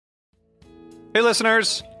Hey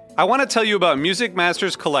listeners, I want to tell you about Music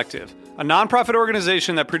Masters Collective, a nonprofit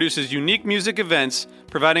organization that produces unique music events,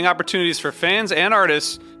 providing opportunities for fans and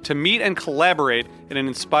artists to meet and collaborate in an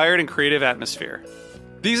inspired and creative atmosphere.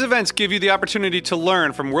 These events give you the opportunity to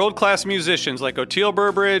learn from world-class musicians like Oteil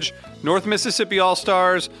Burbridge, North Mississippi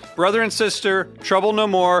All-Stars, Brother and Sister, Trouble No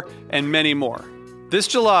More, and many more. This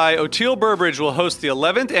July, Oteil Burbridge will host the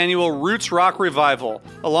 11th annual Roots Rock Revival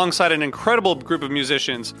alongside an incredible group of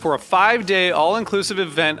musicians for a 5-day all-inclusive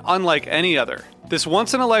event unlike any other. This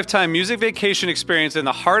once-in-a-lifetime music vacation experience in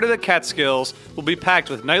the heart of the Catskills will be packed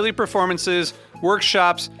with nightly performances,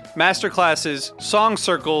 workshops, masterclasses, song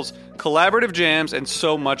circles, collaborative jams, and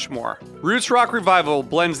so much more. Roots Rock Revival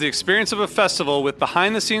blends the experience of a festival with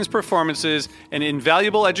behind-the-scenes performances and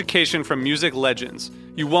invaluable education from music legends.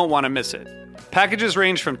 You won't want to miss it. Packages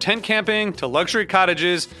range from tent camping to luxury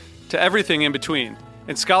cottages to everything in between.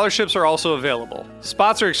 And scholarships are also available.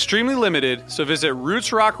 Spots are extremely limited, so visit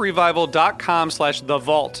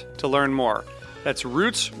rootsrockrevival.com/thevault to learn more. That's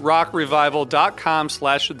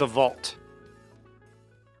rootsrockrevival.com/thevault.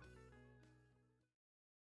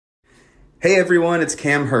 Hey everyone, it's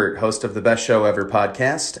Cam Hurt, host of the Best Show Ever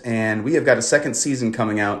podcast, and we have got a second season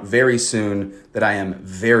coming out very soon that I am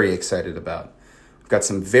very excited about. We've got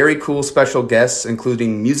some very cool special guests,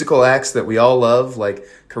 including musical acts that we all love, like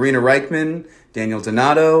Karina Reichman, Daniel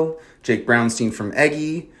Donato, Jake Brownstein from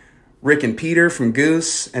Eggy, Rick and Peter from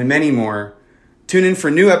Goose, and many more. Tune in for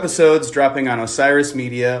new episodes dropping on Osiris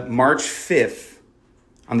Media March 5th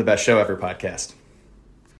on the Best Show Ever podcast.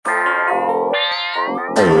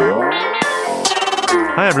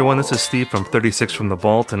 Hi everyone, this is Steve from 36 from the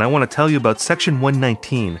Vault, and I want to tell you about Section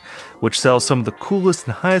 119, which sells some of the coolest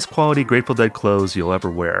and highest quality Grateful Dead clothes you'll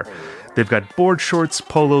ever wear. They've got board shorts,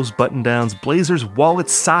 polos, button-downs, blazers,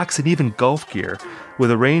 wallets, socks, and even golf gear,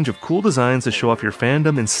 with a range of cool designs to show off your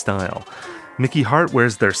fandom and style. Mickey Hart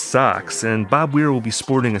wears their socks, and Bob Weir will be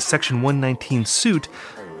sporting a Section 119 suit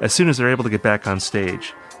as soon as they're able to get back on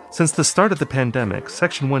stage. Since the start of the pandemic,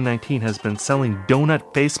 Section 119 has been selling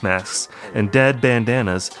donut face masks and dad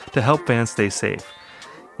bandanas to help fans stay safe.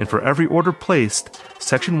 And for every order placed,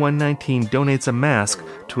 Section 119 donates a mask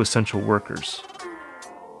to essential workers.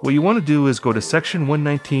 What you want to do is go to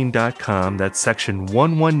section119.com, that's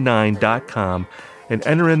section119.com, and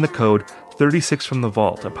enter in the code 36 from the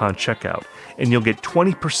Vault upon checkout, and you'll get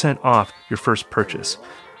 20% off your first purchase.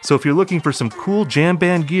 So if you're looking for some cool jam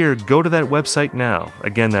band gear, go to that website now.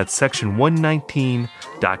 Again, that's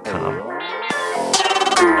section119.com.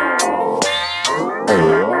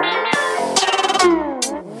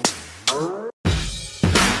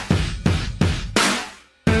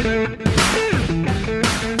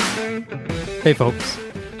 Hey folks,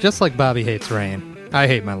 just like Bobby hates rain, I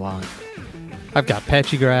hate my lawn. I've got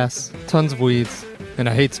patchy grass, tons of weeds, and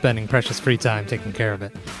I hate spending precious free time taking care of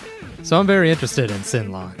it. So I'm very interested in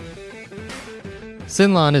Sinlawn.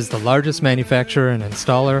 Sinlawn is the largest manufacturer and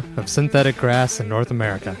installer of synthetic grass in North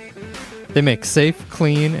America. They make safe,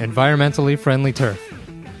 clean, environmentally friendly turf.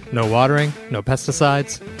 No watering, no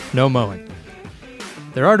pesticides, no mowing.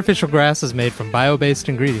 Their artificial grass is made from bio-based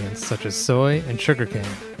ingredients such as soy and sugarcane,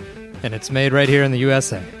 and it's made right here in the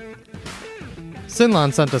USA.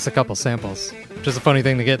 Sinlawn sent us a couple samples, which is a funny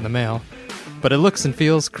thing to get in the mail, but it looks and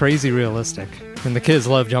feels crazy realistic, and the kids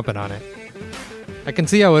love jumping on it. I can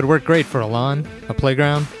see how it would work great for a lawn, a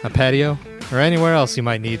playground, a patio, or anywhere else you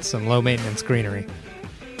might need some low-maintenance greenery.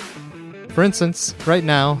 For instance, right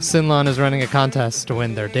now, Sinlawn is running a contest to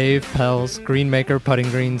win their Dave Pell's Greenmaker putting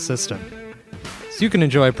green system, so you can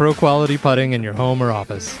enjoy pro-quality putting in your home or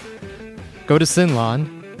office. Go to Sinlawn,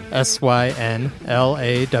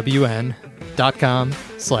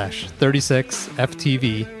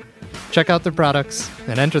 synlawn.com/36FTV, check out their products,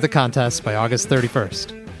 and enter the contest by August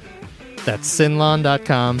 31st. That's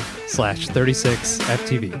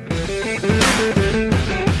synlawn.com/36FTV.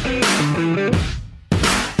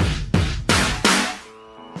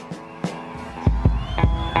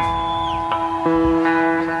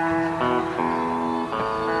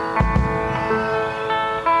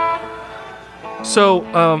 So,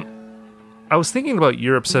 I was thinking about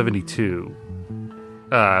Europe 72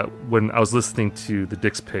 when I was listening to the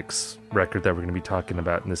Dick's Picks record that we're going to be talking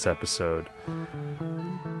about in this episode.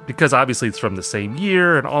 Because obviously it's from the same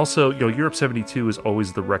year, and also, Europe 72 is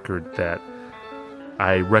always the record that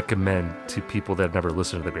I recommend to people that have never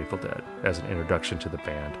listened to the Grateful Dead as an introduction to the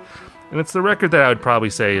band. And it's the record that I would probably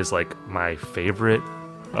say is like my favorite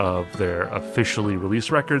of their officially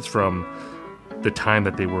released records from the time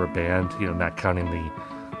that they were a band, not counting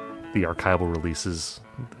the archival releases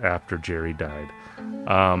after Jerry died.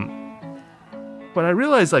 But I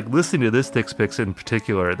realized, listening to this Dick's Picks in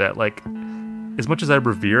particular, that, as much as I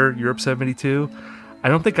revere Europe 72, I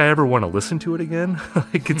don't think I ever want to listen to it again.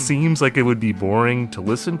 Like, it seems like it would be boring to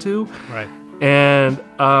listen to. Right. And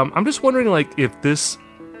I'm just wondering, like, if this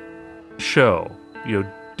show,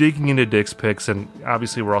 digging into Dick's Picks, and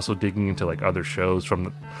obviously we're also digging into, like, other shows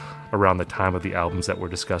from around the time of the albums that we're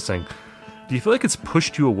discussing, do you feel like it's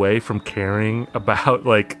pushed you away from caring about,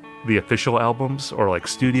 like, the official albums or, like,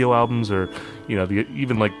 studio albums or,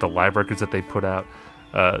 even, like, the live records that they put out,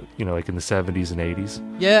 like in the 70s and 80s?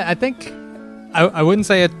 Yeah, I think I wouldn't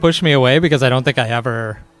say it pushed me away because I don't think I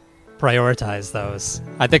ever prioritized those.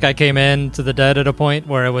 I think I came into the Dead at a point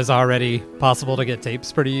where it was already possible to get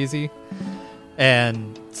tapes pretty easy.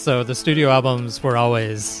 And so the studio albums were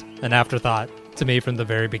always an afterthought to me from the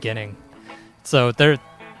very beginning. So to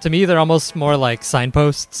me, they're almost more like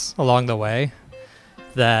signposts along the way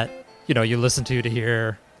that, you listen to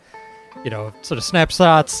hear, sort of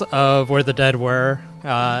snapshots of where the Dead were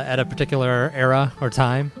at a particular era or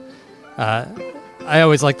time. I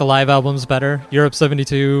always like the live albums better. Europe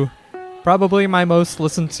 72, probably my most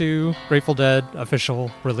listened to Grateful Dead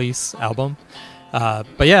official release album.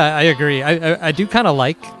 But yeah, I agree. I do kind of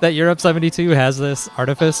like that Europe 72 has this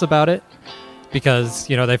artifice about it because,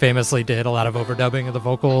 they famously did a lot of overdubbing of the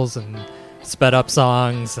vocals and sped up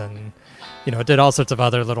songs and, did all sorts of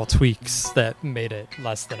other little tweaks that made it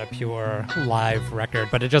less than a pure live record.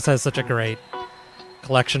 But it just has such a great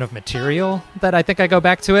collection of material that I think I go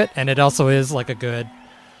back to it, and it also is like a good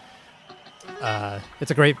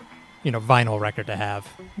it's a great vinyl record to have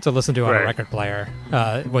to listen to on a record player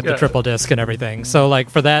with the triple disc and everything. So like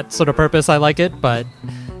for that sort of purpose I like it. But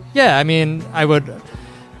yeah, I mean, I would,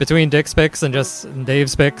 between Dick's Picks and just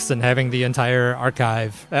Dave's Picks and having the entire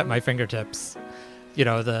archive at my fingertips,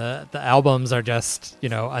 the albums are just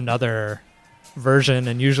another version,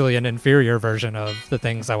 and usually an inferior version of the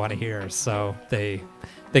things I want to hear. So they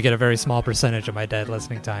get a very small percentage of my Dead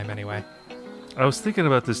listening time anyway. I was thinking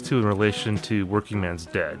about this too in relation to Working Man's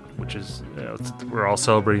Dead, which is we're all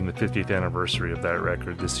celebrating the 50th anniversary of that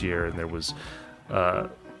record this year, and there was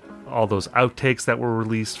all those outtakes that were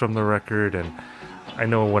released from the record. And I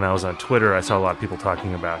know when I was on Twitter, I saw a lot of people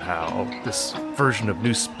talking about how this version of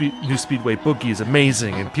New Speedway Boogie is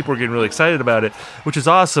amazing, and people were getting really excited about it, which is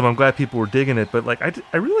awesome. I'm glad people were digging it. But like,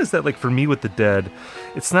 I realized that, like, for me with the Dead,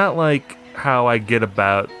 it's not like how I get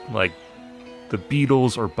about like the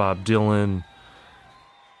Beatles or Bob Dylan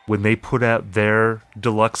when they put out their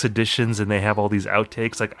deluxe editions and they have all these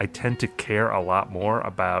outtakes. Like, I tend to care a lot more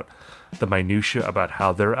about the minutia about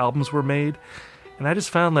how their albums were made. And I just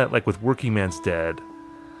found that, like, with Working Man's Dead,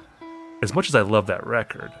 as much as I love that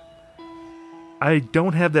record, I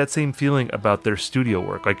don't have that same feeling about their studio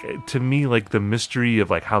work. Like, to me, like, the mystery of,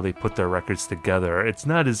 like, how they put their records together, it's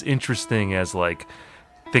not as interesting as, like,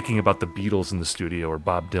 thinking about the Beatles in the studio or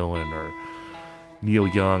Bob Dylan or Neil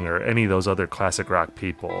Young or any of those other classic rock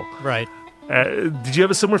people. Right. Did you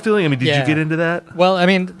have a similar feeling? I mean, did you get into that? Well, I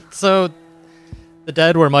mean, so the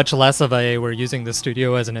Dead were much less of we're using the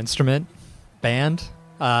studio as an instrument band.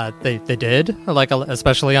 They did, like,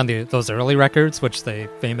 especially on those early records, which they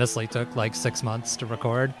famously took like 6 months to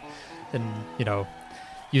record, and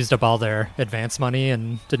used up all their advance money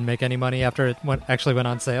and didn't make any money after it actually went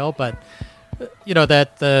on sale. But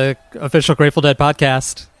that the official Grateful Dead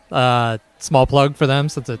podcast, small plug for them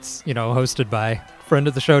since it's hosted by friend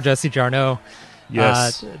of the show Jesse Jarnow.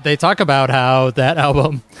 Yes, they talk about how that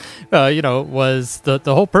album, was the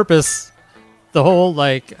whole purpose. The whole,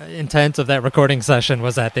 like, intent of that recording session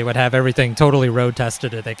was that they would have everything totally road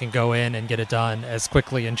tested, and they can go in and get it done as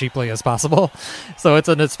quickly and cheaply as possible. So it's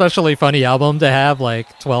an especially funny album to have,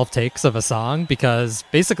 like, 12 takes of a song, because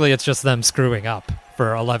basically it's just them screwing up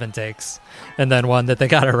for 11 takes and then one that they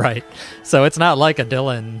got it right. So it's not like a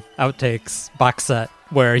Dylan outtakes box set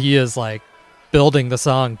where he is, like, building the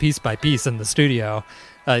song piece by piece in the studio.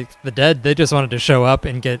 The Dead, they just wanted to show up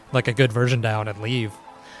and get, like, a good version down and leave.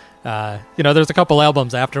 There's a couple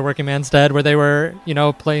albums after Working Man's Dead where they were,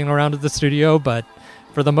 playing around at the studio, but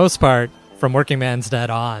for the most part, from Working Man's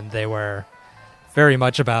Dead on, they were very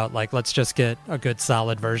much about, like, let's just get a good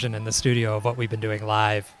solid version in the studio of what we've been doing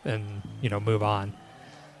live and, move on.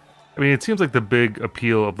 I mean, it seems like the big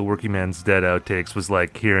appeal of the Working Man's Dead outtakes was,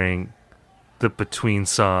 like, hearing the between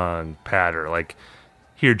song patter, like,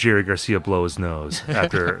 hear Jerry Garcia blow his nose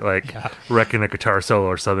after wrecking a guitar solo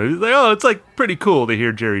or something. It's like, oh, it's like pretty cool to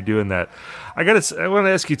hear Jerry doing that. I want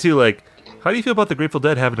to ask you too, like, how do you feel about the Grateful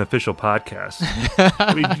Dead having an official podcast?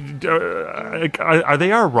 I mean, are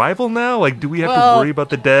they our rival now? Like, do we have to worry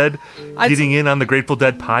about the Dead getting in on the Grateful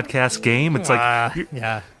Dead podcast game? It's like,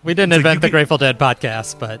 yeah. We didn't invent the Grateful Dead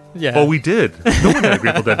podcast, but yeah. Oh, we did. No one had a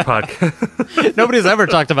Grateful Dead podcast. Nobody's ever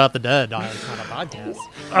talked about the Dead on a podcast.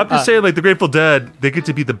 I'm just saying, like, the Grateful Dead, they get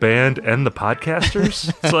to be the band and the podcasters.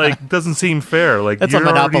 It's like, doesn't seem fair. Like, It's you're a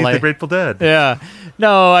monopoly. already the Grateful Dead. Yeah.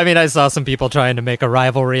 No, I mean, I saw some people trying to make a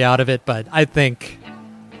rivalry out of it, but I think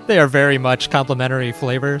they are very much complementary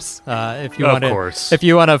flavors. If you Of want course. if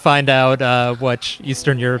you want to find out what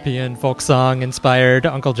Eastern European folk song inspired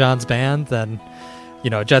Uncle John's band, then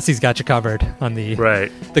Jesse's got you covered on the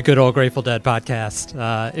good old Grateful Dead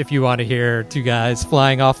podcast. If you want to hear two guys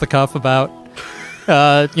flying off the cuff about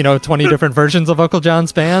 20 different versions of Uncle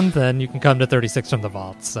John's band, then you can come to 36 from the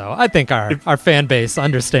Vault. So I think our fan base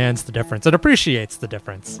understands the difference and appreciates the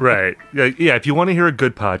difference. Right. Yeah. If you want to hear a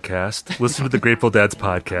good podcast, listen to the Grateful Dead's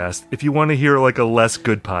podcast. If you want to hear like a less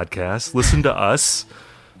good podcast, listen to us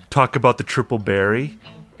talk about the Triple Berry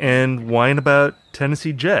and whine about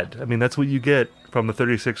Tennessee Jed. I mean, that's what you get from the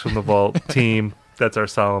 36 from the Vault team. That's our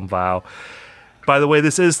solemn vow. By the way,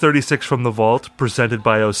 this is 36 from the Vault, presented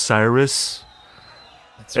by Osiris.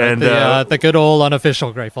 That's right. And the good old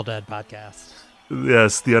unofficial Grateful Dead podcast.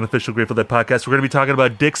 Yes, the unofficial Grateful Dead podcast. We're going to be talking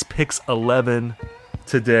about Dick's Picks 11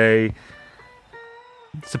 today,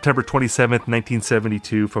 September 27th,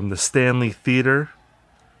 1972, from the Stanley Theater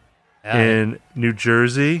in New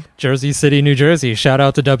Jersey. Jersey City, New Jersey. Shout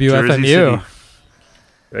out to WFMU.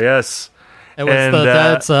 Yes. It was the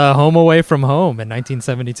Dead's Home Away from Home in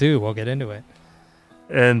 1972. We'll get into it.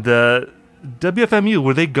 And WFMU,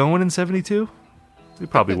 were they going in 72? They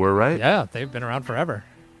probably were, right? Yeah, they've been around forever.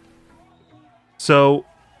 So,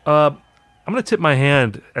 I'm going to tip my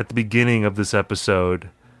hand at the beginning of this episode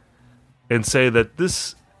and say that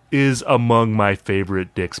this is among my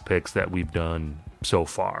favorite Dick's Picks that we've done so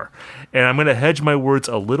far. And I'm going to hedge my words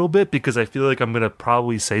a little bit because I feel like I'm going to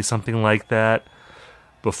probably say something like that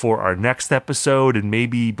before our next episode and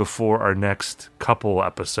maybe before our next couple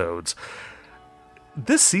episodes.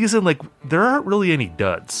 This season, like, there aren't really any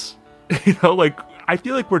duds. I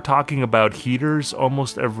feel like we're talking about heaters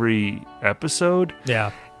almost every episode.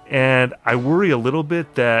 Yeah. And I worry a little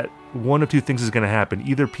bit that one of two things is going to happen.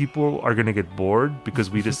 Either people are going to get bored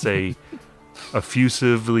because we just say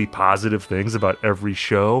effusively positive things about every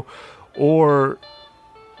show, or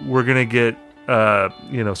we're going to get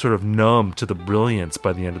sort of numb to the brilliance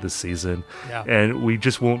by the end of the season. Yeah. And we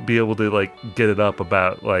just won't be able to like get it up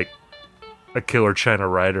about like a Killer China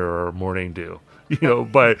Rider or a Morning Dew,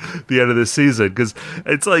 by the end of the season. Because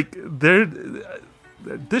it's like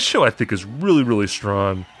this show I think is really, really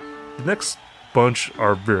strong. The next bunch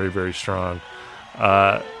are very, very strong.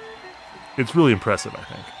 It's really impressive, I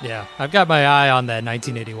think. Yeah, I've got my eye on that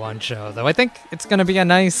 1981 show, though. I think it's going to be a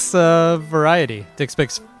nice variety. Dick's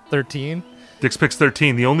Picks 13. Dick's Picks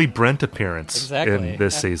 13, the only Brent appearance in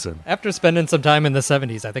this season. After spending some time in the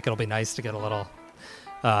 70s, I think it'll be nice to get a little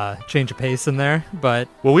change of pace in there. But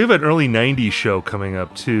well, we have an early 90s show coming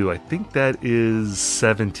up, too. I think that is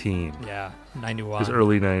 17. Yeah, 91. It's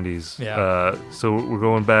early 90s. Yeah. So we're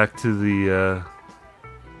going back to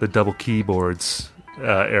the double keyboards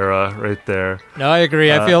era right there. No, I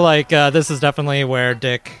agree. I feel like this is definitely where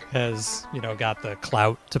Dick has, got the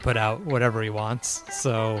clout to put out whatever he wants.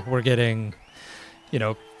 So we're getting,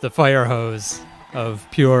 the fire hose of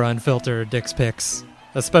pure, unfiltered Dick's Picks,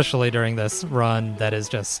 especially during this run that is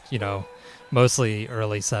just, mostly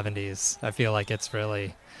early 70s. I feel like it's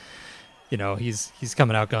really, he's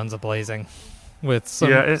coming out guns a-blazing with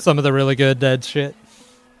some of the really good Dead shit.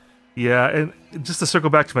 Yeah, and just to circle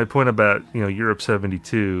back to my point about, Europe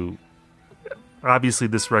 72, obviously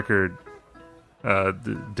this record,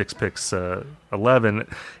 the Dick's Picks 11,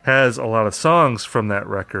 has a lot of songs from that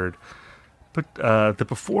record, but the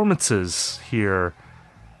performances here,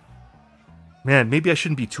 man, maybe I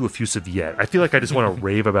shouldn't be too effusive yet. I feel like I just want to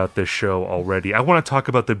rave about this show already. I want to talk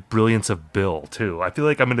about the brilliance of Bill, too. I feel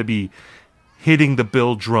like I'm going to be hitting the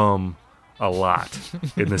Bill drum a lot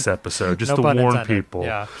in this episode, just to warn intended. People.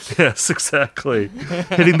 Yeah. Yes, exactly.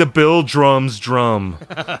 Hitting the Bill drum's drum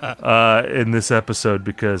in this episode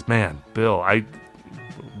because, man, Bill,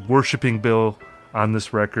 worshiping Bill on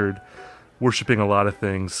this record, worshiping a lot of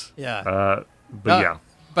things. Yeah. Yeah.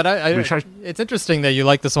 But it's interesting that you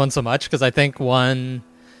like this one so much because I think one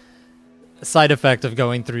side effect of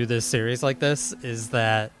going through this series like this is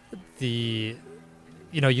that you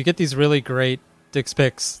get these really great Dick's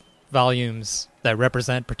Picks volumes that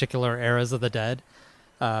represent particular eras of the Dead.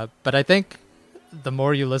 But I think the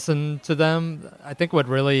more you listen to them, I think what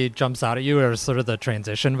really jumps out at you are sort of the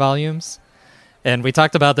transition volumes. And we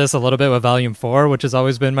talked about this a little bit with Volume 4, which has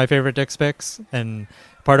always been my favorite Dick's Picks. And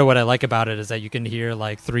part of what I like about it is that you can hear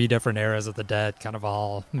like 3 different eras of the Dead kind of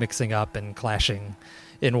all mixing up and clashing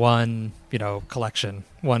in one, collection,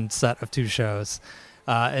 one set of 2 shows.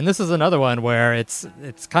 And this is another one where it's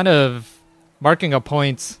kind of marking a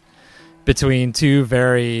point between 2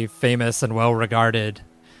 very famous and well-regarded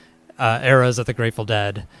eras of the Grateful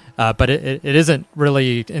Dead. But it isn't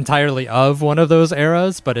really entirely of one of those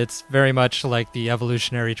eras, but it's very much like the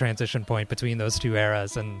evolutionary transition point between those 2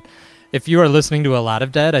 eras. And if you are listening to a lot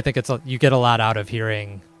of Dead, I think you get a lot out of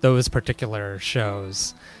hearing those particular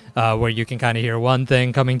shows, where you can kind of hear one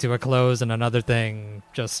thing coming to a close and another thing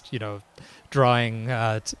just, drawing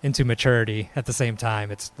into maturity at the same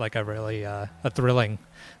time. It's like a really a thrilling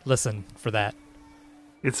listen for that.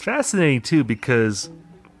 It's fascinating, too, because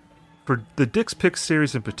for the Dick's Picks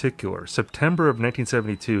series in particular, September of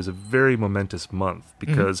 1972 is a very momentous month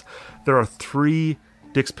because there are 3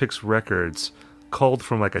 Dick's Picks records culled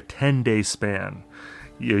from like a 10-day span.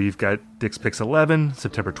 You've got Dick's Picks 11,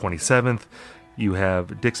 September 27th. You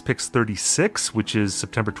have Dick's Picks 36, which is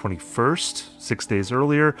September 21st, 6 days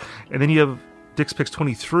earlier. And then you have Dick's Picks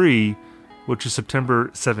 23, which is September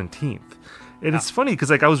 17th. And it's funny because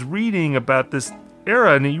like I was reading about this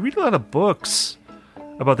era, and you read a lot of books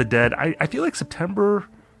about the Dead. I feel like September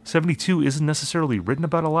 72 isn't necessarily written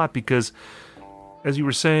about a lot because, as you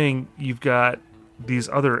were saying, you've got these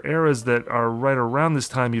other eras that are right around this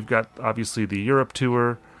time. You've got, obviously, the Europe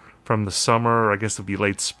tour from the summer, or I guess it would be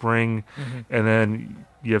late spring, and then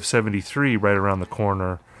you have 73 right around the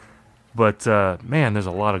corner. But, man, there's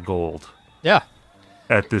a lot of gold. Yeah.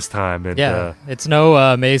 At this time. And, it's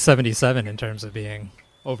no May 77 in terms of being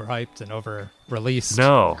overhyped and over-released.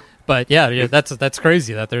 No. But yeah, that's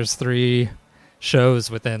crazy that there's 3 shows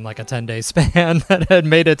within like a 10-day span that had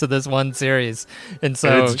made it to this one series, and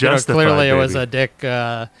so clearly it was a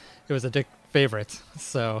Dick favorite.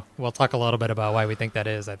 So we'll talk a little bit about why we think that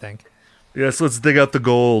is. I think. Yes, let's dig out the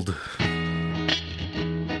gold.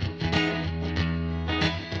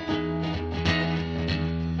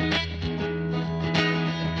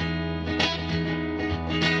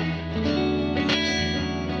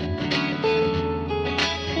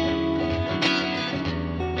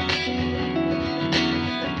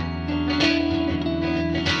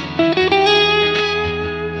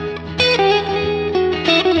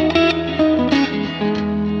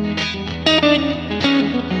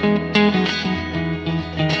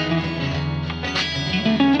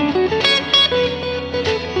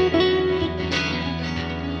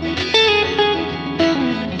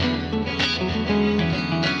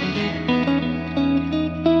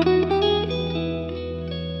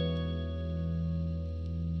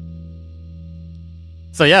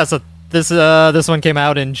 So this one came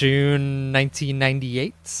out in June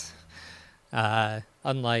 1998.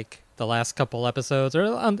 Unlike the last couple episodes,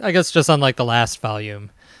 or I guess just unlike the last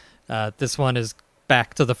volume, this one is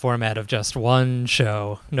back to the format of just one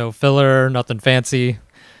show. No filler, nothing fancy,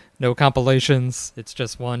 no compilations. It's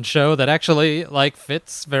just one show that actually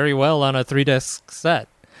fits very well on a 3-disc set.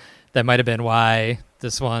 That might have been why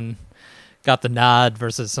this one got the nod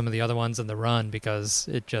versus some of the other ones in the run, because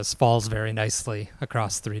it just falls very nicely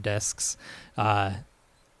across 3 discs.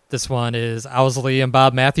 This one is Owsley and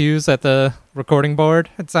Bob Matthews at the recording board,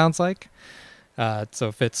 it sounds like. So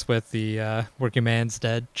it fits with the Working Man's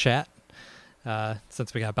Dead chat,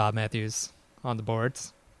 since we got Bob Matthews on the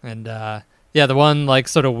boards. And the one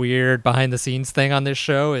sort of weird behind the scenes thing on this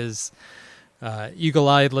show is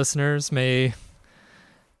eagle-eyed listeners may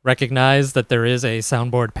recognize that there is a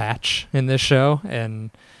soundboard patch in this show, and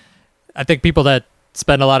I think people that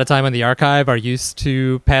spend a lot of time in the archive are used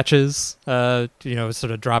to patches, sort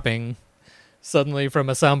of dropping suddenly from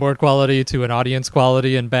a soundboard quality to an audience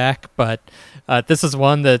quality and back. But this is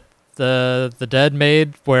one that the Dead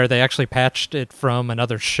made where they actually patched it from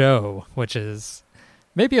another show, which is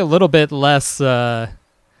maybe a little bit less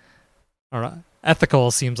ethical.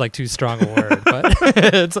 Seems like too strong a word, but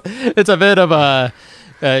it's a bit of a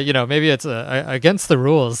maybe it's against the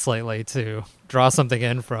rules slightly to draw something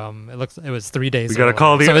in from. It was 3 days. We got to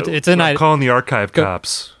call calling the archive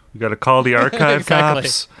cops. We got to call the archive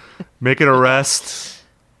cops, make an arrest,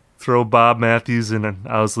 throw Bob Matthews and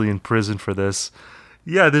Owsley in prison for this.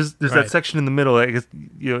 Yeah, there's right. That section in the middle. I guess,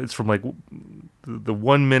 it's from the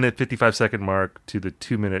 1 minute 55-second mark to the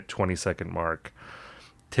 2 minute 20-second mark,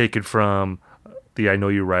 taken from the I Know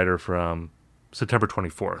You writer from September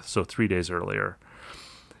 24th, so 3 days earlier.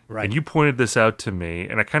 Right. And you pointed this out to me,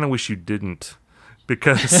 and I kind of wish you didn't,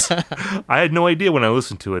 because I had no idea when I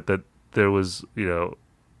listened to it that there was,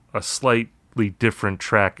 a slightly different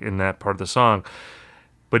track in that part of the song.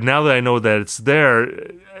 But now that I know that it's there,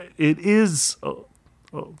 it is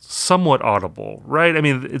somewhat audible, right? I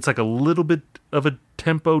mean, it's like a little bit of a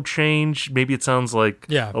tempo change. Maybe it sounds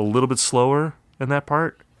like a little bit slower in that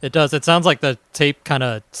part. It does. It sounds like the tape kind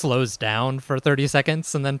of slows down for 30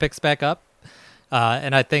 seconds and then picks back up.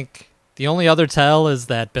 And I think the only other tell is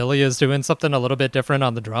that Billy is doing something a little bit different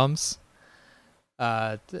on the drums.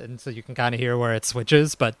 And so you can kind of hear where it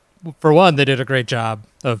switches. But for one, they did a great job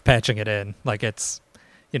of patching it in. Like it's,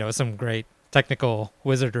 some great technical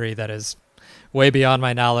wizardry that is way beyond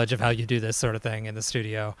my knowledge of how you do this sort of thing in the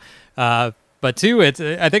studio. But two,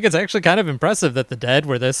 I think it's actually kind of impressive that the Dead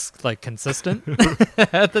were this consistent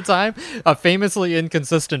at the time, a famously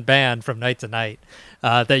inconsistent band from night to night,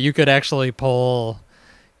 that you could actually pull,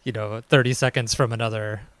 30 seconds from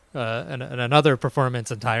another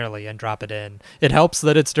performance entirely and drop it in. It helps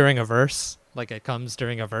that it's during a verse, it comes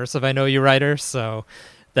during a verse of I Know You Writer, so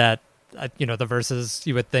that the verses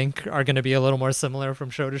you would think are going to be a little more similar from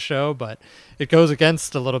show to show, but it goes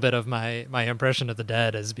against a little bit of my impression of the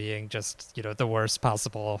Dead as being just, the worst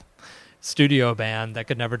possible studio band that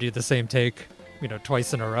could never do the same take,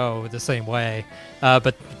 twice in a row the same way. But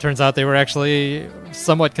it turns out they were actually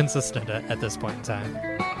somewhat consistent at this point in time.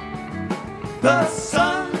 The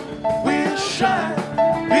sun will shine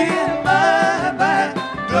in my back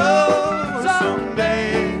door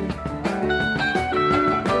someday.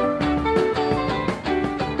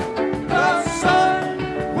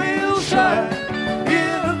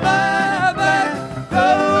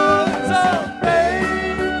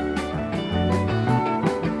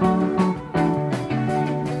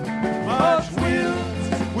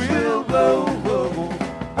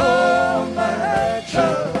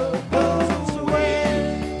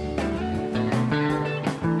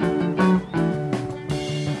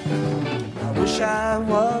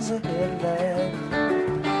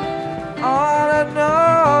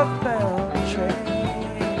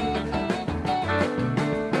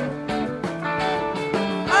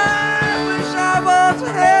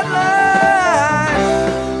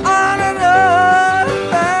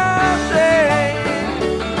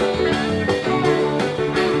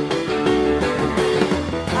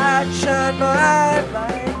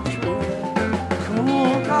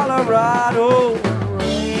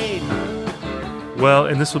 Well,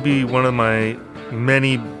 and this will be one of my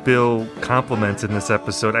many Bill compliments in this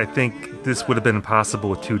episode. I think this would have been impossible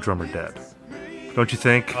with two drummer Dead. Don't you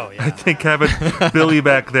think? Oh, yeah. I think having Billy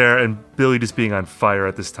back there and Billy just being on fire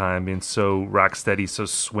at this time, being so rock steady, so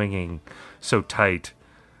swinging, so tight,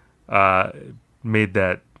 made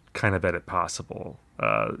that kind of edit possible.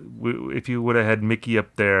 If you would have had Mickey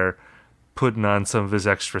up there putting on some of his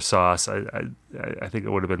extra sauce, I think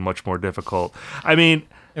it would have been much more difficult. I mean,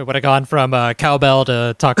 it would have gone from cowbell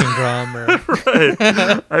to talking drum, or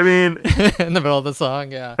right. I mean, in the middle of the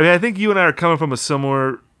song, yeah. I mean, I think you and I are coming from a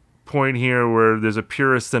similar point here, where there's a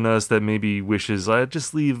purist in us that maybe wishes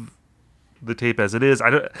just leave the tape as it is.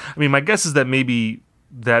 I mean, my guess is that maybe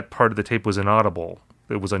that part of the tape was inaudible,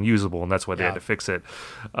 it was unusable, and that's why they had to fix it.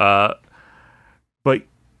 But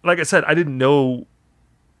like I said, I didn't know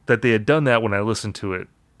that they had done that when I listened to it,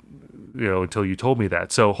 until you told me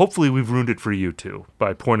that. So hopefully we've ruined it for you too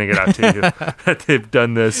by pointing it out to you that they've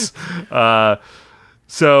done this.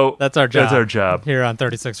 So that's our job. That's our job here on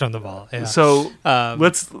 36 from the Vault. Yeah. So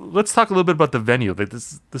let's talk a little bit about the venue.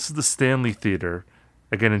 This is the Stanley Theater,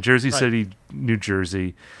 again in Jersey City, New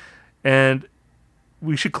Jersey, and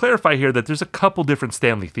we should clarify here that there's a couple different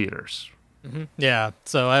Stanley Theaters. Mm-hmm. Yeah,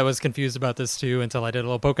 so I was confused about this too until I did a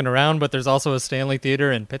little poking around, but there's also a Stanley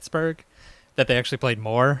Theater in Pittsburgh that they actually played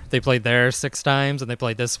more. They played there 6 times, and they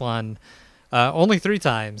played this one only 3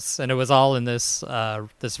 times, and it was all in this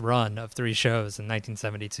run of 3 shows in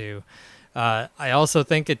 1972. I also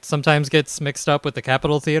think it sometimes gets mixed up with the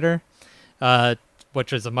Capitol Theater,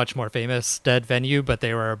 which is a much more famous Dead venue, but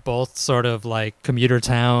they were both sort of like commuter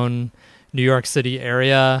town, New York City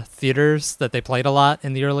area theaters that they played a lot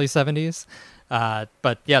in the early 70s.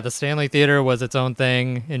 But yeah, the Stanley Theater was its own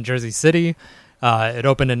thing in Jersey City. It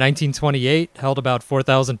opened in 1928, held about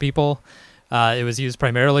 4,000 people. It was used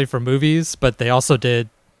primarily for movies, but they also did,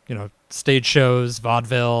 stage shows,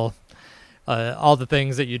 vaudeville, all the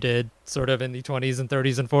things that you did sort of in the 20s and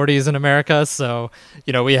 30s and 40s in America. So,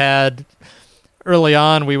 we had... Early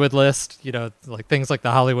on, we would list, like things like the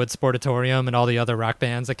Hollywood Sportatorium and all the other rock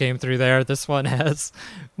bands that came through there. This one has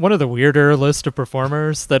one of the weirder list of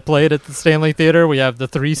performers that played at the Stanley Theater. We have the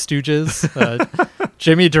Three Stooges,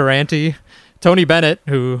 Jimmy Durante, Tony Bennett,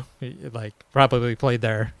 who probably played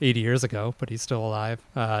there 80 years ago, but he's still alive.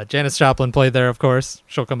 Janis Joplin played there, of course.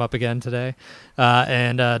 She'll come up again today.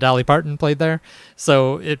 And Dolly Parton played there.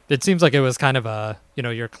 So it seems like it was kind of a,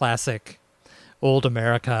 your classic old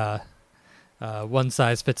America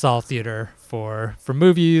one-size-fits-all theater for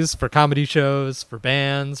movies, for comedy shows, for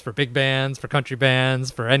bands, for big bands, for country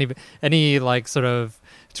bands, for any like sort of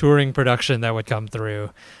touring production that would come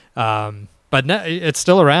through. But it's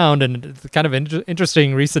still around, and it's kind of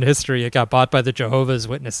interesting recent history. It got bought by the Jehovah's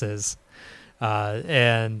Witnesses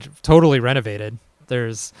and totally renovated.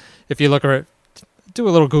 If you look at, do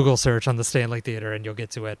a little Google search on the Stanley Theater and you'll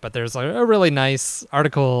get to it. But there's a really nice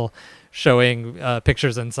article showing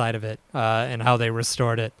pictures inside of it and how they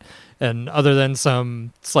restored it. And other than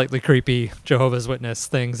some slightly creepy Jehovah's Witness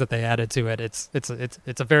things that they added to it, it's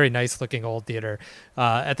a very nice looking old theater.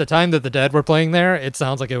 At the time that the Dead were playing there, it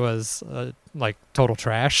sounds like it was like total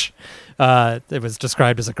trash. It was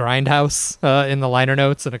described as a grindhouse in the liner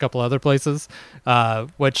notes and a couple other places,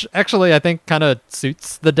 which actually I think kind of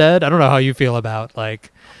suits the Dead. I don't know how you feel about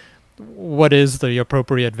like what is the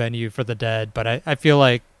appropriate venue for the Dead, but I feel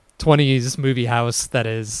like 20s movie house that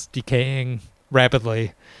is decaying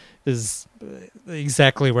rapidly is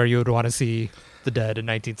exactly where you would want to see the Dead in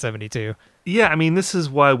 1972. Yeah, I mean, this is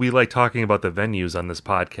why we like talking about the venues on this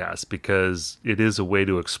podcast, because it is a way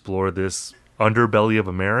to explore this underbelly of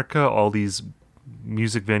America, all these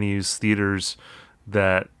music venues, theaters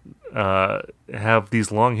that have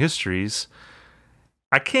these long histories.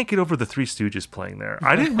 I can't get over the Three Stooges playing there.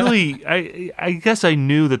 I didn't really, I guess I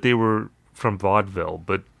knew that they were from vaudeville,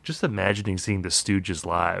 but just imagining seeing the Stooges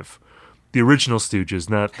live, the original Stooges,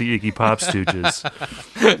 not the Iggy Pop Stooges,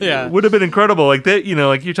 Yeah, would have been incredible. Like that, you know,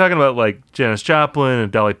 like you're talking about like Janis Joplin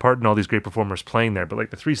and Dolly Parton, all these great performers playing there, but like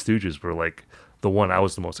the Three Stooges were like the one I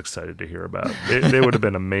was the most excited to hear about. They would have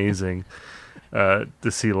been amazing to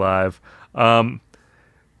see live.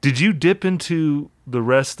 Did you dip into the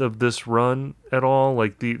rest of this run at all?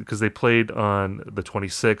 Like because they played on the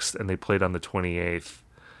 26th and they played on the 28th.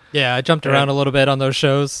 Yeah, I jumped around a little bit on those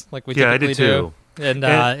shows, like we typically I did too. do. And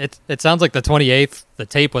it sounds like the 28th, the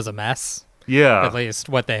tape was a mess. Yeah, At least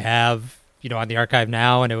what they have, on the archive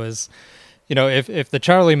now. And it was, if the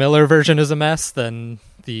Charlie Miller version is a mess, then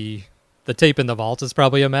the tape in the vault is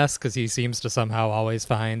probably a mess, because he seems to somehow always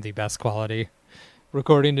find the best quality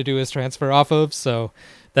recording to do his transfer off of. So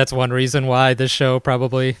that's one reason why this show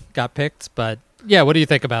probably got picked. But yeah, what do you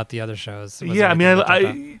think about the other shows? Yeah, I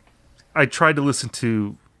mean, I tried to listen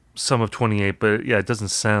to some of 28, but yeah, it doesn't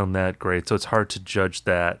sound that great, so it's hard to judge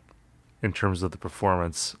that in terms of the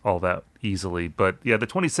performance all that easily. But yeah, the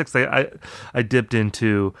 26th I dipped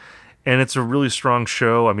into, and it's a really strong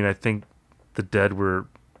show. I mean, I think the Dead were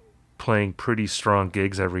playing pretty strong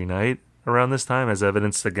gigs every night around this time, as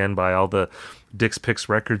evidenced again by all the Dick's Picks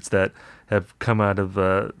records that have come out of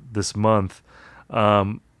this month.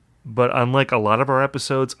 But unlike a lot of our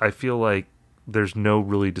episodes, I feel like there's no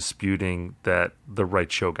really disputing that the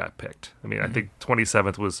right show got picked. I mean, I think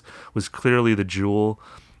 27th was clearly the jewel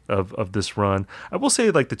of this run. I will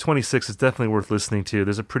say, like, the 26th is definitely worth listening to.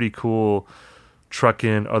 There's a pretty cool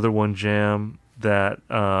truck-in Other One jam that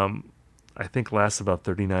I think lasts about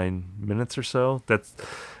 39 minutes or so.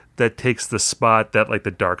 That takes the spot that, like,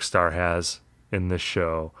 the Dark Star has in this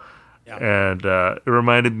show. Yeah. And it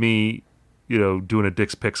reminded me, doing a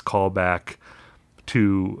Dick's Picks callback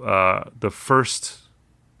to the first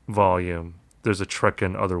volume. There's a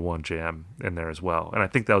Truckin' Other One jam in there as well, and I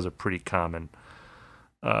think that was a pretty common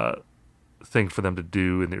thing for them to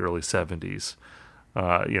do in the early 70s.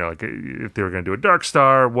 Like if they were going to do a Dark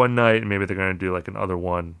Star one night, and maybe they're going to do like an Other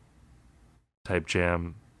One type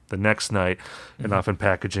jam the next night, and often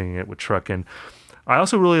packaging it with Truckin'. I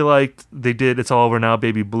also really liked they did "It's All Over Now,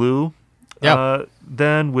 Baby Blue."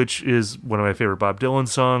 Then, which is one of my favorite Bob Dylan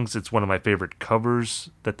songs. It's one of my favorite covers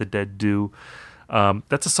that the Dead do.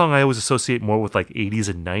 That's a song I always associate more with like 80s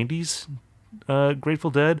and 90s Grateful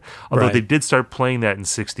Dead, although they did start playing that in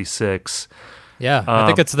 66. Yeah, I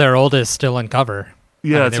think it's their oldest still in cover.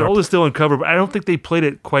 Yeah, it's their oldest still in cover, but I don't think they played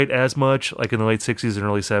it quite as much like in the late 60s and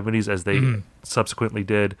early 70s as they subsequently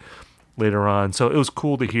did later on. So it was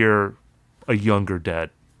cool to hear a younger Dead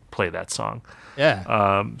play that song.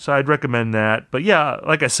 Yeah. So I'd recommend that. But yeah,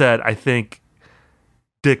 like I said, I think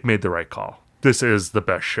Dick made the right call. This is the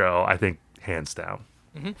best show, I think, hands down,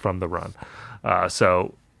 from the run.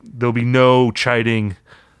 So there'll be no chiding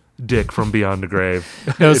Dick from beyond the grave.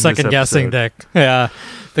 No second guessing Dick. Yeah.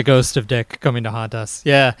 The ghost of Dick coming to haunt us.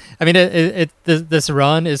 Yeah. I mean, this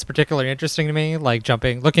run is particularly interesting to me, like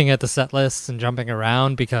looking at the set lists and jumping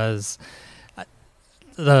around, because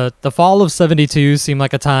the fall of 72 seemed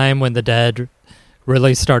like a time when the Dead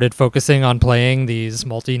really started focusing on playing these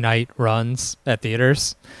multi-night runs at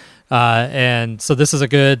theaters. And so this is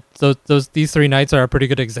these 3 nights are a pretty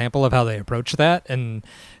good example of how they approach that. And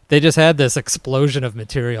they just had this explosion of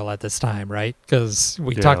material at this time, right? Because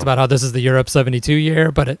we talked about how this is the Europe 72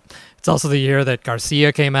 year, but it's also the year that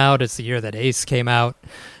Garcia came out. It's the year that Ace came out.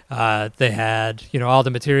 They had, all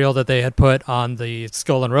the material that they had put on the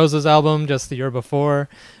Skull and Roses album just the year before.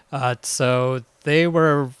 So they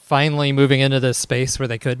were finally moving into this space where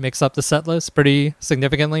they could mix up the set list pretty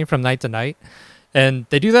significantly from night to night. And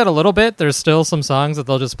they do that a little bit. There's still some songs that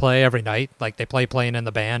they'll just play every night. Like they play Playing in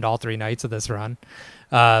the Band all 3 nights of this run.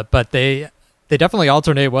 But they definitely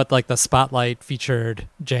alternate what like the spotlight featured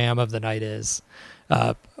jam of the night is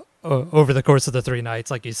over the course of the 3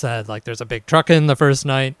 nights. Like you said, like there's a big Truckin' the first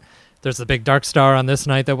night. There's the big Dark Star on this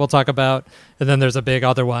night that we'll talk about. And then there's a big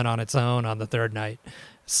other one on its own on the 3rd night.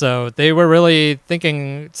 So they were really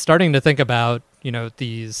starting to think about,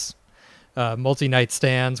 these multi-night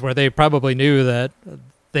stands where they probably knew that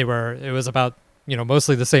it was about,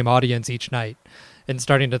 mostly the same audience each night, and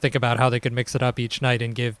starting to think about how they could mix it up each night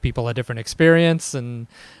and give people a different experience and,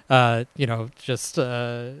 just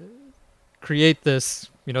create this,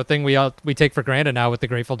 thing we take for granted now with the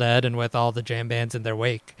Grateful Dead and with all the jam bands in their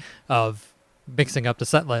wake of mixing up the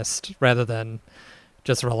set list rather than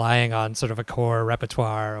just relying on sort of a core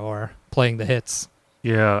repertoire or playing the hits.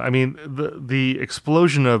 Yeah, I mean, the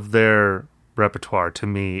explosion of their repertoire to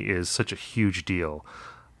me is such a huge deal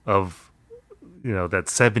of, that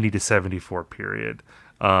 70 to 74 period.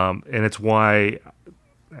 And it's why,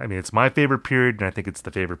 it's my favorite period, and I think it's the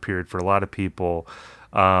favorite period for a lot of people,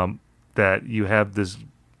 that you have this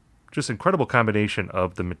just incredible combination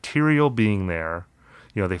of the material being there.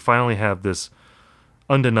 They finally have this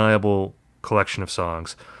undeniable collection of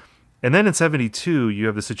songs. And then in 72, you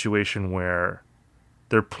have the situation where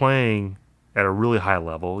they're playing at a really high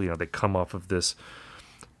level. They come off of this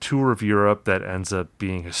tour of Europe that ends up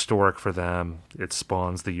being historic for them. It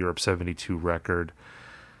spawns the Europe 72 record.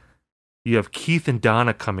 You have Keith and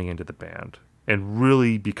Donna coming into the band and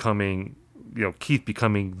really becoming, Keith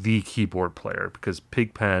becoming the keyboard player because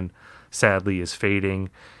Pigpen, sadly, is fading.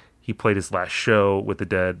 He played his last show with the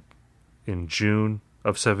Dead in June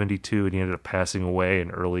of 72, and he ended up passing away in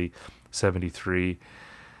early 73.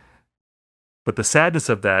 But the sadness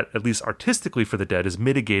of that, at least artistically for the Dead, is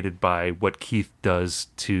mitigated by what Keith does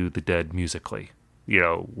to the Dead musically,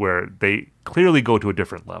 where they clearly go to a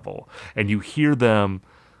different level. And you hear them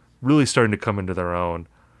really starting to come into their own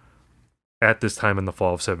at this time in the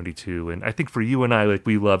fall of 72. And I think for you and I, like,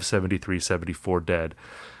 we love 73, 74 Dead.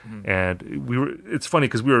 Mm-hmm. And it's funny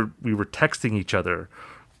because we were texting each other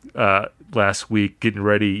last week, getting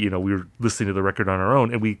ready. We were listening to the record on our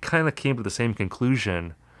own, and we kind of came to the same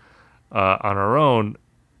conclusion on our own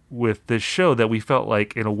with this show, that we felt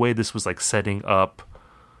like in a way this was like setting up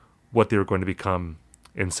what they were going to become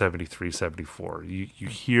in 73, 74. You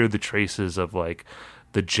hear the traces of like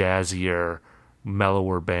the jazzier,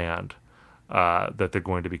 mellower band that they're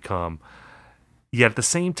going to become. Yet at the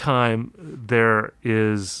same time, there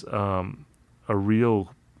is a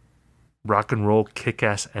real rock and roll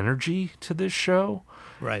kick-ass energy to this show.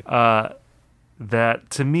 Right. That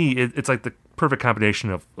to me, it's like the perfect combination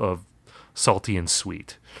of salty and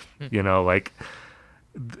sweet. Like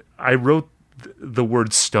I wrote the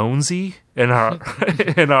word Stonesy in our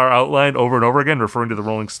in our outline over and over again, referring to the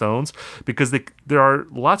Rolling Stones, because there are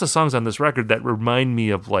lots of songs on this record that remind me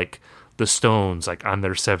of like the Stones, like on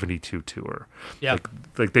their 72 tour. Yeah.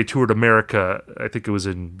 Like they toured America, I think it was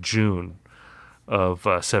in June of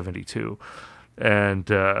 72. And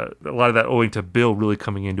a lot of that owing to Bill really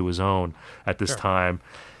coming into his own at this time,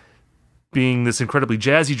 being this incredibly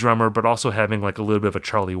jazzy drummer, but also having like a little bit of a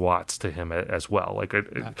Charlie Watts to him as well. Like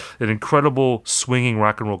an incredible swinging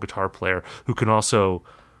rock and roll guitar player who can also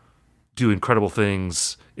do incredible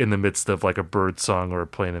things in the midst of like a Bird song or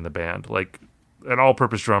playing in the band. Like an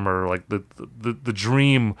all-purpose drummer, like the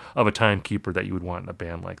dream of a timekeeper that you would want in a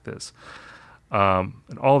band like this. And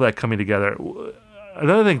all that coming together.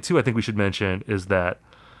 Another thing, too, I think we should mention is that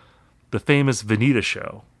the famous Veneta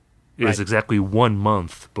show is exactly 1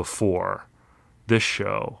 month before this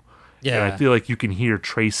show. Yeah. And I feel like you can hear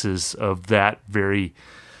traces of that very,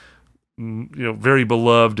 very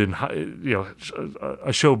beloved and,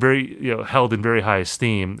 a show very, held in very high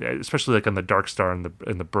esteem, especially like on the Dark Star and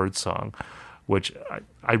the Bird song, which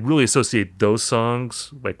I really associate those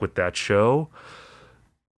songs like with that show.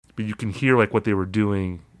 But you can hear like what they were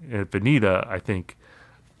doing at Veneta, I think,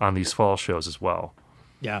 on these fall shows as well.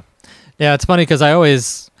 Yeah. Yeah, it's funny because I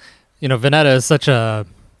always, Veneta is such a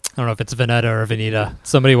I don't know if it's Veneta or Veneta.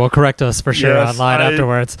 Somebody will correct us for sure Yes, online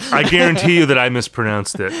afterwards. I guarantee you that I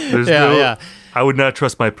mispronounced it. There's Yeah. I would not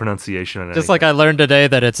trust my pronunciation on Just anything. like I learned today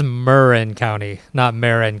that it's Marin County, not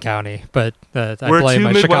Marin County, but I blame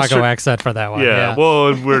my Chicago accent for that one. Yeah,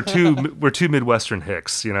 well, we're two Midwestern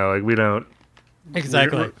hicks, like we don't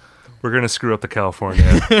exactly. We're gonna screw up the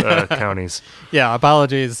California counties. Yeah,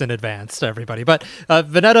 apologies in advance to everybody. But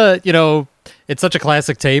Veneta, it's such a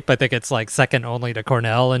classic tape. I think it's like second only to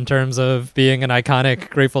Cornell in terms of being an iconic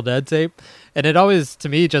Grateful Dead tape, and it always to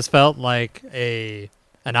me just felt like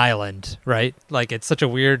an island, right? Like it's such a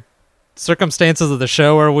weird circumstances of the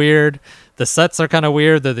show are weird. The sets are kind of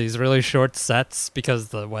weird. They're these really short sets because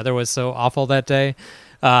the weather was so awful that day.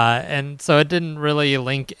 And so it didn't really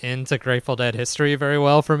link into Grateful Dead history very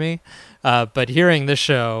well for me. But hearing this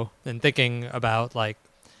show and thinking about like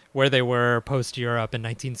where they were post Europe in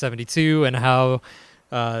 1972 and how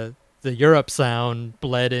the Europe sound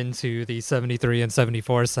bled into the 73 and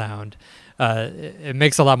 74 sound, it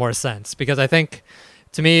makes a lot more sense because I think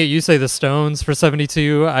to me, you say the Stones for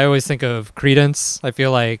 72, I always think of Creedence. I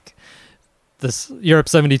feel like this Europe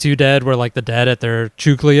 72 Dead were like the Dead at their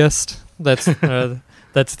chukliest.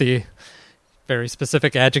 That's the very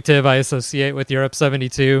specific adjective I associate with Europe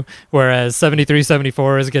 72, whereas 73,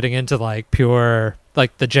 74 is getting into like pure,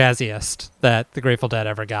 like the jazziest that the Grateful Dead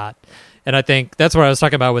ever got. And I think that's what I was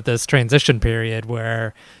talking about with this transition period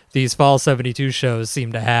where these fall 72 shows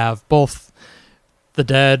seem to have both the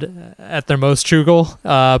Dead at their most Chugel,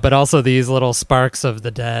 but also these little sparks of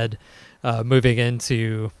the Dead moving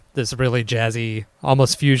into this really jazzy,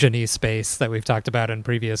 almost fusion-y space that we've talked about in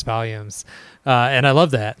previous volumes. And I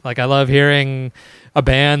love that. Like, I love hearing a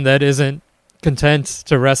band that isn't content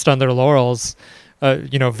to rest on their laurels,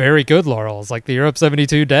 very good laurels, like the Europe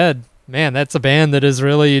 72 Dead. Man, that's a band that is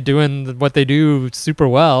really doing what they do super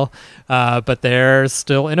well, but they're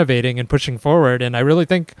still innovating and pushing forward. And I really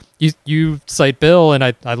think you cite Bill, and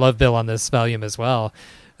I love Bill on this volume as well.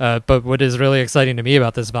 But what is really exciting to me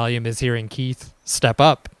about this volume is hearing Keith step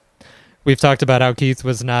up. We've talked about how Keith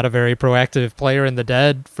was not a very proactive player in the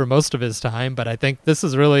Dead for most of his time, but I think this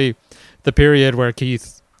is really the period where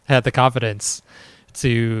Keith had the confidence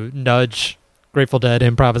to nudge Grateful Dead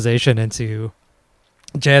improvisation into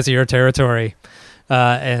jazzier territory,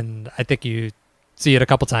 and I think you see it a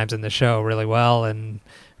couple times in the show really well, and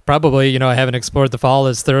probably I haven't explored the fall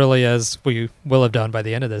as thoroughly as we will have done by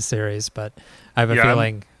the end of this series, but I have a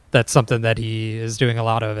feeling that's something that he is doing a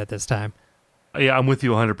lot of at this time. Yeah, I'm with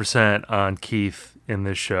you 100% on Keith in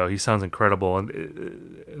this show. He sounds incredible,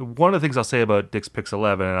 and one of the things I'll say about Dick's Picks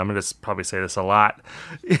 11, and I'm going to probably say this a lot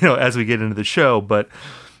as we get into the show, but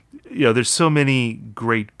there's so many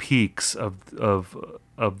great peaks of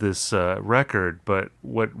this record, but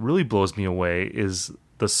what really blows me away is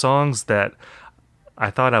the songs that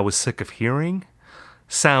I thought I was sick of hearing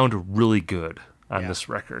sound really good on this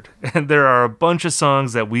record. And there are a bunch of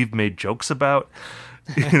songs that we've made jokes about,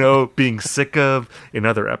 being sick of in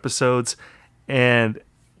other episodes. And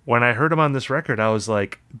when I heard them on this record, I was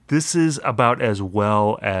like, this is about as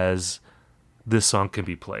well as this song can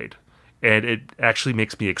be played. And it actually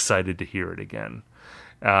makes me excited to hear it again.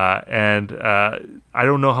 And I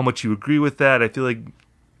don't know how much you agree with that. I feel like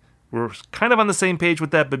we're kind of on the same page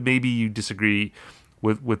with that, but maybe you disagree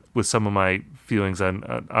with some of my feelings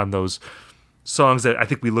on those songs that I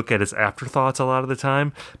think we look at as afterthoughts a lot of the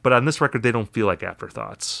time. But on this record, they don't feel like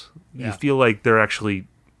afterthoughts. Yeah. You feel like they're actually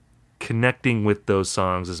connecting with those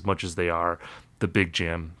songs as much as they are the big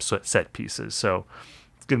jam set pieces. So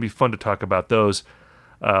it's going to be fun to talk about those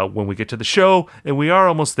when we get to the show, and we are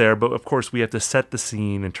almost there, but of course we have to set the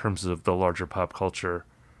scene in terms of the larger pop culture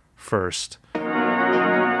first.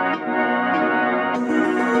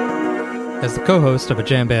 As the co-host of a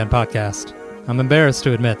jam band podcast, I'm embarrassed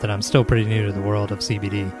to admit that I'm still pretty new to the world of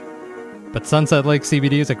CBD. But Sunset Lake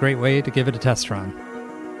CBD is a great way to give it a test run.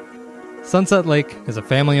 Sunset Lake is a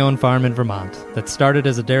family-owned farm in Vermont that started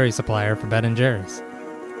as a dairy supplier for Ben & Jerry's.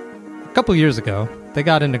 A couple years ago, they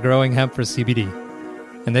got into growing hemp for CBD,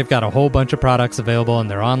 and they've got a whole bunch of products available in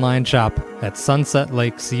their online shop at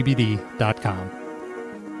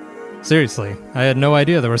sunsetlakecbd.com. Seriously, I had no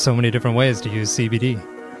idea there were so many different ways to use CBD.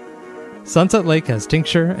 Sunset Lake has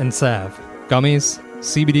tincture and salve, gummies,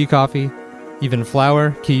 CBD coffee, even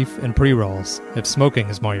flower, keef, and pre-rolls, if smoking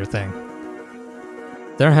is more your thing.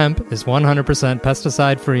 Their hemp is 100%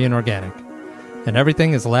 pesticide-free and organic, and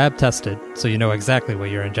everything is lab-tested so you know exactly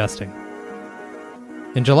what you're ingesting.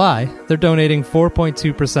 In July, they're donating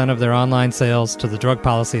 4.2% of their online sales to the Drug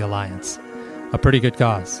Policy Alliance, a pretty good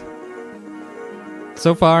cause.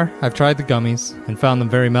 So far, I've tried the gummies and found them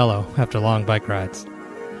very mellow after long bike rides.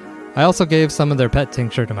 I also gave some of their pet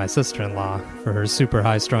tincture to my sister-in-law for her super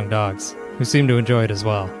high-strung dogs, who seem to enjoy it as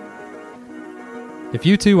well. If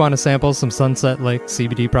you too want to sample some Sunset Lake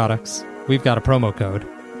CBD products, we've got a promo code,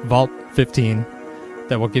 VAULT15,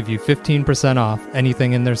 that will give you 15% off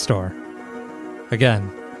anything in their store. Again,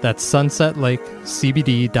 that's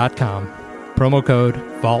sunsetlakecbd.com, promo code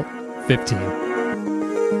VAULT15.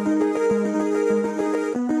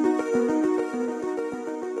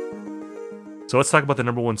 So let's talk about the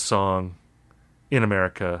number one song in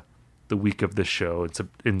America the week of this show. It's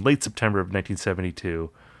in late September of 1972.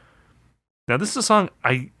 Now, this is a song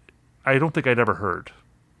I don't think I'd ever heard.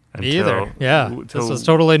 Me either. Yeah, this was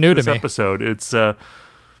totally new to me. This episode. It's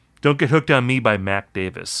Don't Get Hooked on Me by Mac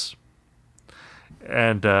Davis.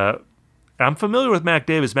 And I'm familiar with Mac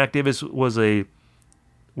Davis. Mac Davis was a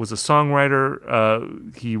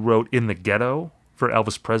songwriter. He wrote In the Ghetto for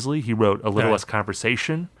Elvis Presley. He wrote A Little Less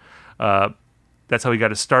Conversation. That's how he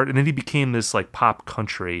got his start. And then he became this like pop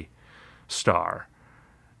country star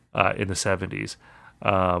in the 70s.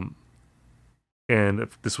 And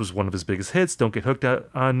this was one of his biggest hits, Don't Get Hooked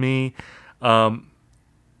on Me. I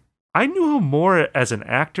knew him more as an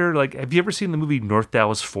actor. Like, have you ever seen the movie North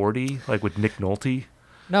Dallas 40, like with Nick Nolte?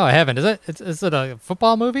 No, I haven't. Is it a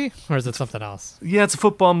football movie or is it something else? Yeah, it's a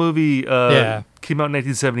football movie. Came out in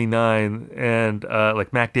 1979, and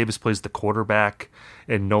like Mac Davis plays the quarterback,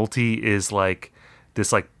 and Nolte is like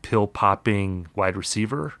this like pill popping wide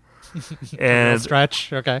receiver. And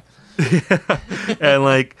stretch, okay. And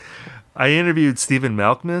like I interviewed Stephen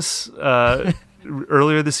Malkmus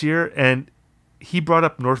earlier this year, and he brought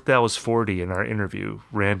up North Dallas 40 in our interview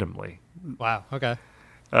randomly. Wow. Okay.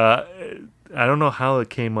 I don't know how it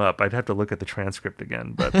came up. I'd have to look at the transcript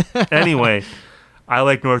again. But anyway, I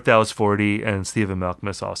like North Dallas 40, and Stephen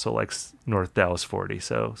Malkmus also likes North Dallas 40.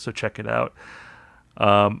 So check it out.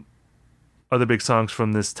 Other big songs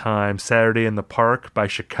from this time: Saturday in the Park by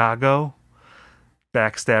Chicago,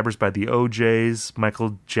 Backstabbers by the OJs,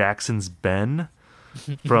 Michael Jackson's Ben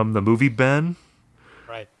from the movie Ben,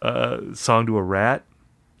 right? Song to a Rat.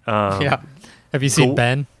 Yeah. Have you seen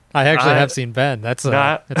Ben? I actually have seen Ben. It's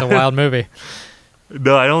a wild movie.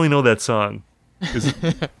 No, I only know that song. I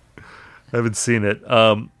haven't seen it.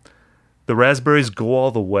 The Raspberries Go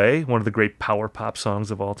All the Way, one of the great power pop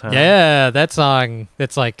songs of all time. Yeah, that song.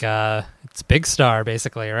 It's like it's Big Star,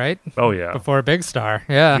 basically, right? Oh yeah, before Big Star.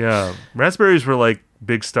 Yeah, yeah. Raspberries were like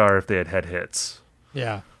Big Star if they had hits.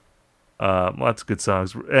 Yeah, lots of good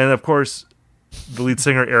songs, and of course, the lead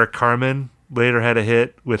singer Eric Carmen later had a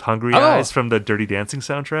hit with Hungry Eyes from the Dirty Dancing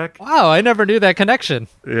soundtrack. Wow, I never knew that connection.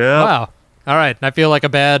 Yeah. Wow. All right, I feel like a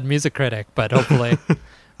bad music critic, but hopefully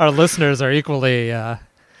our listeners are equally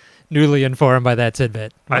newly informed by that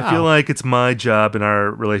tidbit. Wow. I feel like it's my job in our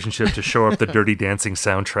relationship to show up the Dirty Dancing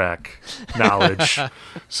soundtrack knowledge.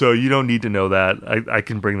 So you don't need to know that. I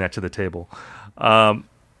can bring that to the table.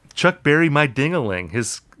 Chuck Berry, My Ding-a-Ling,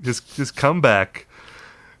 his comeback.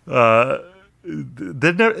 Bobby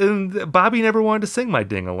never wanted to sing My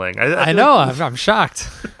Ding-a-Ling. I know. I'm shocked.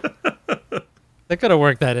 They could have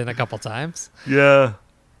worked that in a couple times. Yeah.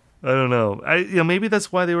 I don't know. Maybe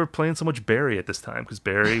that's why they were playing so much Barry at this time, because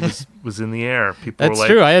Barry was in the air. People That's were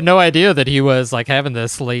like, true. I had no idea that he was like having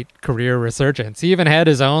this late career resurgence. He even had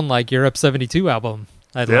his own like Europe '72 album.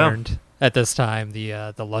 I learned at this time,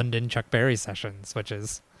 the London Chuck Berry Sessions, which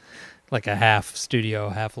is like a half studio,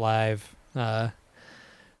 half live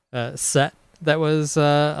set that was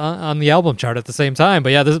on the album chart at the same time.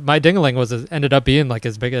 But yeah, My Ding-a-Ling ended up being like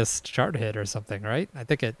his biggest chart hit or something, right? I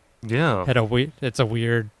think it. Yeah, it's a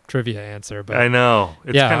weird trivia answer, but I know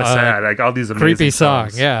it's kind of sad. Like all these amazing creepy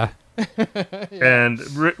songs. song, yeah. And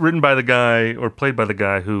written by the guy or played by the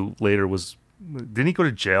guy who later didn't he go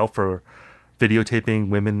to jail for videotaping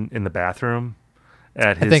women in the bathroom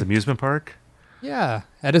at his amusement park? Yeah,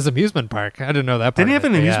 at his amusement park. I didn't know that part. Didn't he have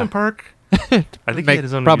an amusement park? I think he had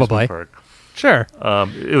his own amusement park. Sure.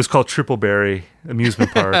 It was called Triple Berry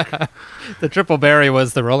Amusement Park. The Triple Berry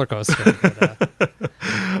was the roller coaster.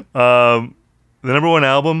 The number one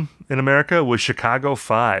album in America was Chicago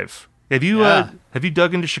 5. Have you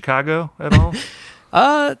dug into Chicago at all?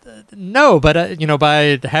 No, but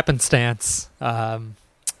by happenstance, I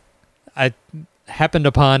happened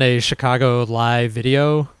upon a Chicago live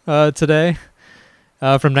video today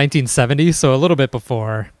from 1970, so a little bit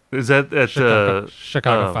before. Is that at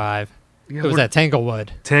Chicago 5? Yeah, it was at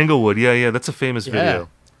Tanglewood. Tanglewood, yeah, that's a famous video.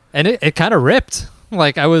 And it kind of ripped.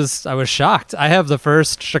 Like I was shocked. I have the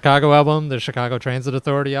first Chicago album, the Chicago Transit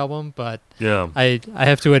Authority album, but I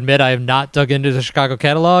have to admit I have not dug into the Chicago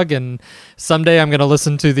catalog, and someday I'm going to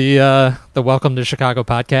listen to the Welcome to Chicago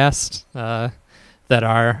podcast. that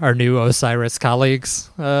our new Osiris colleagues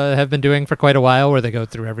have been doing for quite a while, where they go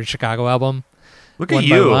through every Chicago album. Look one at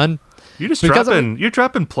by you. one. You're just Because you're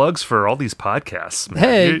dropping plugs for all these podcasts, man.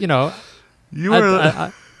 Hey, You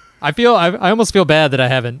were I almost feel bad that I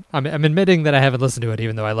haven't. I'm admitting that I haven't listened to it,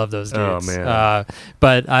 even though I love those dudes. Oh, man.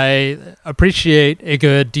 But I appreciate a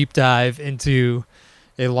good deep dive into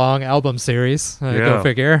a long album series. Go Yeah.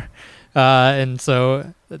 figure. And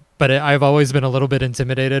so, but I've always been a little bit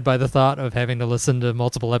intimidated by the thought of having to listen to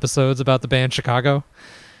multiple episodes about the band Chicago,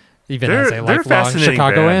 even as a They're a lifelong fascinating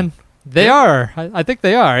Chicagoan. band. They are. I think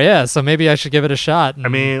they are. Yeah. So maybe I should give it a shot. I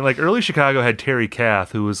mean, like early Chicago had Terry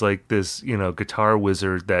Kath, who was like this, guitar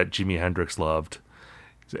wizard that Jimi Hendrix loved.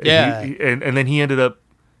 Yeah. And then he ended up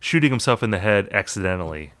shooting himself in the head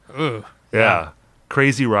accidentally. Ooh. Yeah.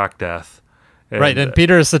 Crazy rock death. Right, and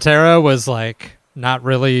Peter Cetera was like not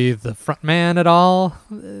really the front man at all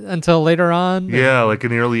until later on. Yeah, like in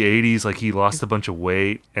the early 80s, like he lost a bunch of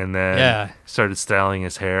weight and then Yeah. started styling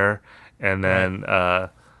his hair and then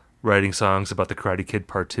writing songs about the Karate Kid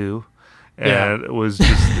Part 2. And it was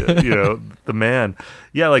just, the man.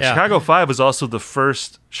 Yeah, like Yeah. Chicago 5 was also the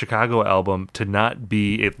first Chicago album to not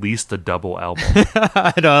be at least a double album,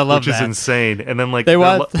 I know, I love which is that. insane. And then like They their,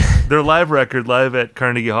 want- their live record, live at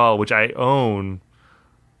Carnegie Hall, which I own,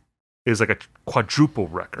 is like a quadruple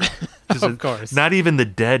record. Of course. Not even the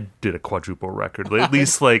Dead did a quadruple record. At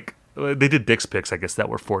least like they did Dick's Picks, I guess that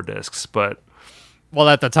were 4 discs, but Well,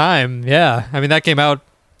 at the time, yeah. I mean, that came out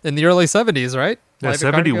in the early 70s, right? yeah, Live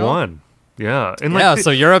at Carnegie Hall? 71. Yeah. And like Yeah, so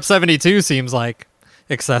Europe 72 seems like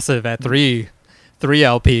excessive at three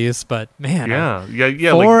LPs, but man, yeah,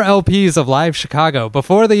 4 like, LPs of live Chicago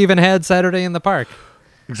before they even had Saturday in the Park.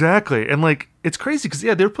 exactly. And like it's crazy because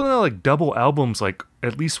they were putting out like double albums like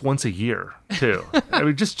at least once a year too. I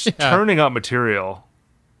mean, just turning out material.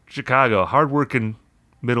 Chicago, hardworking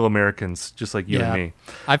middle Americans just like you and me.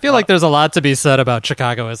 I feel like there's a lot to be said about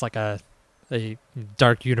Chicago as like a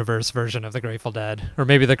dark universe version of the Grateful Dead, or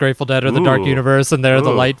maybe the Grateful Dead are the dark Ooh. the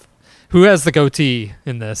Ooh. light. Who has the goatee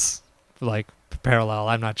in this like parallel?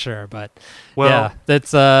 I'm not sure, but Well, yeah,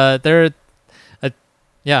 that's they're an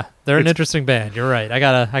It's- interesting band. You're right. I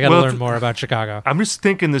gotta Well, learn more about Chicago. I'm just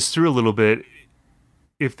thinking this through a little bit.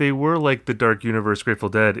 If they were like the Dark Universe Grateful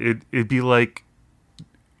Dead, it'd be like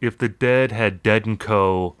if the Dead had Dead and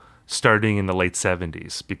Co. starting in the late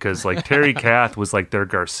 70s, because like Terry Kath was like their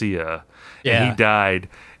Garcia, and Yeah. he died,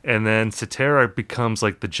 and then Cetera becomes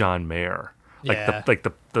like the John Mayer, like Yeah.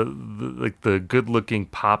 the good-looking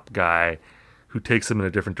pop guy who takes them in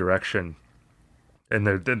a different direction. And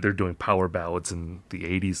they're doing power ballads in the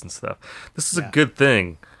 80s and stuff. This is a good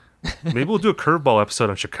thing. Maybe we'll do a curveball episode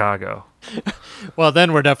on Chicago. Well,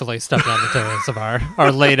 then we're definitely stepping on the toes of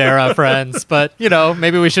our late era friends. But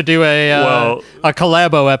maybe we should do a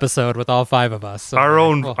collabo episode with all 5 of us. So, Our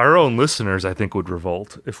own listeners, I think, would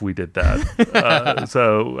revolt if we did that.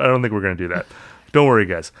 So I don't think we're going to do that. Don't worry,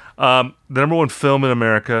 guys. The number 1 film in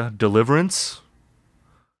America, Deliverance.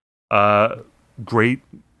 Great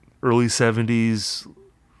early 70s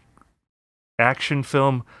action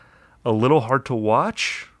film. A little hard to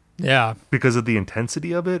watch yeah, because of the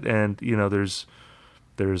intensity of it, and there's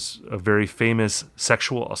a very famous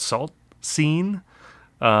sexual assault scene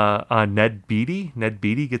on Ned Beatty. Ned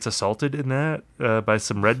Beatty gets assaulted in that by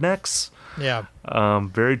some rednecks. yeah.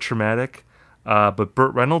 Very traumatic. But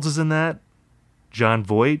Burt Reynolds is in that. John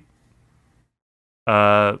Voight.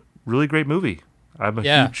 Really great movie. I'm a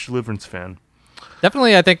huge Deliverance fan.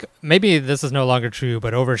 Definitely, I think maybe this is no longer true,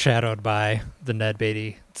 but overshadowed by the Ned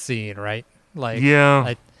Beatty scene, right? Like,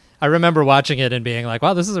 Yeah. I remember watching it and being like,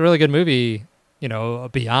 "Wow, this is a really good movie."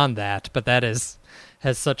 Beyond that, but that has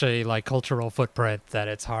such a like cultural footprint that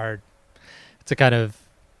it's hard to kind of,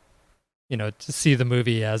 to see the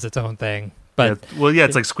movie as its own thing. But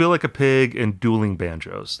it's like Squeal Like a Pig and Dueling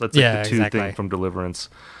Banjos. That's like the two exactly. things from Deliverance.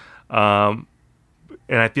 And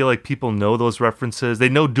I feel like people know those references. They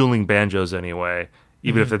know Dueling Banjos anyway,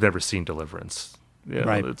 even if they've never seen Deliverance.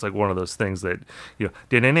 Right. It's like one of those things that, you're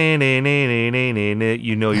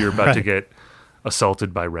about to get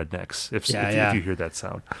assaulted by rednecks if you hear that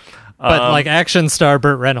sound. But like action star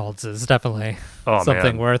Burt Reynolds is definitely something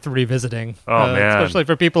man. worth revisiting. Oh, man. Especially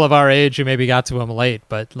for people of our age who maybe got to him late,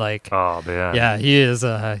 but like, Oh, man. yeah, he is.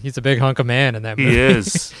 He's a big hunk of man in that movie. He is.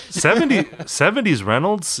 70s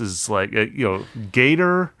Reynolds is like,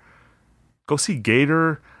 Gator. Go see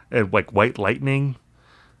Gator and like White Lightning.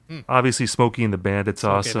 Obviously, Smokey and the Bandit's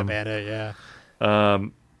awesome. The Bandit, yeah.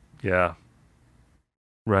 Yeah.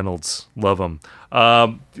 Reynolds, love him.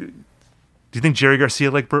 Do you think Jerry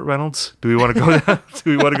Garcia liked Burt Reynolds? Do we want to go down? Do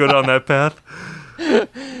we want to go down that path?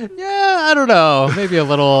 Yeah, I don't know. Maybe a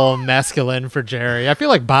little masculine for Jerry. I feel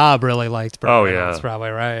like Bob really liked Burt Oh, Reynolds, yeah. probably,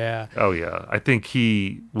 right? Yeah. Oh yeah, I think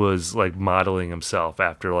he was like modeling himself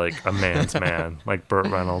after like a man's man, like Burt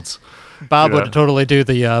Reynolds. Bob Yeah. would totally do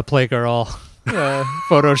the Playgirl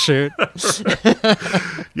photo shoot.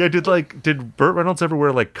 Yeah, did Burt Reynolds ever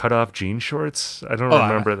wear like cut off jean shorts? I don't Oh,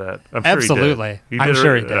 remember that. I'm absolutely. Sure he did. I'm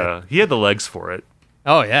sure he did. He had the legs for it.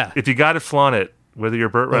 Oh, yeah. If you got it, flaunt it. Whether you're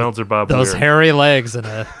Burt Reynolds or Bob Those Weir. hairy legs and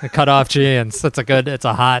a cut-off jeans. It's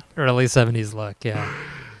a hot early 70s look, yeah.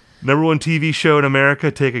 Number one TV show in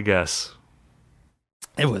America. Take a guess.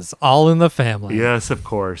 It was All in the Family. Yes, of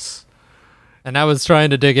course. And I was trying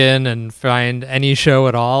to dig in and find any show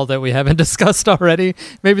at all that we haven't discussed already.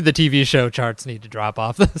 Maybe the TV show charts need to drop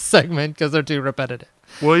off this segment because they're too repetitive.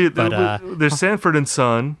 Well, But, there's Sanford and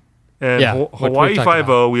Son and Yeah, which we've Hawaii talked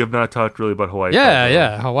Five-0. We have not talked really about Hawaii Yeah, 5-0.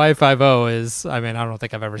 yeah. Hawaii Five-0 is, I mean, I don't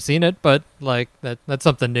think I've ever seen it, but like that's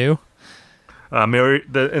something new. And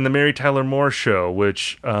the Mary Tyler Moore Show,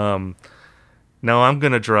 which now I'm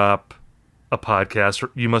going to drop a podcast.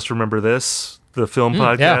 You must remember this, the film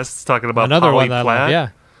podcast. yeah. It's talking about Another Polly one that I Platt, love, yeah.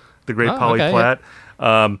 the great Oh, Polly okay,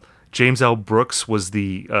 Platt. James L. Brooks was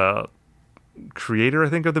the creator, I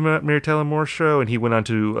think, of the Mary Tyler Moore Show, and he went on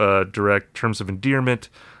to direct Terms of Endearment,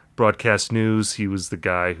 Broadcast News. He was the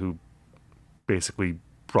guy who basically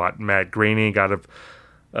brought Matt Groening out of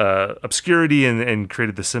obscurity and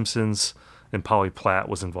created The Simpsons, and Polly Platt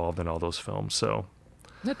was involved in all those films. So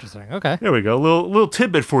Interesting. Okay. there we go. Little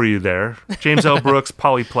tidbit for you there. James L. Brooks,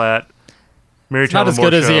 Polly Platt, Mary It's not Tyler as Moore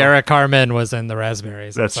good as the Show. Eric Carmen was in the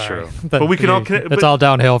Raspberries. I'm That's sorry. true. But we can all connect- It's but- all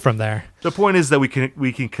downhill from there. The point is that we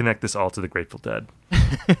can connect this all to the Grateful Dead.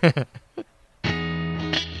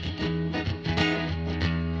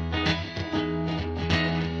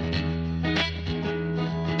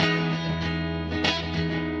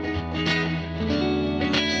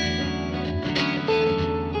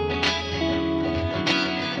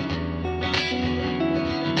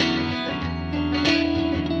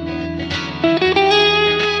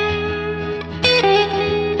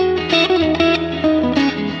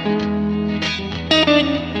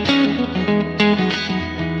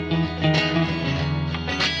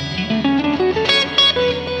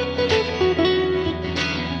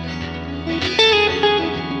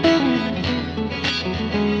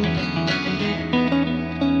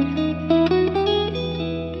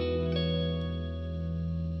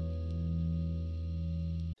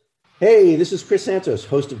 Hey, this is Chris Santos,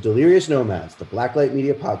 host of Delirious Nomads, the Blacklight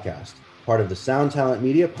Media podcast, part of the Sound Talent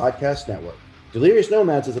Media Podcast Network. Delirious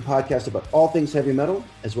Nomads is a podcast about all things heavy metal,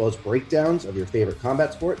 as well as breakdowns of your favorite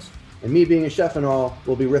combat sports. And me being a chef and all,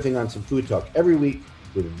 we'll be riffing on some food talk every week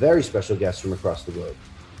with very special guests from across the globe.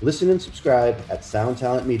 Listen and subscribe at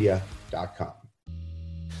soundtalentmedia.com.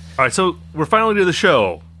 All right, so we're finally to the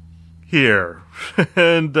show here.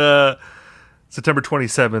 And September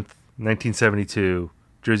 27th, 1972,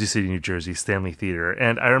 Jersey City, New Jersey, Stanley Theater.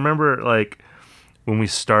 And I remember, like, when we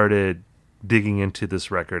started digging into this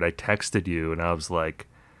record, I texted you, and I was like,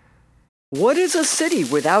 What is a city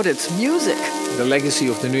without its music? The legacy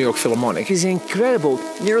of the New York Philharmonic is incredible.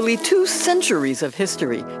 Nearly 2 centuries of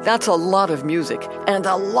history. That's a lot of music and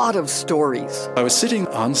a lot of stories. I was sitting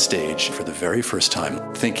on stage for the very first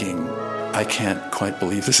time thinking, I can't quite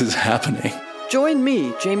believe this is happening. Join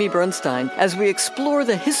me, Jamie Bernstein, as we explore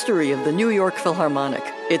the history of the New York Philharmonic.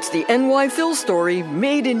 It's the NY Phil story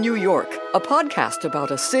made in New York, a podcast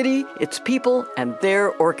about a city, its people, and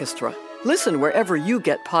their orchestra. Listen wherever you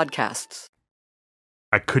get podcasts.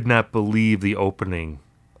 I could not believe the opening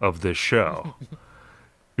of this show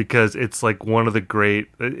because it's like one of the great,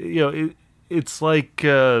 it's like,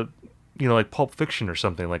 like Pulp Fiction or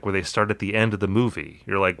something, like where they start at the end of the movie.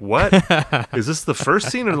 You're like, what? Is this the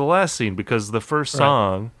first scene or the last scene? Because the first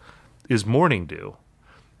song is Morning Dew,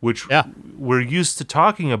 which we're used to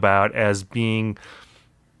talking about as being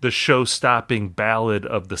the show-stopping ballad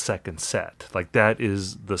of the second set. Like that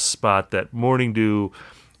is the spot that Morning Dew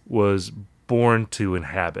was born to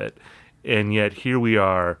inhabit. And yet here we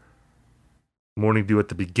are, Morning Dew at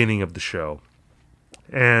the beginning of the show.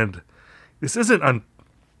 And this isn't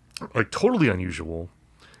totally unusual.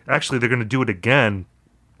 Actually, they're going to do it again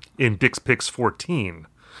in Dick's Picks 14.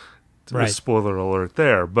 Right. Spoiler alert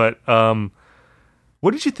there. But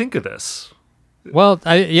what did you think of this? Well,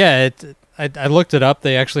 I looked it up.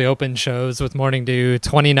 They actually opened shows with Morning Dew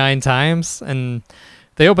 29 times, and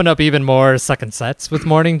they opened up even more second sets with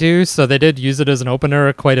Morning Dew, so they did use it as an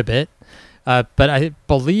opener quite a bit. But I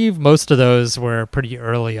believe most of those were pretty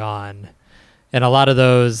early on. And a lot of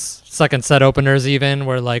those second set openers even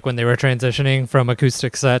were like when they were transitioning from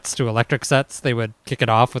acoustic sets to electric sets, they would kick it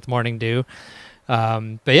off with Morning Dew.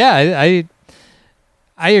 But yeah,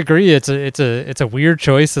 I agree. It's a weird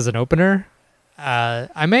choice as an opener.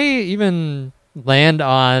 I may even land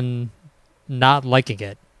on not liking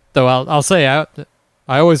it, though. I'll say I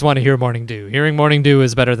always want to hear Morning Dew. Hearing Morning Dew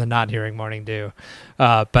is better than not hearing Morning Dew.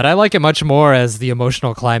 But I like it much more as the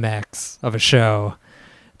emotional climax of a show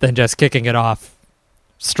than just kicking it off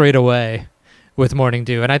straight away with Morning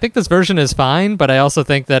Dew. And I think this version is fine, but I also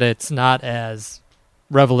think that it's not as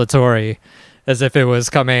revelatory as if it was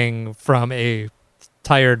coming from a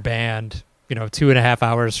tired band, 2.5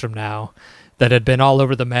 hours from now that had been all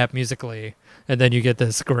over the map musically. And then you get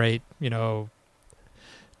this great,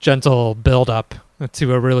 gentle build up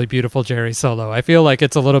to a really beautiful Jerry solo. I feel like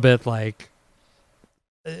it's a little bit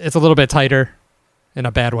tighter in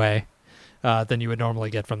a bad way than you would normally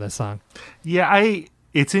get from this song. Yeah,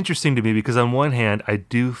 it's interesting to me because on one hand, I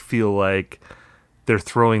do feel like they're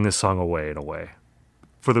throwing this song away in a way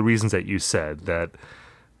for the reasons that you said, that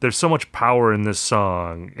there's so much power in this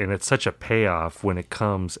song and it's such a payoff when it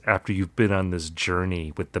comes after you've been on this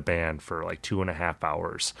journey with the band for like 2.5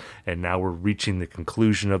 hours. And now we're reaching the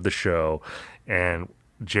conclusion of the show and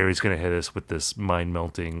Jerry's going to hit us with this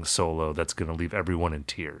mind-melting solo that's going to leave everyone in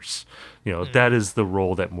tears. That is the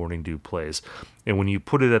role that Morning Dew plays. And when you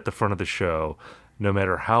put it at the front of the show, no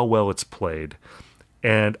matter how well it's played,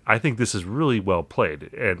 and I think this is really well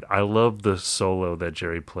played, and I love the solo that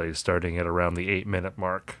Jerry plays starting at around the 8-minute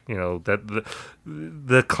mark, that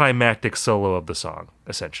the climactic solo of the song,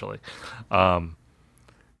 essentially.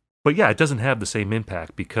 But yeah, it doesn't have the same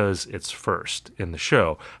impact because it's first in the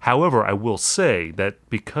show. However, I will say that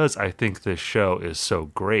because I think this show is so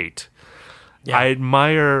great, I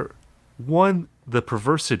admire, the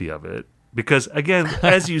perversity of it. Because, again,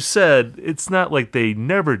 as you said, it's not like they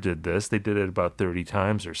never did this. They did it about 30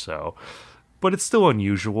 times or so. But it's still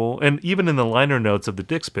unusual. And even in the liner notes of the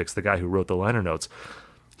Dix Picks, the guy who wrote the liner notes,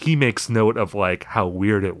 he makes note of like how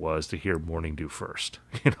weird it was to hear Morning Dew first.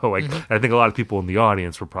 I think a lot of people in the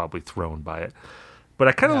audience were probably thrown by it. But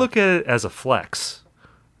I kind of look at it as a flex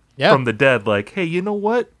from the Dead, like, hey, you know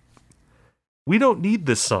what? We don't need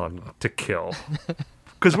this song to kill.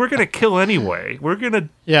 Because we're gonna kill anyway. We're gonna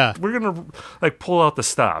like pull out the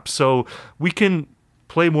stops, so we can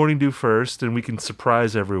play Morning Dew first, and we can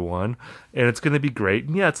surprise everyone, and it's gonna be great.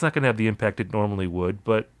 And it's not gonna have the impact it normally would,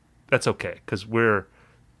 but that's okay because we're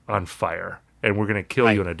on fire, and we're gonna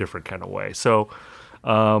kill you in a different kind of way. So,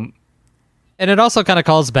 and it also kind of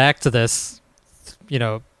calls back to this,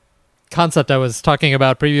 concept I was talking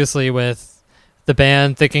about previously with the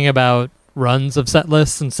band thinking about runs of set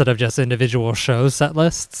lists instead of just individual show set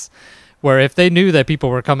lists, where if they knew that people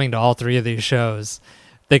were coming to all 3 of these shows,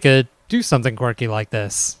 they could do something quirky like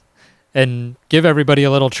this and give everybody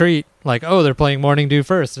a little treat, like, oh, they're playing Morning Dew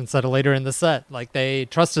first instead of later in the set. Like, they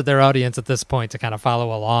trusted their audience at this point to kind of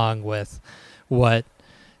follow along with what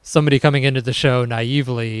somebody coming into the show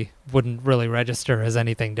naively wouldn't really register as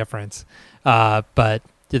anything different. But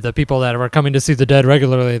the people that were coming to see the Dead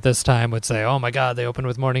regularly at this time would say, oh my God, they opened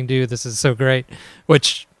with Morning Dew. This is so great.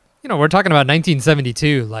 Which, we're talking about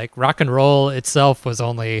 1972. Like, rock and roll itself was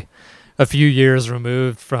only a few years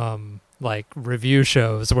removed from like review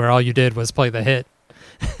shows where all you did was play the hit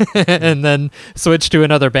and then switch to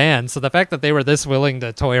another band. So the fact that they were this willing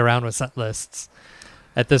to toy around with set lists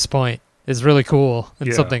at this point is really cool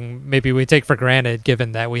and something maybe we take for granted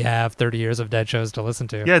given that we have 30 years of Dead shows to listen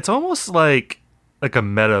to. Yeah, it's almost like a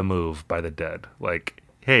meta move by the Dead. Like,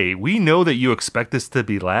 hey, we know that you expect this to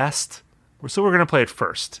be last, so we're going to play it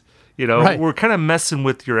first. We're kind of messing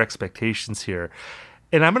with your expectations here.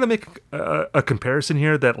 And I'm going to make a comparison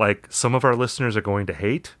here that like some of our listeners are going to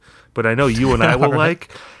hate, but I know you and I will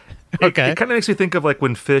like. Okay. It kind of makes me think of like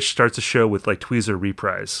when Phish starts a show with like Tweezer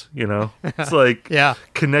Reprise, It's like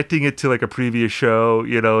connecting it to like a previous show,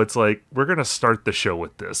 it's like, we're going to start the show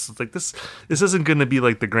with this. It's like this isn't going to be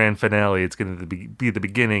like the grand finale. It's going to be the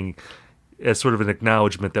beginning as sort of an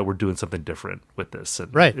acknowledgement that we're doing something different with this.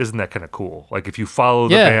 And isn't that kind of cool? Like if you follow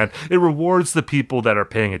the band, it rewards the people that are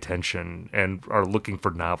paying attention and are looking for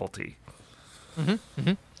novelty. Mm-hmm,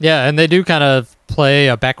 mm-hmm. Yeah, and they do kind of play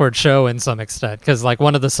a backward show in some extent, because like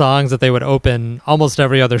one of the songs that they would open almost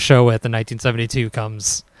every other show with in 1972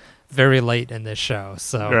 comes very late in this show.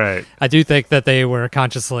 So I do think that they were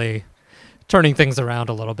consciously turning things around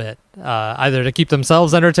a little bit, either to keep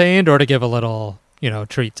themselves entertained or to give a little,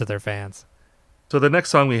 treat to their fans. So the next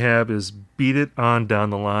song we have is Beat It On Down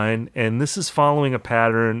the Line, and this is following a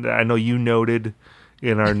pattern that I know you noted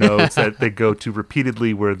in our notes that they go to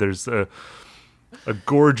repeatedly, where there's a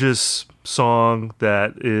gorgeous song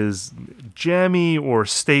that is jammy or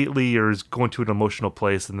stately or is going to an emotional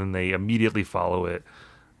place, and then they immediately follow it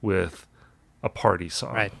with a party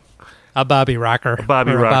song. Right. A Bobby Rocker. A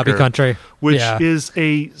Bobby or Rocker. A Bobby Country. Which is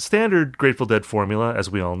a standard Grateful Dead formula, as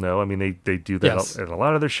we all know. I mean, they do that Yes. at a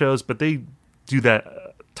lot of their shows, but they do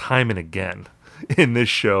that time and again in this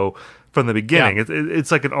show from the beginning. Yeah.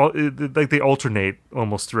 It's like like they alternate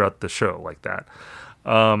almost throughout the show like that.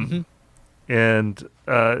 And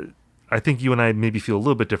I think you and I maybe feel a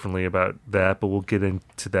little bit differently about that, but we'll get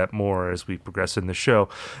into that more as we progress in the show.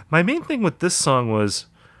 My main thing with this song was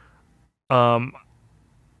I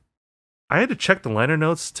had to check the liner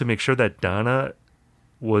notes to make sure that Donna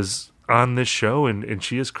was on this show, and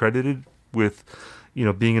she is credited with,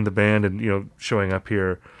 being in the band and, showing up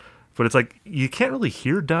here. But it's like, you can't really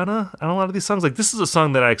hear Donna on a lot of these songs. Like, this is a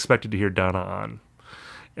song that I expected to hear Donna on.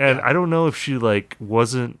 And I don't know if she,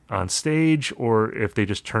 wasn't on stage or if they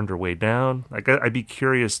just turned her way down. Like, I'd be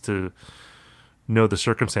curious to know the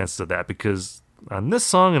circumstances of that, because on this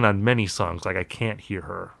song and on many songs, I can't hear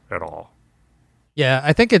her at all. Yeah,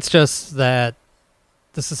 I think it's just that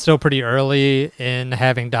this is still pretty early in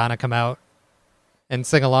having Donna come out and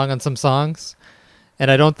sing along on some songs.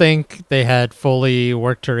 And I don't think they had fully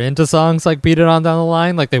worked her into songs like Beat It On Down the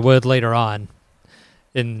Line like they would later on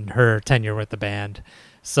in her tenure with the band.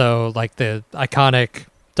 So, the iconic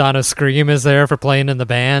Donna Scream is there for playing in the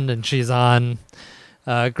band, and she's on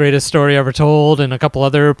Greatest Story Ever Told and a couple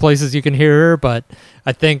other places you can hear her. But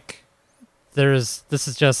I think this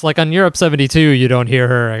is just like on Europe 72, you don't hear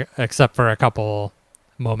her except for a couple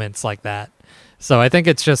moments like that. So I think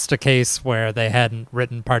it's just a case where they hadn't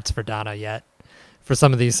written parts for Donna yet for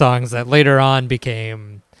some of these songs that later on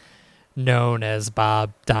became known as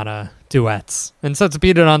Bob Donna duets. And since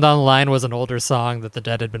Beat It On Down the Line was an older song that the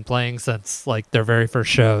Dead had been playing since their very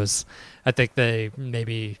first shows, I think they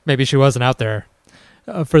maybe she wasn't out there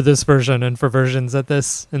for this version and for versions in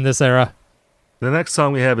this era. The next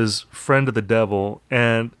song we have is Friend of the Devil,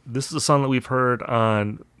 and this is a song that we've heard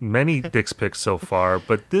on many Dick's Picks so far,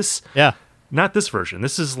 but not this version.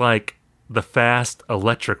 This is the fast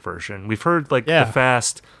electric version. We've heard the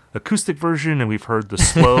fast acoustic version, and we've heard the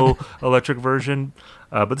slow electric version,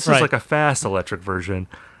 but this is a fast electric version,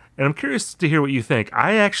 and I'm curious to hear what you think.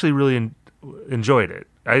 I actually really enjoyed it.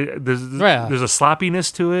 There's a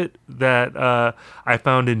sloppiness to it that I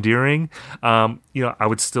found endearing. I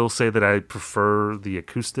would still say that I prefer the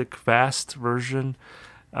acoustic fast version,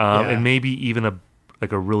 and maybe even a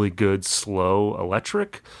really good slow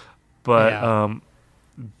electric. But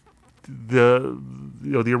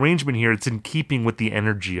the arrangement here, it's in keeping with the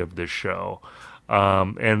energy of this show.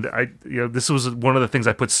 And this was one of the things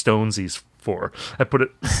I put Stonesies for. I put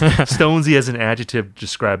it Stonesy as an adjective to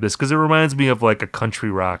describe this, because it reminds me of a country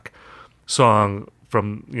rock song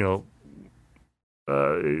from,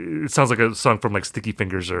 it sounds like a song from Sticky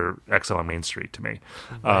Fingers or Exile on Main Street to me.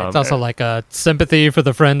 It's also like a sympathy for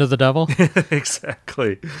the friend of the devil.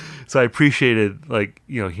 Exactly. So I appreciated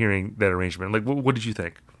hearing that arrangement. What did you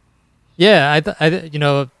think? Yeah,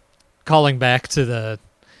 I calling back to the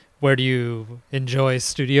where do you enjoy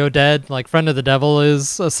Studio Dead? Friend of the Devil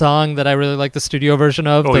is a song that I really like the studio version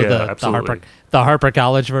of. Oh, absolutely. The Harper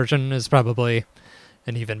College version is probably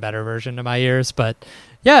an even better version to my ears. But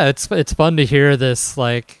yeah, it's fun to hear this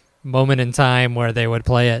moment in time where they would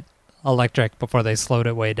play it electric before they slowed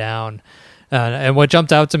it way down. And what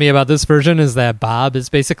jumped out to me about this version is that Bob is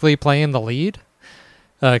basically playing the lead,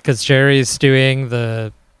 because Jerry's doing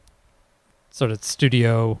the sort of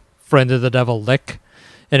studio Friend of the Devil lick.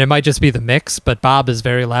 And it might just be the mix, but Bob is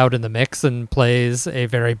very loud in the mix and plays a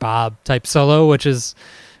very Bob-type solo, which is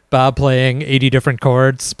Bob playing 80 different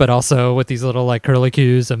chords, but also with these little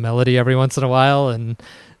curlicues of melody every once in a while. And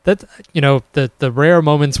that, the rare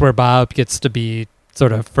moments where Bob gets to be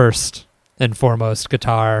sort of first and foremost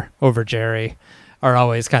guitar over Jerry are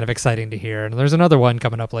always kind of exciting to hear. And there's another one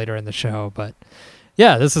coming up later in the show, but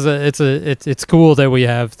yeah, this is it's cool that we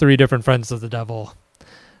have 3 different Friends of the Devil.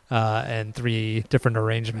 And 3 different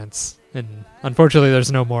arrangements. And unfortunately,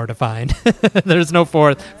 there's no more to find. There's no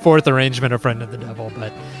fourth arrangement of Friend of the Devil.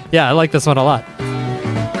 But yeah, I like this one a lot.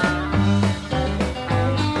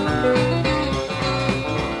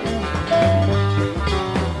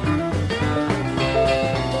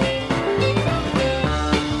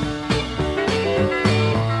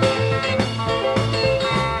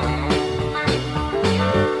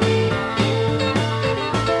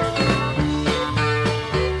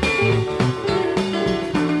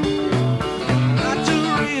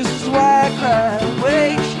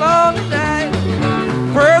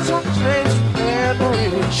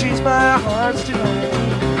 My heart's delight.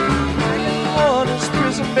 One is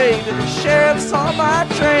prison baby, the sheriff's on my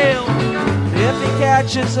trail. If he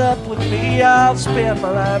catches up with me, I'll spend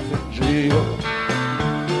my life in jail.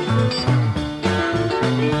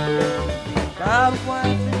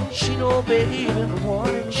 little baby and the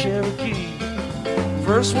one in Cherokee.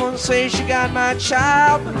 First one says she got my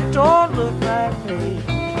child, but it don't look like me.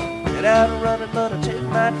 Get out and run and let her take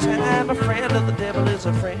my time. A friend of the devil is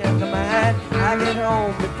a friend of mine. I get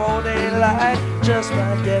home before daylight, just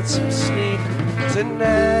might get some sleep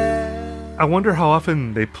tonight. I wonder how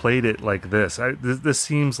often they played it like this. This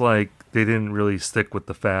seems like they didn't really stick with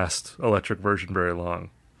the fast electric version very long.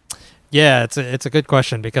 Yeah, it's a good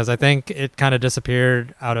question because I think it kind of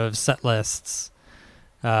disappeared out of set lists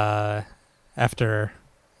after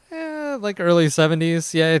like early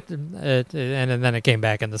 70s. Yeah, and then it came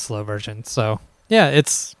back in the slow version. So yeah,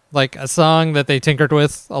 it's like a song that they tinkered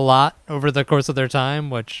with a lot over the course of their time,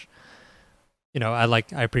 which I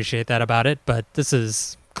appreciate that about it. But this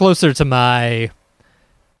is closer to my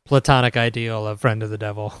platonic ideal of Friend of the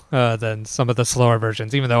Devil than some of the slower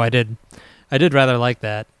versions, even though I did rather like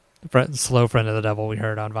that slow Friend of the Devil we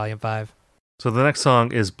heard on Volume 5. So the next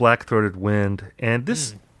song is Black-Throated Wind, and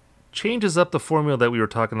this changes up the formula that we were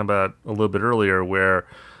talking about a little bit earlier, where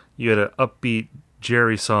you had an upbeat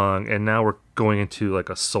Jerry song, and now we're going into like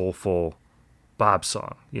a soulful Bob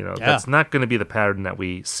song. That's not going to be the pattern that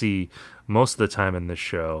we see most of the time in this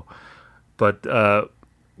show. But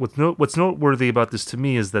what's noteworthy about this to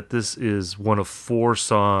me is that this is one of 4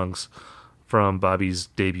 songs from Bobby's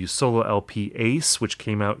debut solo LP Ace, which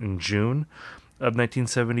came out in June of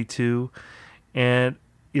 1972. And,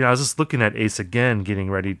 I was just looking at Ace again,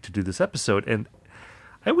 getting ready to do this episode, and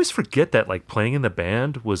I always forget that, like, playing in the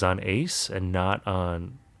band was on Ace and not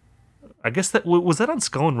on... I guess was that on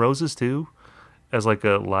Skull and Roses, too? As, like,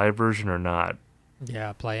 a live version or not?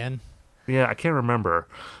 Yeah, play-in. Yeah, I can't remember.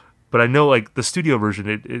 But I know, like, the studio version,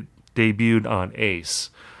 it debuted on Ace.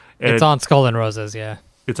 And it's on Skull and Roses, yeah.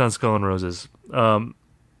 It's on Skull and Roses. But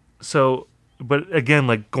again,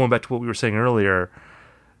 like going back to what we were saying earlier,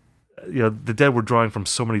 the Dead were drawing from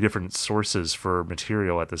so many different sources for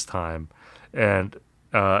material at this time. And,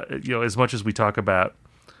 as much as we talk about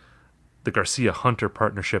the Garcia-Hunter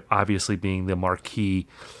partnership obviously being the marquee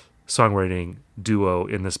songwriting duo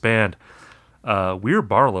in this band, Weir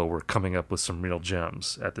Barlow were coming up with some real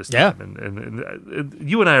gems at this time. And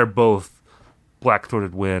you and I are both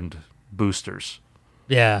Black-Throated Wind boosters.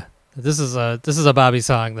 Yeah, this is a Bobby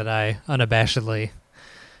song that I unabashedly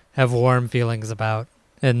have warm feelings about,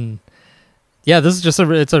 and yeah, this is just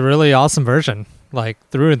it's a really awesome version, like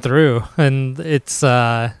through and through, and it's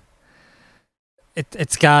got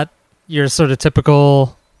your sort of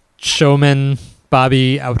typical showman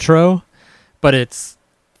Bobby outro, but it's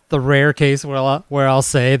the rare case where I'll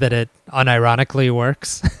say that it unironically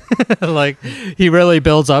works. Like he really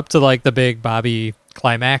builds up to like the big Bobby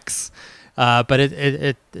climax. But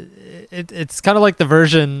it's kind of like the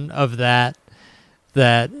version of that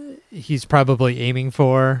he's probably aiming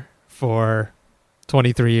for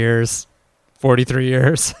 23 years, 43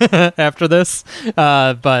 years after this.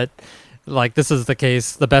 But like this is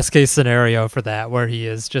the best case scenario for that, where he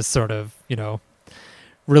is just sort of,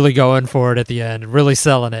 really going for it at the end, really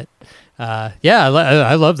selling it.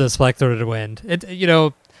 I love this Black-Throated Wind.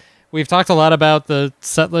 We've talked a lot about the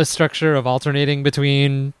set list structure of alternating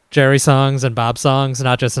between Jerry songs and Bob songs,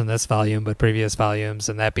 not just in this volume, but previous volumes.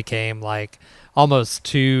 And that became like almost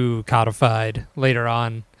too codified later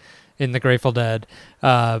on in the Grateful Dead.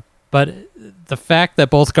 But the fact that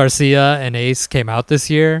both Garcia and Ace came out this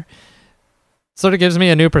year sort of gives me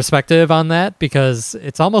a new perspective on that, because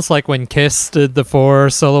it's almost like when Kiss did the 4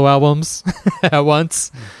 solo albums at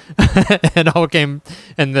once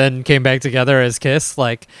and then came back together as Kiss.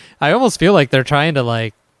 Like, I almost feel like they're trying to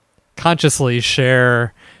like consciously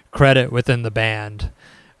share credit within the band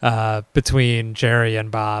between Jerry and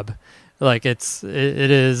Bob. Like it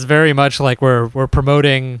is very much like we're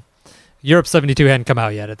promoting. Europe 72 hadn't come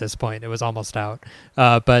out yet at this point. It was almost out.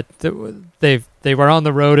 But they were on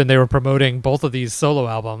the road and they were promoting both of these solo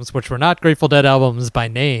albums, which were not Grateful Dead albums by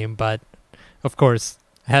name, but of course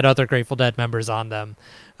had other Grateful Dead members on them.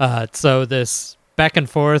 So this back and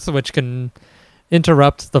forth, which can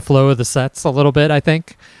interrupt the flow of the sets a little bit, I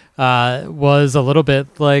think, was a little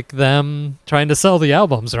bit like them trying to sell the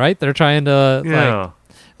albums, right? They're trying to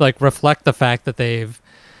like reflect the fact that they've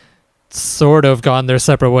sort of gone their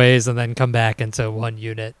separate ways and then come back into one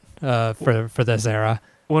unit for this era.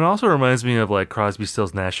 Well, it also reminds me of like Crosby,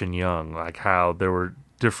 Stills, Nash and Young, like how there were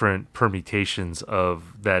different permutations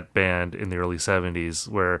of that band in the early 70s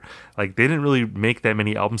where like they didn't really make that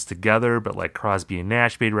many albums together, but like Crosby and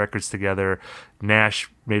Nash made records together.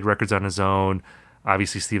 Nash made records on his own.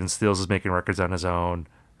 Obviously Stephen Stills is making records on his own.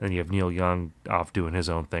 Then you have Neil Young off doing his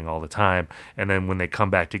own thing all the time. And then when they come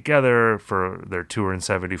back together for their tour in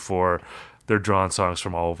 74, they're drawing songs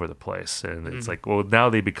from all over the place, and it's like, well, now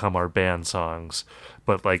they become our band songs,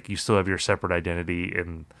 but like you still have your separate identity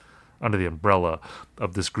under the umbrella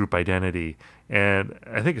of this group identity. And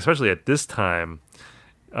I think especially at this time,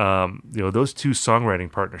 those two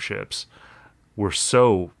songwriting partnerships were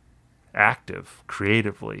so active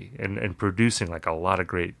creatively and producing like a lot of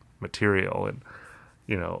great material. And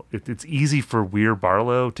it's easy for Weir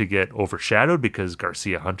Barlow to get overshadowed because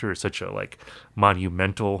Garcia Hunter is such a like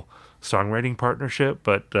monumental songwriting partnership,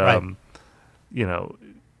 but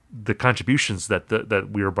the contributions that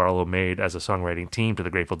Weir Barlow made as a songwriting team to the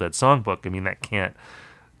Grateful Dead songbook, I mean, that can't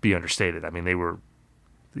be understated. I mean, they were,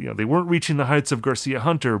 they weren't reaching the heights of Garcia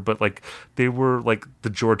Hunter, but like they were like the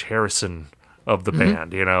George Harrison of the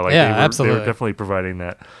band, absolutely. They were definitely providing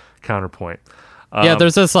that counterpoint.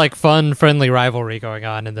 There's this like fun, friendly rivalry going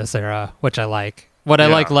on in this era, which I like. What I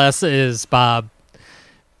like less is Bob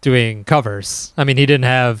doing covers. I mean, he didn't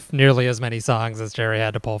have nearly as many songs as Jerry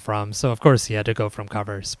had to pull from, so of course he had to go from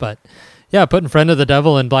covers. But yeah, putting Friend of the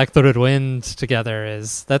Devil and Black Throated Wind together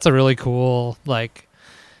that's a really cool, like,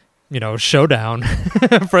 showdown,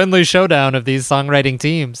 friendly showdown of these songwriting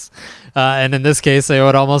teams. And in this case, I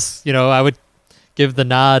would almost, I would give the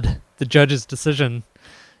nod, the judge's decision,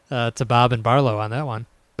 to Bob and Barlow on that one.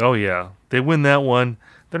 Oh yeah, they win that one.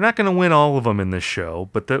 They're not going to win all of them in this show,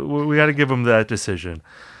 but we got to give them that decision.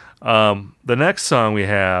 The next song we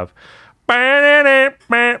have. Our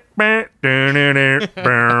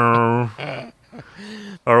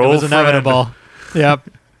it was inevitable. Yep.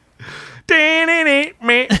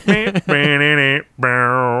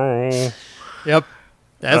 Yep.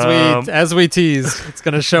 As we teased, it's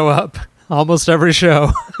going to show up almost every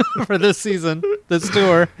show for this season, this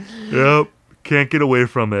tour. Yep. Can't get away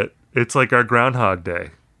from it. It's like our Groundhog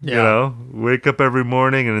Day. Yeah. Wake up every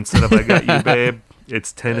morning and instead of I Got You, Babe,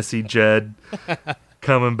 it's Tennessee Jed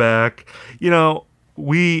coming back.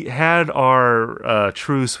 We had our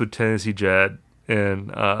truce with Tennessee Jed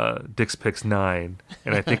in Dick's Picks 9,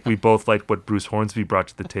 and I think we both liked what Bruce Hornsby brought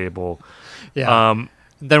to the table. Yeah.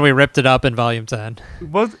 Then we ripped it up in Volume 10.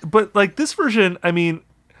 But like this version, I mean,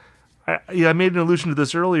 I made an allusion to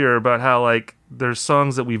this earlier about how like there's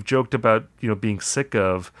songs that we've joked about, being sick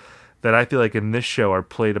of, that I feel like in this show are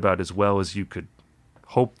played about as well as you could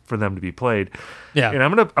hope for them to be played. Yeah. And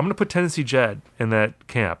I'm gonna put Tennessee Jed in that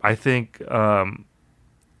camp. I think I'm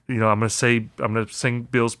gonna sing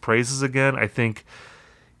Bill's praises again. I think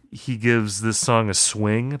he gives this song a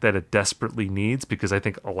swing that it desperately needs, because I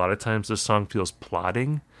think a lot of times this song feels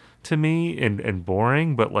plodding to me and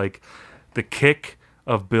boring, but like the kick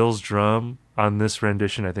of Bill's drum on this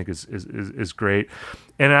rendition I think is great.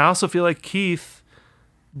 And I also feel like Keith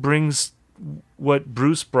brings what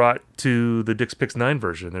Bruce brought to the Dick's Picks 9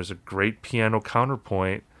 version. There's a great piano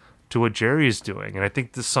counterpoint to what Jerry is doing, and I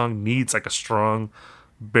think this song needs like a strong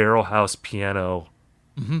barrel house piano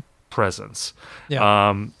presence.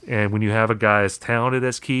 Yeah. And when you have a guy as talented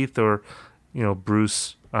as Keith or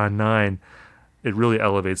Bruce on 9, it really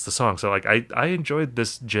elevates the song. So like I enjoyed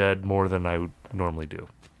this Jed more than I would normally do.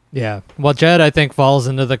 Yeah. Well, Jed I think falls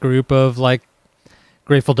into the group of like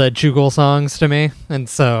Grateful Dead Chugel songs to me, and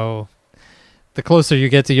so the closer you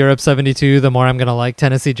get to Europe 72, the more I'm going to like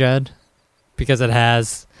Tennessee Jed, because it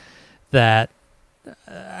has that,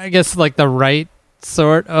 I guess, like the right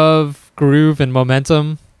sort of groove and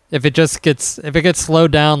momentum. If it gets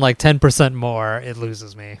slowed down like 10% more, it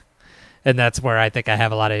loses me. And that's where I think I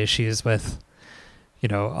have a lot of issues with,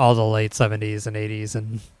 all the late 70s and 80s.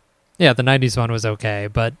 And yeah, the 90s one was okay,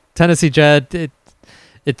 but Tennessee Jed,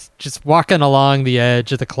 it's just walking along the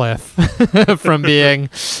edge of the cliff from being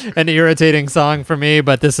an irritating song for me,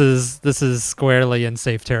 but this is squarely in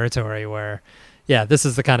safe territory where, yeah, this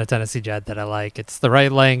is the kind of Tennessee Jed that I like. It's the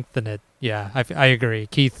right length, and I agree.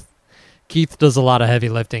 Keith does a lot of heavy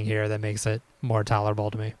lifting here that makes it more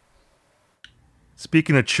tolerable to me.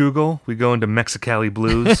 Speaking of Chugel, we go into Mexicali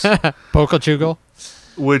Blues. Polka Chugel.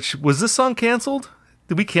 Which, was this song canceled?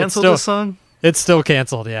 Did we cancel this song? It's still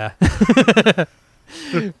canceled, yeah.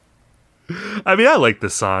 I mean, I like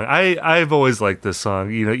this song. I've always liked this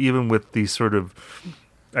song, even with the sort of,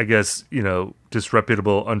 I guess,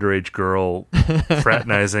 disreputable underage girl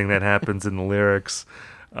fraternizing that happens in the lyrics.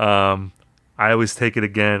 I always take it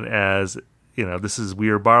again as, this is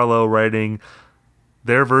Weir Barlow writing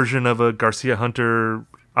their version of a Garcia Hunter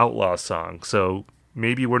outlaw song. So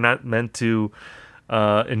maybe we're not meant to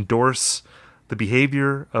endorse the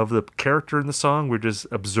behavior of the character in the song. We're just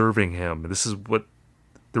observing him. This is what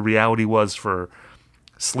the reality was for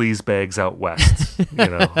sleazebags out west,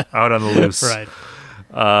 out on the loose. Right.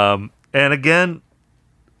 And again,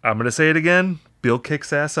 I'm going to say it again. Bill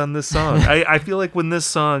kicks ass on this song. I feel like when this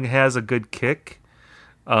song has a good kick,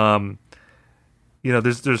 there's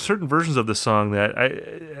certain versions of the song that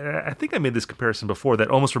I think I made this comparison before that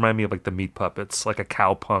almost remind me of like the Meat Puppets, like a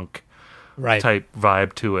cowpunk type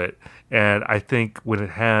vibe to it. And I think when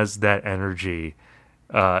it has that energy,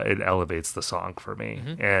 it elevates the song for me.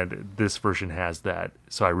 Mm-hmm. And this version has that,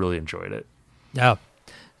 so I really enjoyed it. Yeah.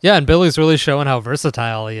 Yeah, and Billy's really showing how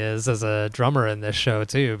versatile he is as a drummer in this show,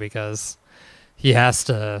 too, because he has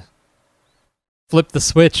to flip the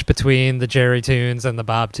switch between the Jerry tunes and the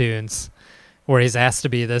Bob tunes, where he's asked to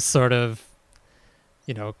be this sort of,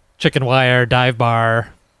 chicken wire, dive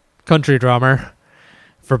bar country drummer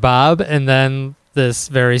for Bob, and then this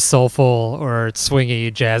very soulful or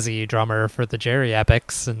swingy, jazzy drummer for the Jerry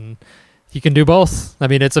epics, and he can do both. I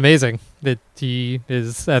mean, it's amazing that he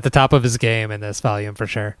is at the top of his game in this volume for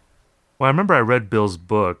sure. Well, I remember I read Bill's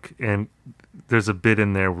book, and there's a bit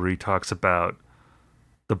in there where he talks about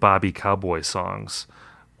the Bobby Cowboy songs,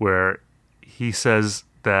 where he says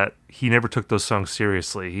that he never took those songs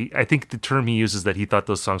seriously. I think the term he uses that he thought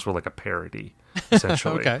those songs were like a parody,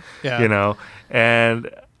 essentially. Okay, yeah. And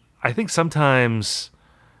I think sometimes,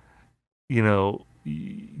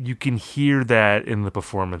 you can hear that in the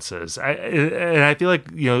performances. I feel like,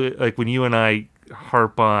 like when you and I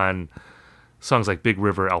harp on songs like Big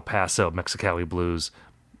River, El Paso, Mexicali Blues,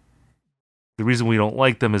 the reason we don't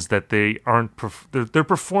like them is that they aren't, they're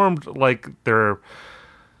performed like they're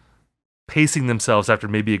pacing themselves after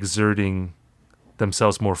maybe exerting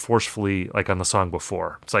themselves more forcefully, like on the song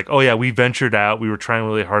before. It's like, oh yeah, we ventured out, we were trying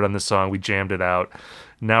really hard on this song, we jammed it out.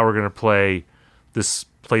 Now we're going to play this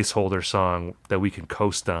placeholder song that we can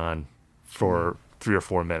coast on for 3 or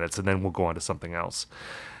 4 minutes, and then we'll go on to something else.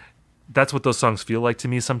 That's what those songs feel like to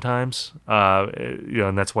me sometimes,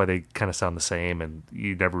 and that's why they kind of sound the same, and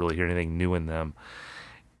you never really hear anything new in them.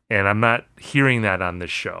 And I'm not hearing that on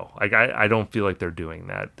this show. Like I don't feel like they're doing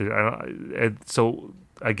that. So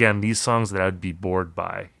again, these songs that I'd be bored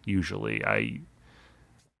by, usually, I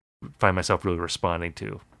find myself really responding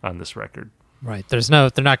to on this record. Right. They're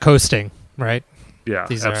not coasting, right? Yeah,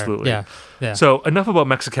 These absolutely. Yeah. So enough about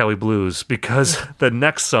Mexicali Blues, because the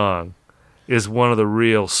next song is one of the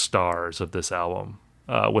real stars of this album,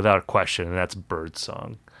 without a question, and that's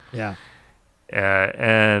Birdsong. Yeah.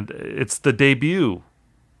 And it's the debut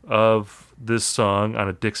of this song on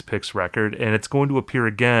a Dick's Picks record, and it's going to appear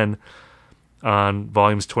again on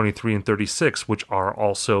volumes 23 and 36, which are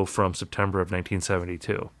also from September of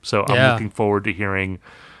 1972. So I'm looking forward to hearing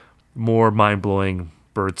more mind-blowing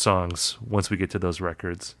Bird songs once we get to those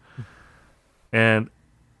records. And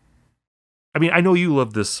I mean, I know you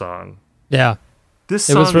love this song. Yeah. This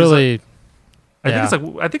song was really I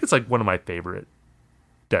think it's like one of my favorite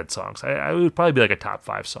Dead songs. It would probably be like a top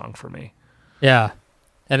 5 song for me. Yeah.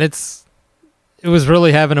 And it was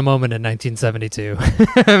really having a moment in 1972.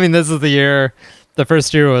 I mean, this is the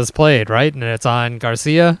first year it was played, right? And it's on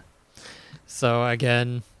Garcia. So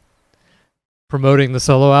again, promoting the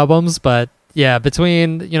solo albums, but yeah,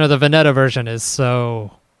 between, the Veneta version is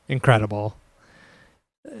so incredible.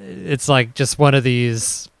 It's like just one of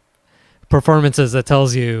these performances that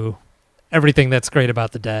tells you everything that's great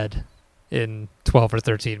about the Dead in 12 or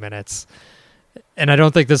 13 minutes. And I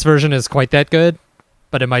don't think this version is quite that good,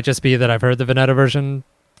 but it might just be that I've heard the Veneta version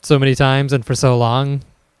so many times and for so long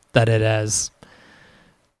that it has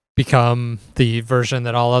become the version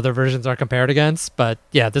that all other versions are compared against. But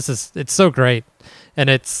yeah, it's so great. And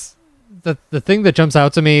it's the thing that jumps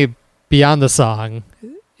out to me beyond the song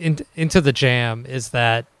into the jam is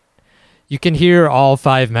that you can hear all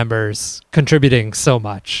 5 members contributing so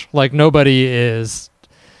much. Like nobody is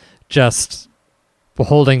just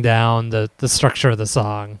holding down the structure of the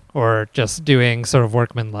song or just doing sort of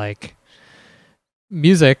workmanlike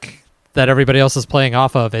music that everybody else is playing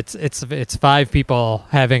off of. It's 5 people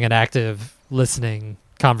having an active listening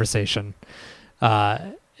conversation.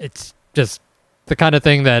 It's just the kind of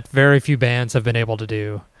thing that very few bands have been able to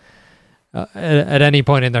do at any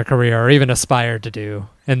point in their career or even aspired to do.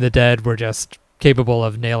 And the Dead were just capable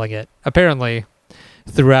of nailing it, apparently,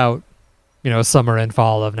 throughout, summer and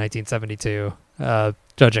fall of 1972,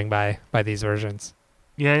 judging by these versions.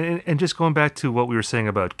 Yeah, and just going back to what we were saying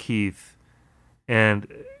about Keith, and,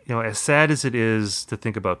 as sad as it is to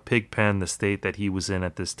think about Pigpen, the state that he was in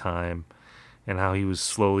at this time, and how he was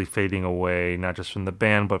slowly fading away, not just from the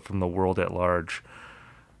band, but from the world at large.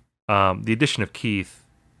 The addition of Keith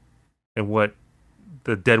and what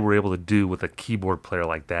the Dead were able to do with a keyboard player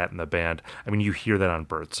like that in the band. I mean, you hear that on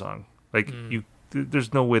Birdsong. Like,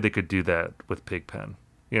 there's no way they could do that with Pigpen.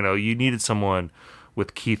 You needed someone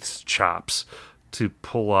with Keith's chops to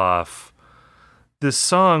pull off this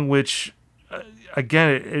song, which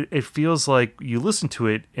again, it feels like you listen to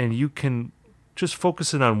it and you can just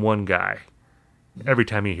focus in on one guy every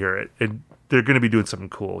time you hear it. And they're going to be doing something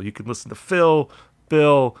cool. You can listen to Phil,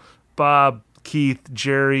 Bill, Bob, Keith,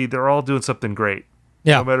 Jerry. They're all doing something great.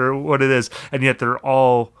 Yeah. No matter what it is. And yet they're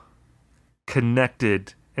all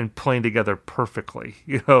connected and playing together perfectly.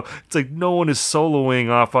 You know, it's like no one is soloing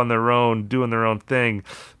off on their own, doing their own thing,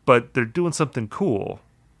 but they're doing something cool.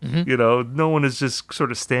 Mm-hmm. You know, no one is just sort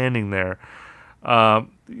of standing there. Yeah,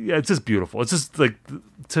 it's just beautiful. It's just like,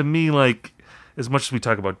 to me, like, as much as we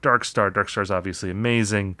talk about Dark Star is obviously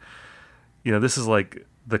amazing. You know, this is like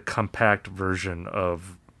the compact version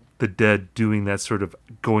of the Dead doing that sort of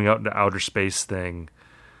going out into outer space thing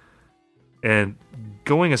and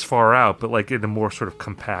going as far out, but like in a more sort of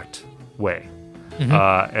compact way.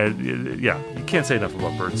 Mm-hmm. And yeah, you can't say enough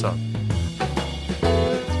about Birdsong.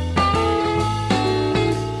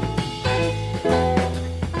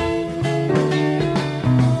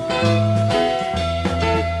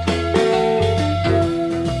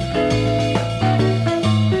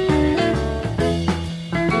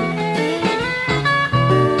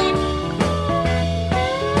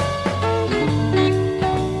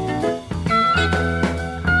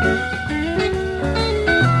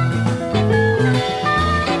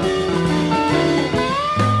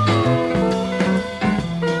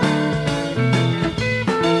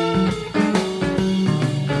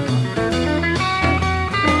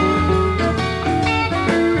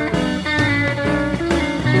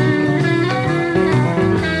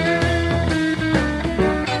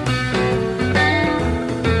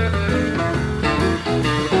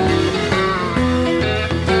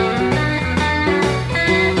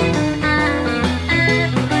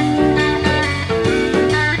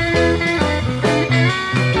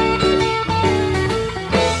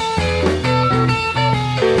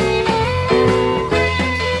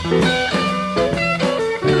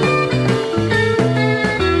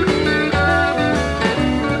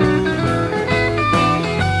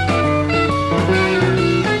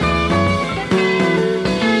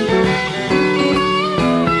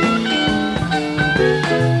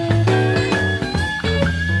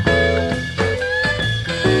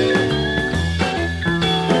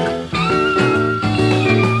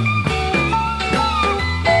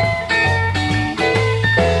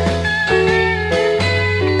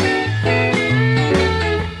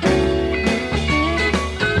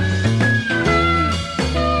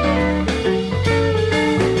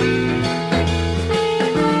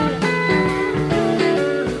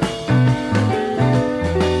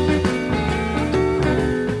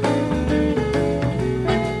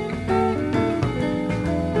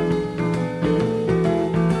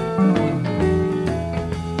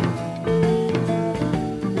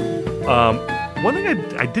 One thing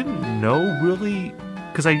I didn't know really,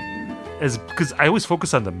 because I always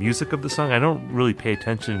focus on the music of the song. I don't really pay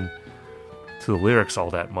attention to the lyrics all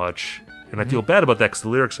that much, and I feel bad about that because the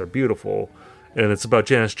lyrics are beautiful, and it's about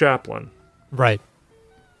Janis Joplin. Right.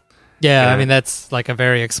 Yeah, I mean, that's like a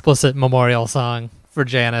very explicit memorial song for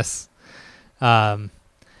Janis, and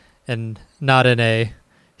not in a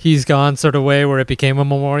he's gone sort of way where it became a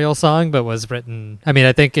memorial song, but was written, I mean,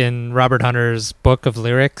 I think in Robert Hunter's book of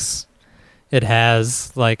lyrics, it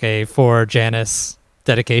has like a for Janis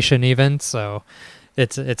dedication even, so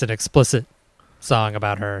it's an explicit song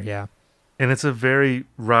about her, yeah. And it's a very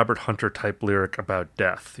Robert Hunter type lyric about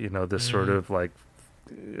death, you know, this sort of like,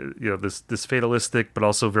 you know, this fatalistic but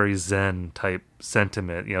also very Zen type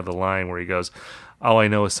sentiment, you know, the line where he goes, all I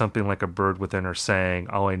know is something like a bird within her sang,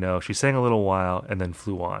 all I know, she sang a little while and then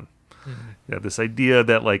flew on. Mm-hmm. You know, this idea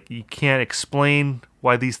that like you can't explain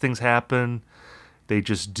why these things happen, they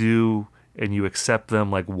just do, and you accept them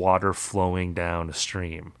like water flowing down a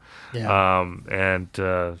stream. Yeah. And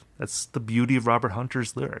that's the beauty of Robert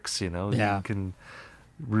Hunter's lyrics, you know. Yeah. You can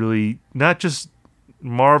really not just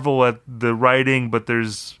marvel at the writing, but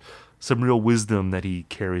there's some real wisdom that he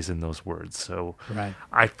carries in those words. So right.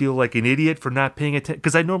 I feel like an idiot for not paying attention,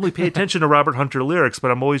 because I normally pay attention to Robert Hunter lyrics, but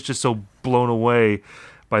I'm always just so blown away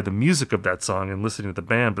by the music of that song and listening to the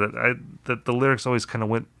band. But that the lyrics always kind of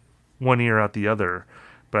went one ear out the other.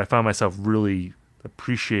 But I found myself really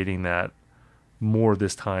appreciating that more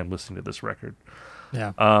this time listening to this record.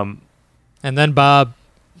 Yeah. And then Bob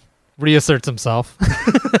reasserts himself.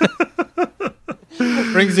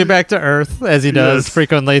 Brings you back to earth, as he does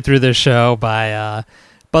frequently through this show, by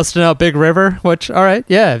busting out Big River, which, all right,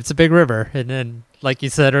 yeah, it's a big river. And then, like you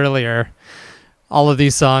said earlier, all of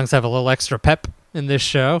these songs have a little extra pep in this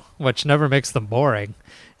show, which never makes them boring.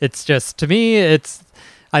 It's just, to me,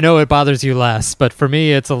 I know it bothers you less, but for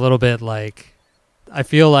me, it's a little bit like, I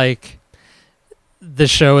feel like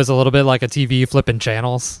this show is a little bit like a TV flipping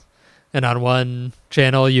channels. And on one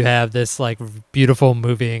channel, you have this like beautiful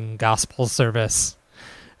moving gospel service.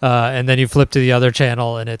 And then you flip to the other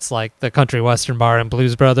channel and it's like the country western bar and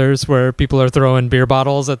Blues Brothers where people are throwing beer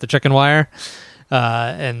bottles at the chicken wire.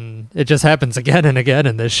 And it just happens again and again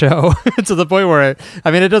in this show to the point where,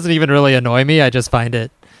 it doesn't even really annoy me. I just find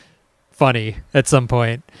it funny at some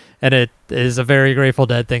point. And it is a very Grateful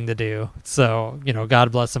Dead thing to do. So,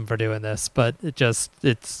 God bless them for doing this. But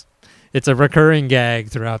it's a recurring gag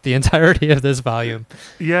throughout the entirety of this volume.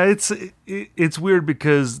 Yeah, it's weird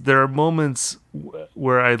because there are moments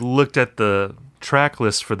where I looked at the track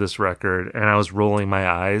list for this record and I was rolling my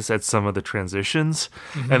eyes at some of the transitions.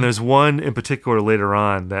 Mm-hmm. And there's one in particular later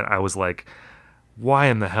on that I was like, why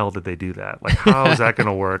in the hell did they do that? Like, how is that going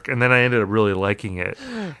to work? And then I ended up really liking it.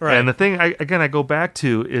 Right. And the thing, I go back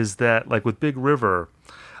to is that, like, with Big River,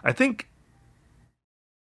 I think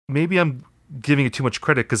maybe I'm giving it too much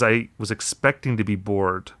credit because I was expecting to be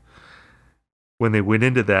bored when they went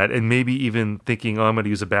into that and maybe even thinking, I'm going to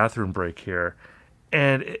use a bathroom break here.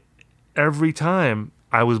 And every time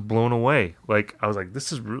I was blown away. Like, I was like,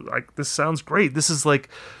 this sounds great. This is like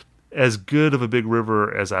as good of a Big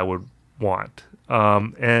River as I would want.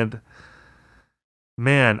 And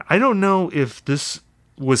man, I don't know if this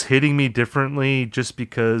was hitting me differently just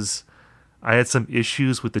because I had some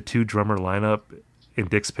issues with the 2-drummer lineup in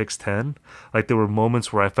Dick's Picks 10. Like, there were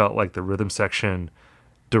moments where I felt like the rhythm section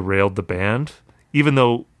derailed the band, even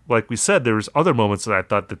though, like we said, there was other moments that I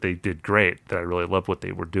thought that they did great, that I really loved what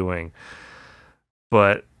they were doing.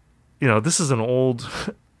 But, this is an old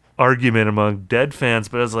argument among Dead fans,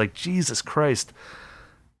 but I was like, Jesus Christ,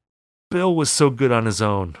 Bill was so good on his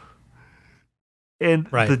own. And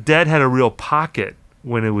the Dead had a real pocket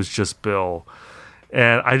when it was just Bill.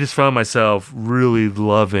 And I just found myself really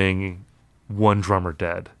loving One Drummer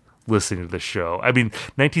Dead listening to this show.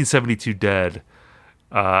 1972 Dead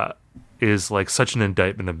is like such an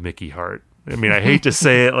indictment of Mickey Hart. I hate to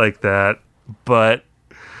say it like that, but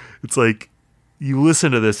it's like you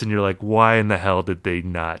listen to this and you're like, why in the hell did they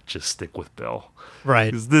not just stick with Bill?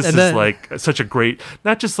 Right. This is like such a great,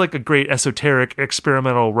 not just like a great esoteric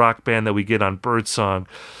experimental rock band that we get on Birdsong,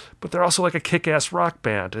 but they're also like a kick-ass rock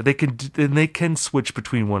band. They can switch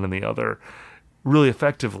between one and the other really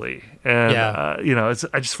effectively. And,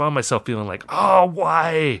 I just found myself feeling like, oh,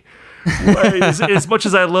 why? As much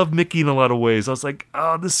as I love Mickey in a lot of ways, I was like,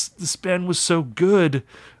 oh, this band was so good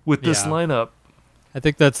with this lineup. I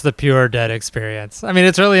think that's the pure Dead experience.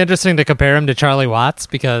 It's really interesting to compare him to Charlie Watts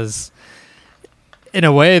because in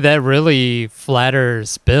a way that really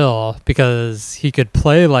flatters Bill because he could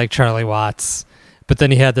play like Charlie Watts, but then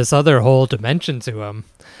he had this other whole dimension to him.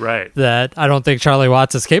 Right. That I don't think Charlie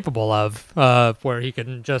Watts is capable of, where he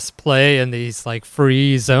can just play in these like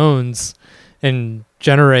free zones and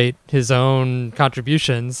generate his own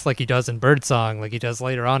contributions like he does in Birdsong, like he does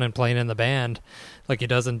later on in Playing in the Band, like he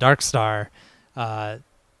does in Dark Star.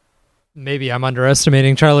 Maybe I'm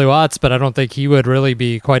underestimating Charlie Watts, but I don't think he would really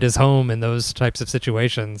be quite as home in those types of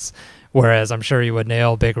situations, whereas I'm sure he would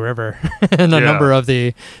nail Big River and a number of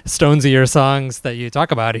the Stonesier songs that you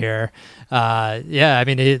talk about here.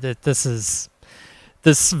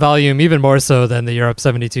 This volume, even more so than the Europe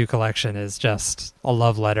 72 collection, is just a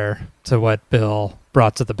love letter to what Bill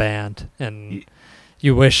brought to the band. And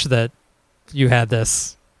you wish that you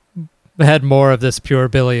had more of this pure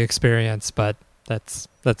Billy experience, but that's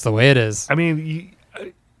the way it is.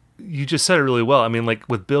 You just said it really well. Like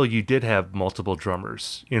with Bill, you did have multiple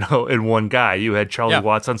drummers, in one guy. You had Charlie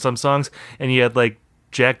Watts on some songs, and you had like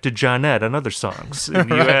Jack DeJohnette on other songs. And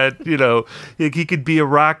you had, he could be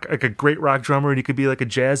a great rock drummer, and he could be like a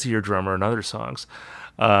jazzier drummer in other songs.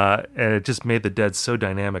 And it just made the Dead so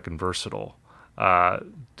dynamic and versatile.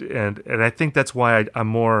 And I think that's why I'm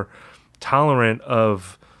more tolerant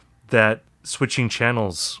of that switching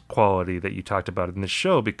channels quality that you talked about in this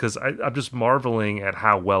show, because I'm just marveling at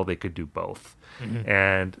how well they could do both. Mm-hmm.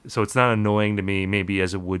 And so it's not annoying to me maybe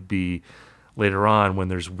as it would be later on when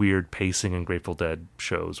there's weird pacing in Grateful Dead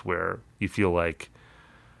shows where you feel like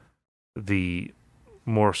the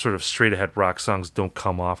more sort of straight ahead rock songs don't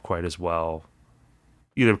come off quite as well,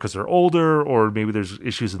 either because they're older or maybe there's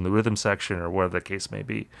issues in the rhythm section or whatever the case may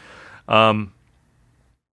be.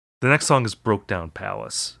 The next song is Broke Down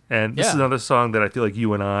Palace. And this is another song that I feel like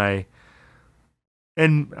you and I,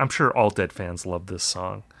 and I'm sure all Dead fans love this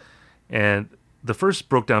song. And the first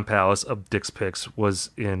Broke Down Palace of Dick's Picks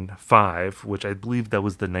was in 5, which I believe that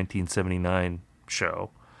was the 1979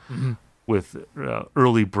 show with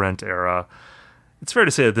early Brent era. It's fair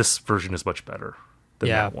to say that this version is much better than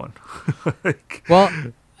that one.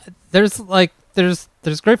 Well, there's like there's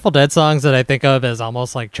Grateful Dead songs that I think of as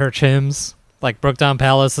almost like church hymns. Like Brookdown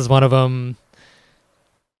Palace is one of them.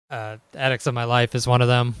 Addicts of My Life is one of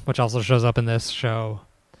them, which also shows up in this show.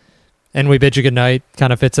 And We Bid You Goodnight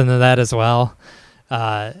kind of fits into that as well.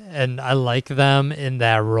 And I like them in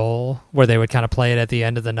that role where they would kind of play it at the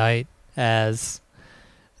end of the night as,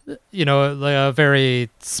 you know, like a very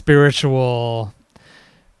spiritual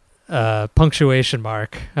punctuation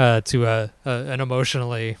mark to an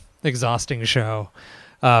emotionally exhausting show.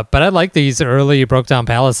 But I like these early Brokedown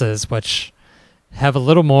Palaces, which have a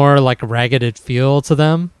little more like ragged feel to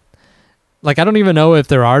them. Like, I don't even know if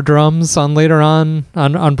there are drums on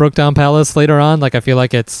Brokedown Palace later on. Like, I feel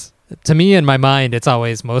like it's, to me in my mind, it's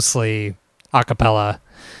always mostly a cappella.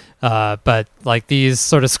 But like these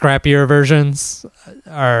sort of scrappier versions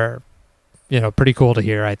are, you know, pretty cool to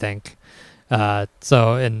hear, I think.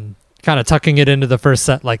 So, and kind of tucking it into the first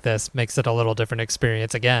set like this makes it a little different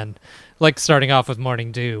experience again. Like starting off with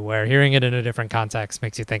Morning Dew, where hearing it in a different context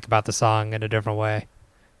makes you think about the song in a different way.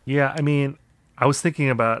 Yeah, I mean, I was thinking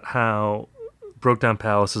about how Brokedown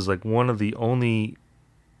Palace is like one of the only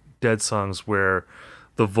Dead songs where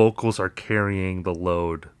the vocals are carrying the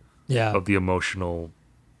load of the emotional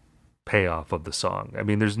payoff of the song. I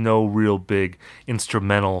mean, there's no real big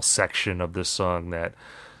instrumental section of this song that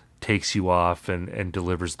takes you off and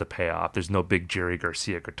delivers the payoff. There's no big Jerry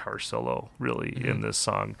Garcia guitar solo really in this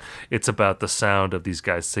song. It's about the sound of these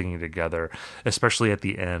guys singing together, especially at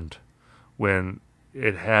the end when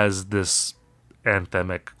it has this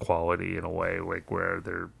anthemic quality in a way, like where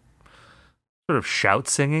they're sort of shout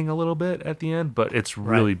singing a little bit at the end, but it's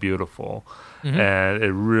really beautiful. And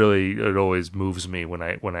it always moves me when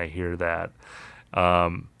I hear that.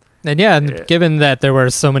 Given that there were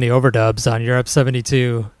so many overdubs on Europe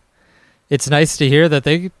 72, it's nice to hear that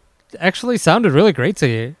they actually sounded really great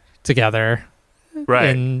together,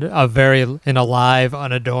 in a live,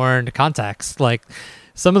 unadorned context. Like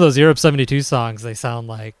some of those Europe 72 songs, they sound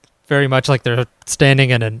like very much like they're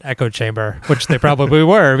standing in an echo chamber, which they probably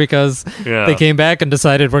were because they came back and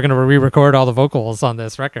decided we're going to re-record all the vocals on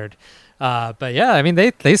this record. But yeah, I mean,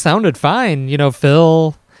 they sounded fine. You know,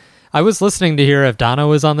 Phil, I was listening to hear if Donna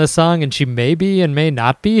was on this song, and she may be and may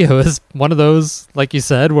not be. It was one of those, like you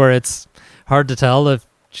said, where it's hard to tell if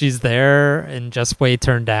she's there and just way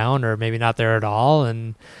turned down or maybe not there at all.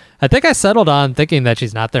 And I think I settled on thinking that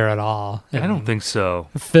she's not there at all. And I don't think so.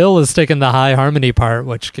 Phil is taking the high harmony part,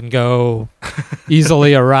 which can go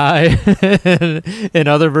easily awry in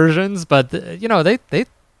other versions. But, you know, they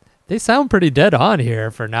sound pretty dead on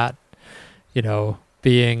here for not, you know,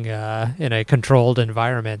 being in a controlled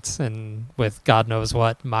environment and with God knows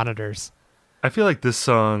what monitors. I feel like this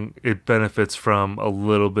song, it benefits from a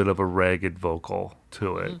little bit of a ragged vocal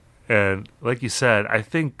to it. And like you said, I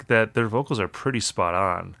think that their vocals are pretty spot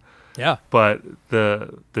on. Yeah. But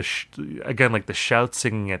again, like the shout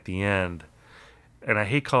singing at the end, and I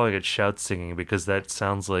hate calling it shout singing because that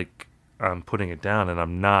sounds like I'm putting it down, and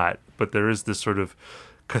I'm not. But there is this sort of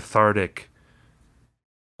cathartic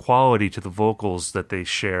quality to the vocals that they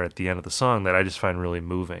share at the end of the song that I just find really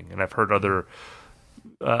moving. And I've heard other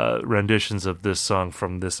renditions of this song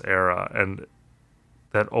from this era, and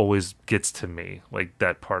that always gets to me, like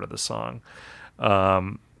that part of the song.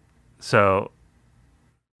 So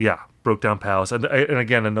yeah, Brokedown Palace, and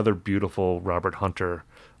again another beautiful Robert Hunter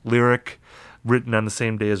lyric, written on the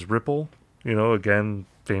same day as Ripple. You know, again,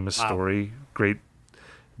 famous story, great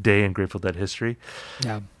day in Grateful Dead history.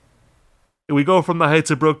 Yeah, we go from the heights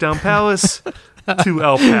of Brokedown Palace to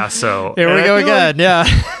El Paso. Here we go again.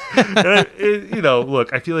 You know,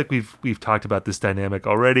 look, I feel like we've talked about this dynamic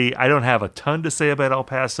already. I don't have a ton to say about El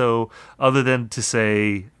Paso other than to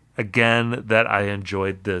say again that I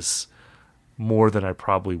enjoyed this more than I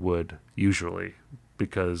probably would usually,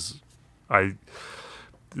 because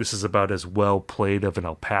this is about as well played of an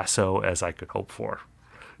El Paso as I could hope for.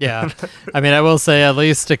 Yeah. I mean, I will say at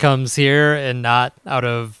least it comes here and not out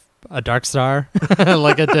of a Dark Star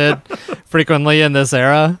like it did frequently in this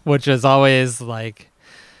era, which is always like,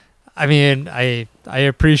 I mean, I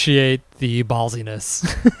appreciate the ballsiness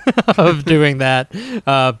of doing that,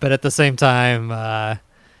 but at the same time,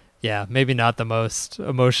 maybe not the most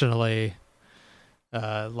emotionally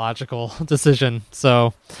logical decision.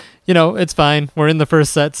 So, you know, it's fine. We're in the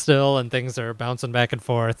first set still, and things are bouncing back and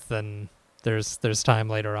forth, and there's time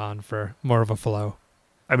later on for more of a flow.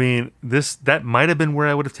 I mean, that might have been where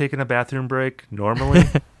I would have taken a bathroom break normally.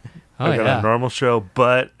 On a normal show,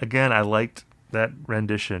 but again, I liked that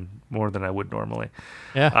rendition more than I would normally.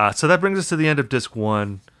 Yeah. So that brings us to the end of disc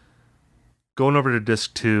 1, going over to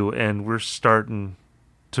disc 2, and we're starting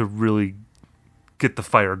to really get the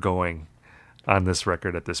fire going on this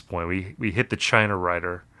record at this point. We hit the China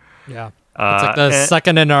Rider. Yeah. It's like the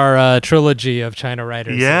second in our trilogy of China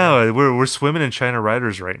Riders. Yeah, we're swimming in China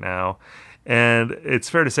Riders right now. And it's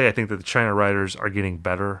fair to say, I think that the China Riders are getting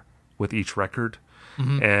better with each record.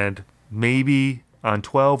 Mm-hmm. And maybe on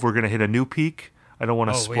 12, we're going to hit a new peak. I don't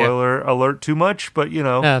want to spoiler alert too much, but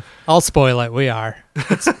Yeah, I'll spoil it. We are.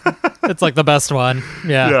 It's like the best one.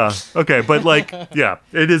 Yeah. Yeah. Okay. But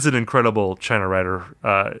it is an incredible China Rider.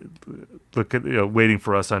 Look at, waiting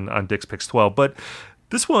for us on Dick's Picks 12. But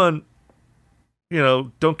this one,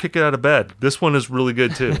 don't kick it out of bed. This one is really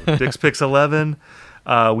good too. Dick's Picks 11.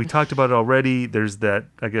 We talked about it already. There's that,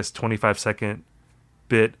 I guess, 25-second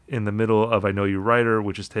bit in the middle of I Know You Writer,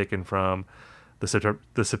 which is taken from the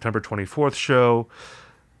September 24th show.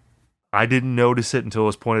 I didn't notice it until it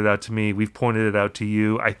was pointed out to me. We've pointed it out to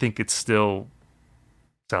you. I think it still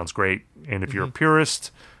sounds great. And if you're a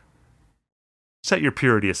purist, set your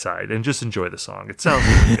purity aside and just enjoy the song. It sounds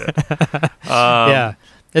really good. Yeah.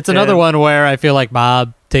 It's another one where I feel like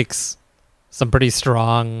Bob takes some pretty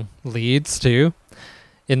strong leads too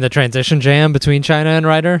in the transition jam between China and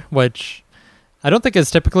Rider, which I don't think is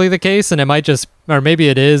typically the case, and it might just, or maybe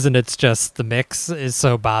it is, and it's just the mix is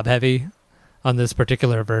so Bob heavy on this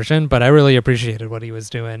particular version, but I really appreciated what he was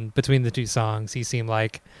doing between the two songs. He seemed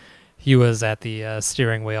like he was at the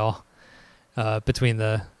steering wheel between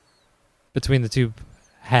the two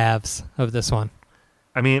halves of this one.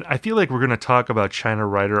 I mean, I feel like we're going to talk about China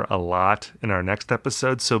Rider a lot in our next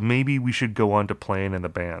episode, so maybe we should go on to playing in the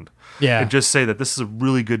band. Yeah. And just say that this is a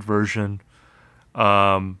really good version.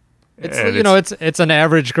 It's an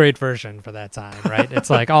average great version for that time, right? It's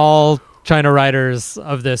like all China Riders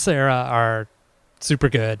of this era are super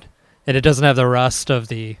good, and it doesn't have the rust of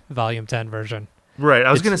the Volume 10 version. Right.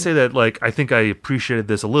 I was going to say that, I think I appreciated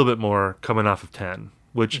this a little bit more coming off of 10,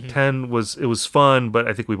 which 10 was fun, but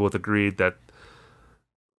I think we both agreed that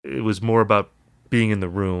it was more about being in the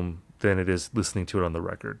room than it is listening to it on the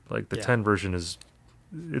record. Like the 10 version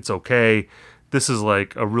it's okay. This is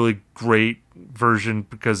like a really great version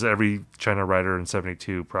because every China Rider in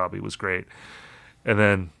 72 probably was great. And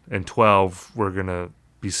then in 12, we're going to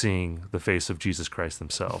be seeing the face of Jesus Christ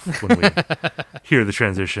himself when we hear the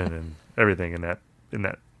transition and everything in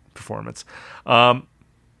that performance.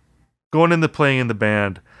 Going into playing in the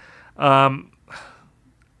band,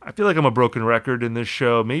 I feel like I'm a broken record in this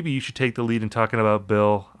show. Maybe you should take the lead in talking about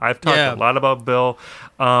Bill. I've talked a lot about Bill.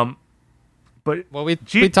 But we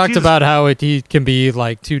talked about how he can be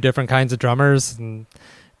like two different kinds of drummers, and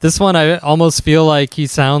this one I almost feel like he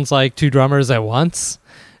sounds like two drummers at once.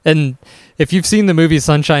 And if you've seen the movie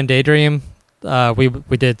Sunshine Daydream,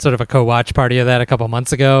 we did sort of a co-watch party of that a couple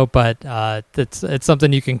months ago, but it's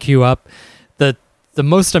something you can queue up. The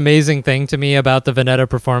most amazing thing to me about the Veneta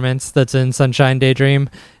performance that's in Sunshine Daydream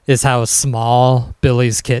is how small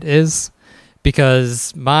Billy's kit is.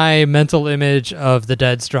 Because my mental image of the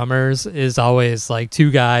Dead's drummers is always like two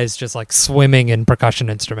guys just like swimming in percussion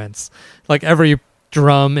instruments. Like every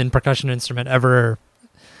drum and percussion instrument ever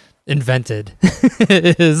invented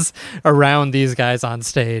is around these guys on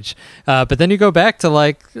stage. But then you go back to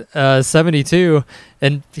like 72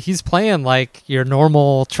 and he's playing like your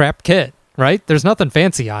normal trap kit, right? There's nothing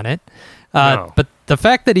fancy on it. No. But the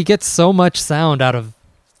fact that he gets so much sound out of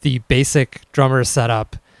the basic drummer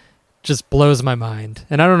setup just blows my mind.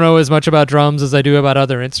 And I don't know as much about drums as I do about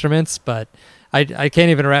other instruments, but I can't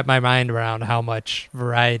even wrap my mind around how much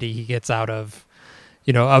variety he gets out of,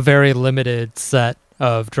 a very limited set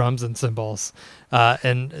of drums and cymbals.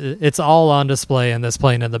 And it's all on display in this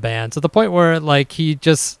Playing in the Band to the point where like he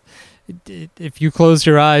just, if you closed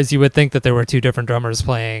your eyes, you would think that there were two different drummers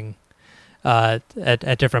playing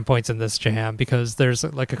at different points in this jam, because there's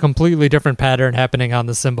like a completely different pattern happening on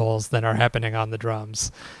the cymbals than are happening on the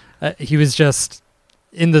drums. He was just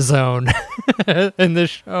in the zone in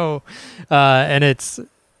this show, and it's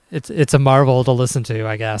a marvel to listen to,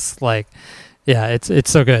 I guess. Like, yeah,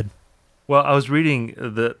 it's so good. Well, I was reading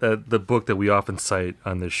the book that we often cite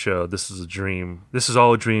on this show. This is a Dream. This is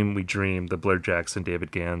all a dream we dreamed. The Blair Jackson,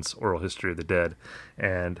 David Gann's Oral History of the Dead,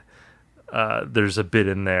 and there's a bit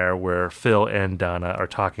in there where Phil and Donna are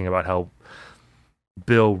talking about how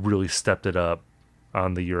Bill really stepped it up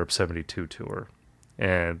on the Europe 72 tour.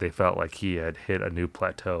 And they felt like he had hit a new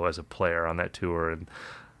plateau as a player on that tour, and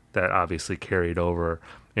that obviously carried over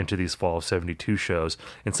into these Fall of 72 shows.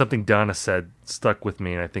 And something Donna said stuck with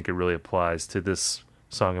me, and I think it really applies to this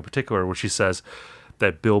song in particular, where she says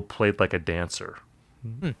that Bill played like a dancer.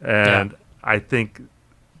 And I think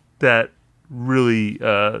that really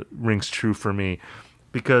rings true for me,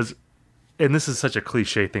 because, and this is such a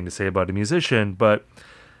cliche thing to say about a musician, but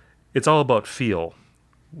it's all about feel.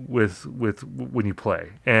 with when you play.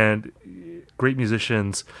 And great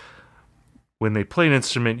musicians, when they play an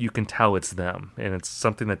instrument, you can tell it's them, and it's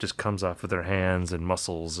something that just comes off of their hands and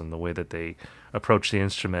muscles and the way that they approach the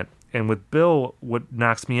instrument. And with Bill, what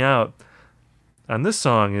knocks me out on this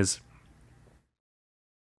song is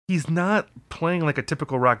he's not playing like a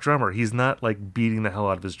typical rock drummer. He's not like beating the hell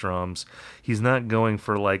out of his drums. He's not going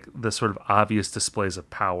for like the sort of obvious displays of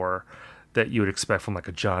power that you would expect from like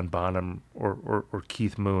a John Bonham or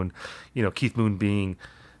Keith Moon. You know, Keith Moon being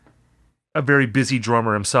a very busy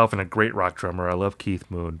drummer himself and a great rock drummer. I love Keith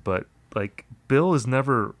Moon, but like Bill is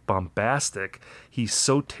never bombastic. He's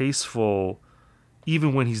so tasteful,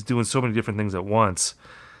 even when he's doing so many different things at once.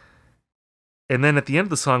 And then at the end of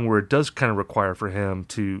the song, where it does kind of require for him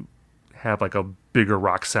to have like a bigger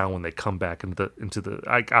rock sound when they come back into the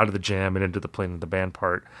like out of the jam and into the playing of the band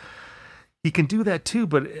part, he can do that too.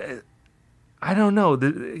 But I don't know.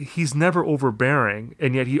 He's never overbearing,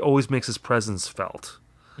 and yet he always makes his presence felt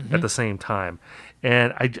at the same time.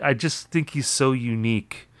 And I just think he's so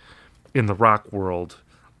unique in the rock world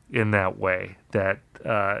in that way, that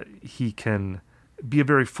he can be a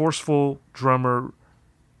very forceful drummer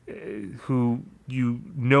who you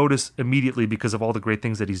notice immediately because of all the great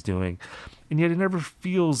things that he's doing, and yet it never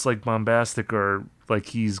feels like bombastic or like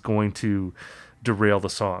he's going to derail the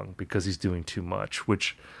song because he's doing too much.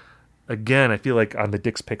 Which, again, I feel like on the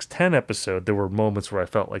Dick's Picks 10 episode, there were moments where I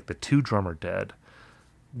felt like the two drummer dead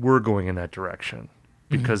were going in that direction,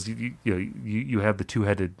 because you have the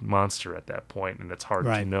two-headed monster at that point, and it's hard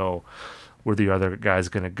to know where the other guy's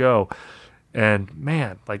going to go. And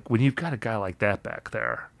man, like when you've got a guy like that back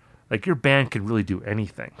there, like your band can really do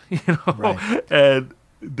anything, you know. Right. And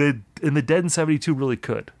the Dead in 72 really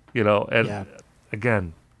could, you know. And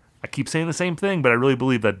again, I keep saying the same thing, but I really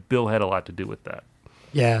believe that Bill had a lot to do with that.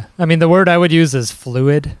 Yeah, I mean, the word I would use is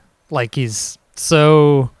fluid. Like he's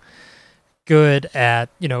so good at,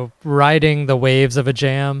 you know, riding the waves of a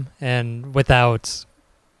jam and without,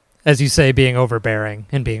 as you say, being overbearing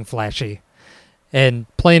and being flashy. And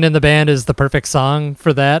Playing in the Band is the perfect song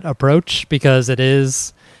for that approach, because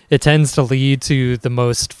it tends to lead to the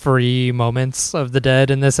most free moments of the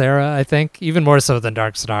Dead in this era, I think, even more so than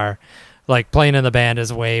Dark Star. Like Playing in the Band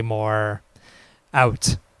is way more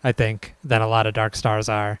out, I think, than a lot of Dark Stars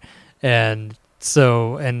are. And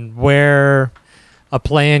so, and where a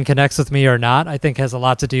plan connects with me or not, I think has a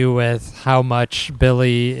lot to do with how much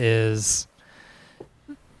Billy is,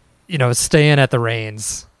 you know, staying at the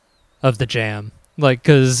reins of the jam. Like,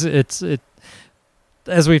 because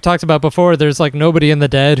as we've talked about before, there's like nobody in the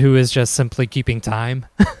Dead who is just simply keeping time.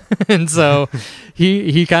 And so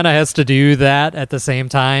he kind of has to do that at the same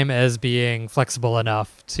time as being flexible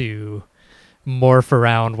enough to morph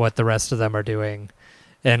around what the rest of them are doing.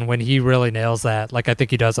 And when he really nails that, like I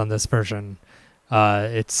think he does on this version,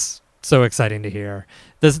 it's so exciting to hear.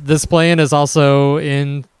 This playing is also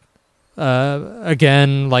in,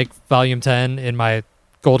 again, like Volume 10 in my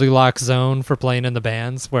Goldilocks zone for playing in the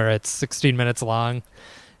bands, where it's 16 minutes long.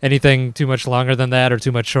 Anything too much longer than that or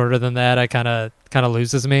too much shorter than that, I kind of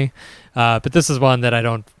loses me. But this is one that I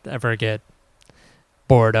don't ever get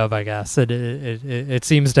bored of, I guess. It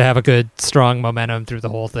seems to have a good, strong momentum through the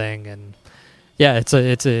whole thing, and yeah, it's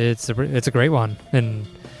a great one. And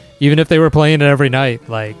even if they were playing it every night,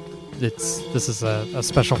 like this is a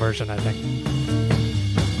special version, I think.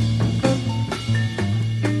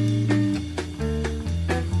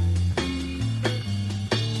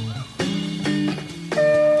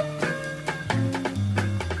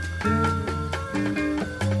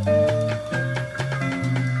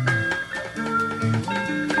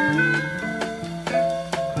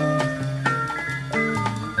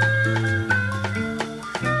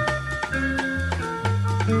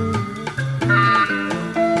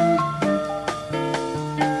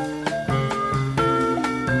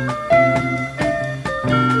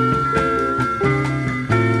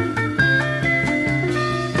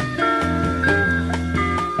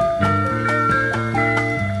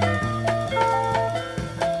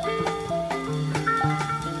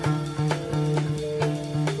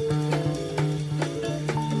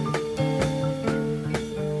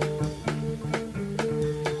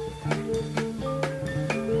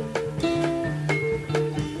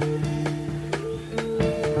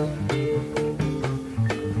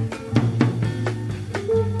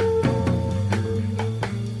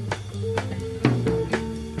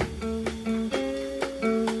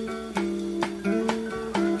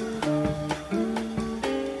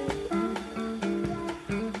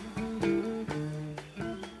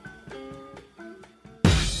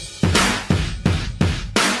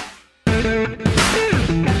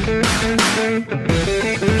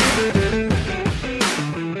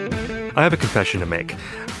 I have a confession to make.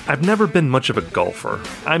 I've never been much of a golfer.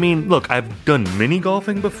 I mean, look, I've done mini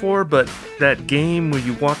golfing before, but that game where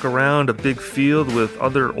you walk around a big field with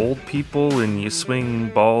other old people and you swing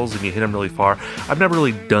balls and you hit them really far, I've never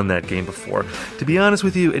really done that game before. To be honest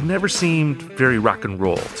with you, it never seemed very rock and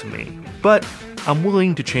roll to me. But I'm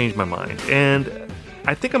willing to change my mind, and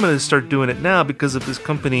I think I'm going to start doing it now because of this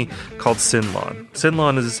company called Sinlon.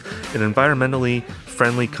 Sinlon is an environmentally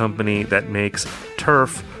friendly company that makes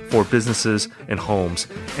turf for businesses and homes,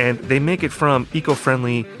 and they make it from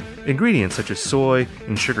eco-friendly ingredients such as soy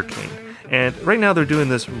and sugarcane. And right now they're doing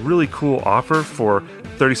this really cool offer for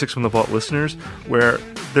 36 from the Vault listeners where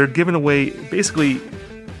they're giving away, basically,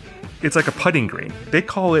 it's like a putting green. They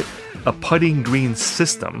call it a putting green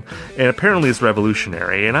system, and apparently it's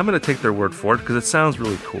revolutionary, and I'm going to take their word for it because it sounds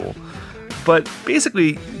really cool. But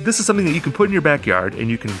basically, this is something that you can put in your backyard and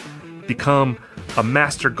you can become a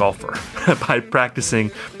master golfer by practicing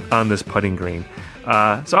on this putting green. So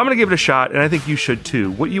I'm going to give it a shot, and I think you should too.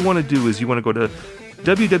 What you want to do is you want to go to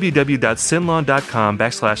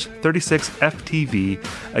www.sinlon.com/36FTV.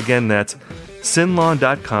 Again, that's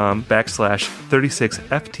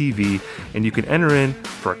sinlon.com/36FTV, and you can enter in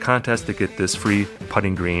for a contest to get this free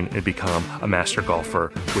putting green and become a master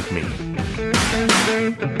golfer with me.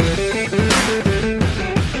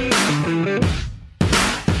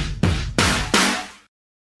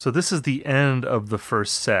 So this is the end of the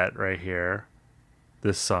first set right here.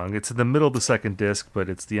 This song. It's in the middle of the second disc, but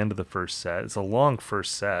it's the end of the first set. It's a long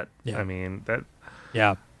first set. Yeah. I mean, that...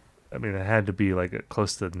 Yeah. I mean, it had to be like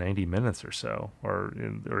close to 90 minutes or so, or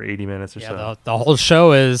 80 minutes or so. Yeah, the whole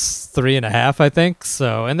show is 3.5, I think.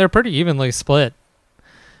 So, and they're pretty evenly split.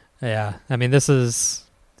 Yeah, I mean, this is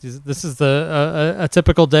a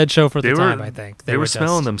typical Dead show for the time. I think they were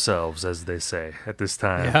smelling themselves, as they say, at this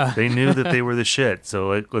time. Yeah. They knew that they were the shit.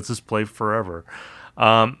 So let's just play forever.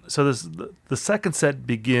 So the second set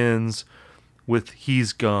begins with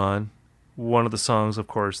 "He's Gone." One of the songs, of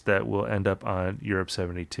course, that will end up on Europe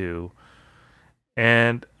 72.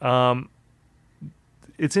 And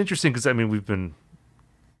it's interesting because, I mean, we've been,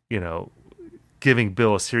 giving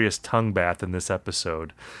Bill a serious tongue bath in this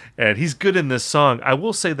episode. And he's good in this song. I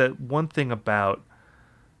will say that one thing about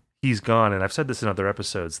 "He's Gone," and I've said this in other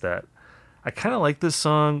episodes, that I kind of like this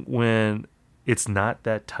song when it's not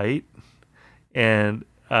that tight and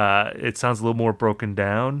it sounds a little more broken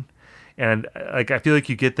down. And I feel like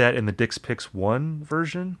you get that in the Dick's Picks 1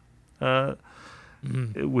 version,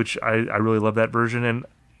 which I really love that version. And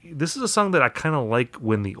this is a song that I kind of like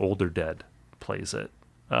when the older Dead plays it,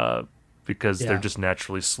 because they're just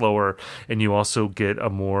naturally slower, and you also get a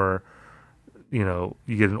more, you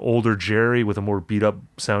get an older Jerry with a more beat up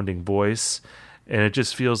sounding voice, and it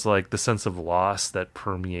just feels like the sense of loss that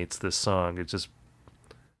permeates this song.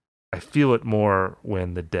 I feel it more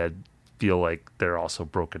when the Dead feel like they're also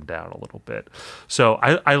broken down a little bit. So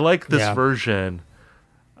I like this version,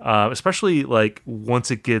 especially like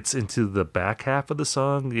once it gets into the back half of the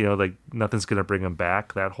song, like Nothing's Gonna Bring Them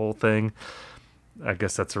Back, that whole thing. I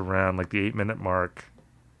guess that's around like the 8-minute mark,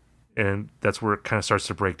 and that's where it kind of starts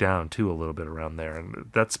to break down too, a little bit around there.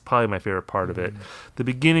 And that's probably my favorite part of it. The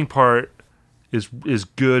beginning part is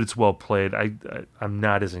good. It's well played. I'm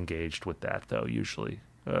not as engaged with that though, usually,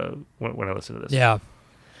 when I listen to this. Yeah,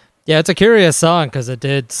 it's a curious song because it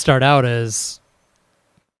did start out as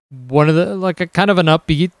one of the, like, a kind of an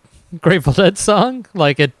upbeat Grateful Dead song.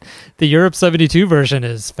 Like, the Europe 72 version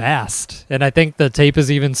is fast, and I think the tape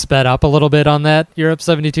is even sped up a little bit on that Europe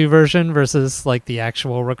 72 version versus like the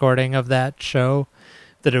actual recording of that show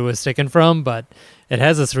that it was taken from. But it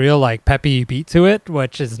has this real like peppy beat to it,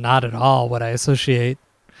 which is not at all what I associate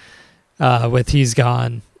with "He's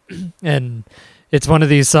Gone," and it's one of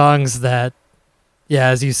these songs that, yeah,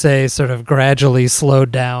 as you say, sort of gradually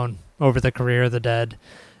slowed down over the career of the Dead,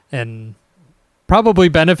 and probably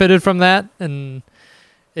benefited from that. And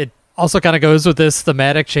it also kind of goes with this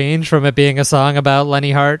thematic change from it being a song about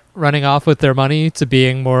Lenny Hart running off with their money to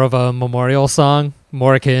being more of a memorial song,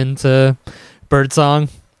 more akin to Birdsong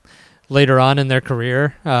later on in their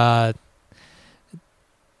career. So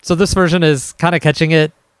this version is kind of catching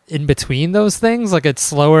it in between those things. Like, it's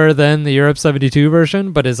slower than the Europe 72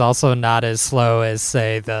 version, but is also not as slow as,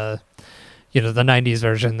 say, the 90s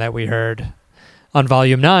version that we heard on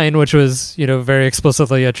Volume 9, which was, very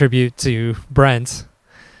explicitly a tribute to Brent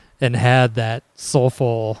and had that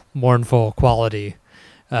soulful, mournful quality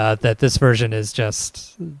that this version is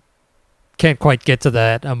just can't quite get to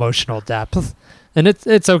that emotional depth. And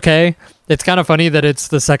it's okay. It's kind of funny that it's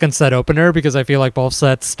the second set opener, because I feel like both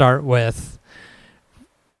sets start with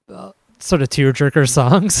sort of tearjerker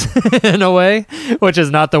songs in a way, which is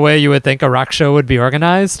not the way you would think a rock show would be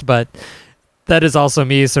organized, but that is also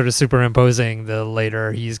me sort of superimposing the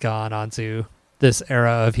later He's Gone onto this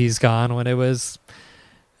era of He's Gone, when it was,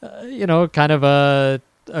 kind of a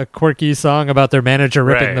quirky song about their manager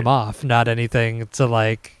ripping them off, not anything to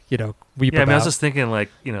weep about. I was just thinking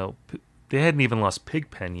they hadn't even lost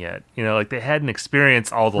Pigpen yet. They hadn't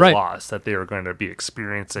experienced all the loss that they were going to be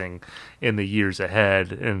experiencing in the years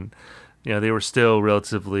ahead. And, they were still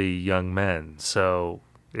relatively young men. So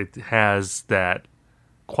it has that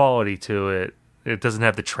quality to it. It doesn't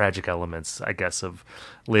have the tragic elements, I guess, of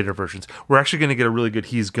later versions. We're actually going to get a really good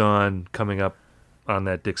He's Gone coming up on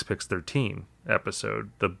that Dick's Picks 13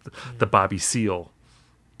 episode, the Bobby Seale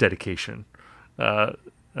dedication from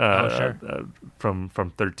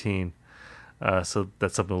 13. So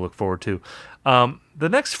that's something to look forward to. The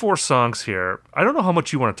next 4 songs here, I don't know how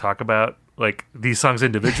much you want to talk about these songs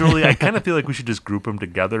individually. I kind of feel like we should just group them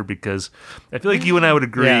together, because I feel like you and I would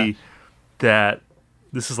agree that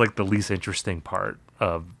this is the least interesting part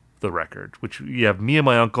of the record, which you have Me and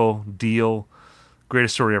My Uncle, Deal,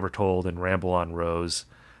 Greatest Story Ever Told, and Ramble on Rose.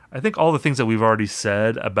 I think all the things that we've already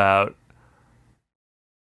said about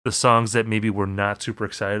the songs that maybe we're not super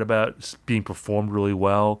excited about being performed really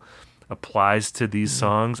well applies to these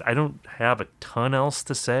songs. I don't have a ton else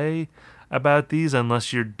to say about these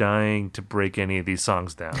unless you're dying to break any of these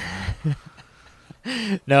songs down.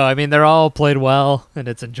 No, I mean, they're all played well and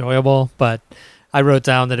it's enjoyable, but I wrote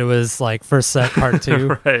down that it was first set part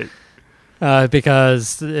 2. Right.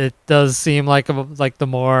 Because it does seem like the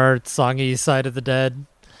more songy side of the Dead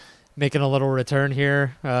making a little return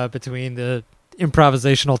here, between the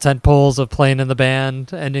improvisational tent poles of Playing in the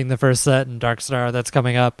Band, ending the first set, and Dark Star that's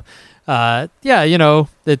coming up.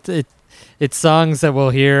 It's songs that we'll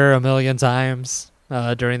hear a million times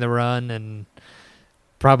during the run, and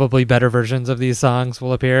probably better versions of these songs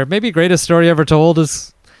will appear. Maybe Greatest Story Ever Told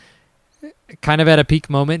is kind of at a peak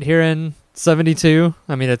moment here in 72.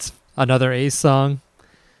 I mean, it's another Ace song,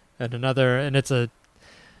 and it's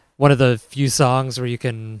one of the few songs where you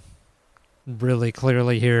can really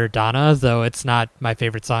clearly hear Donna, though it's not my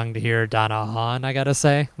favorite song to hear Donna on, I gotta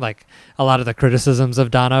say. A lot of the criticisms of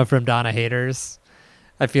Donna from Donna haters,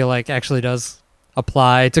 I feel like actually does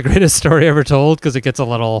apply to Greatest Story Ever Told, because it gets a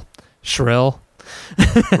little shrill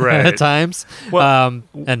at times. Well,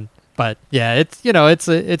 but yeah,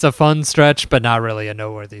 it's a fun stretch, but not really a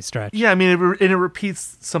noteworthy stretch. Yeah, I mean, it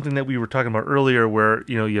repeats something that we were talking about earlier, where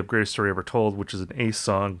you have Greatest Story Ever Told, which is an Ace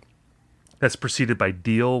song that's preceded by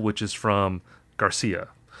Deal, which is from Garcia.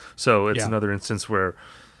 So it's another instance where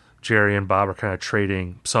Jerry and Bob are kind of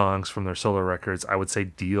trading songs from their solo records. I would say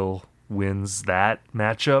Deal wins that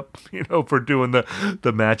matchup, for doing the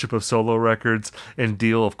matchup of solo records. And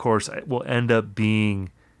Deal, of course, will end up being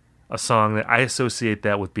a song that I associate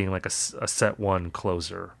that with being a set one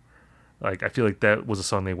closer. I feel like that was a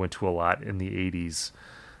song they went to a lot in the 80s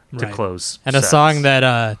to close and sets. A song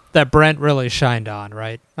that Brent really shined on,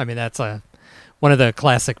 right? I mean, that's one of the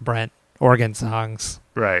classic Brent organ songs.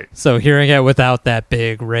 Right. So hearing it without that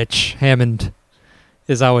big, rich Hammond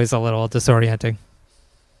is always a little disorienting.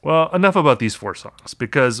 Well, enough about these 4 songs,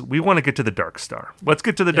 because we want to get to the Dark Star. Let's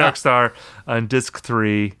get to the Dark Star on disc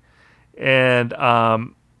 3. And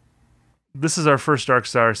this is our first Dark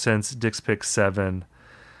Star since Dick's Pick 7.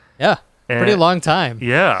 Yeah, pretty long time.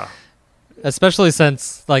 Yeah. Especially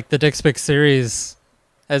since the Dick's Pick series,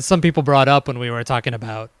 as some people brought up when we were talking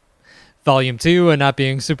about Volume 2 and not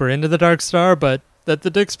being super into the Dark Star, but that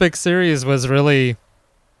the Dick's Pick series was really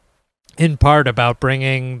in part about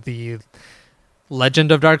bringing the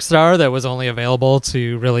legend of Dark Star that was only available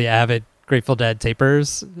to really avid Grateful Dead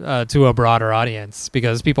tapers to a broader audience,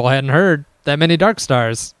 because people hadn't heard that many Dark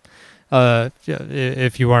Stars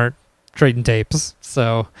if you weren't trading tapes.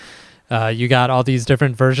 So you got all these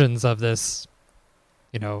different versions of this,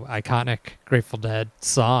 iconic Grateful Dead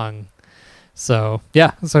song. So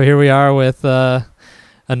here we are with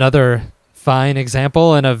another fine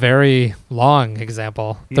example and a very long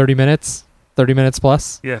example. 30 minutes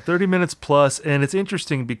plus. Yeah, 30 minutes plus. And it's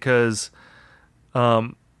interesting because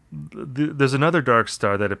there's another Dark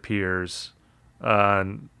Star that appears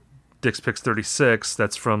on Dick's Picks 36.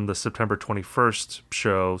 That's from the September 21st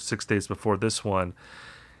show, 6 days before this one.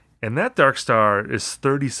 And that Dark Star is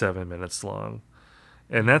 37 minutes long.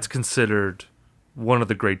 And that's considered one of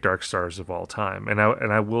the great Dark Stars of all time. And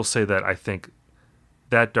I will say that I think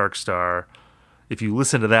that Dark Star, if you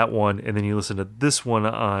listen to that one and then you listen to this one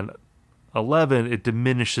on 11, it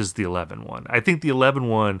diminishes the 11 one. I think the 11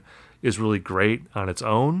 one is really great on its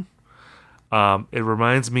own. It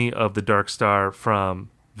reminds me of the Dark Star from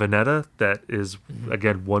Veneta, that is,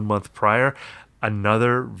 again, 1 month prior.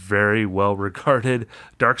 Another very well-regarded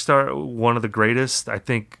Darkstar, one of the greatest. I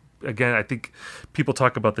think people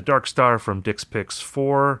talk about the Darkstar from Dick's Picks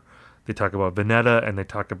 4. They talk about Veneta, and they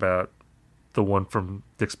talk about the one from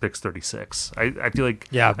Dick's Picks 36. I feel like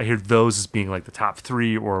I hear those as being like the top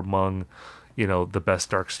 3 or among, the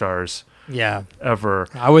best Darkstars ever.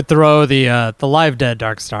 I would throw the Live Dead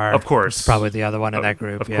Darkstar. Of course. It's probably the other one in that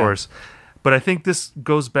group. Of course. But I think this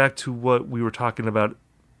goes back to what we were talking about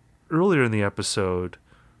earlier in the episode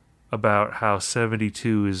about how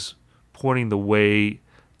 72 is pointing the way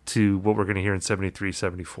to what we're going to hear in 73,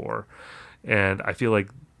 74. And I feel like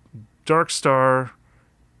Darkstar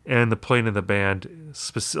and the playing in the band,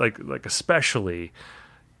 especially,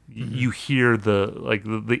 you hear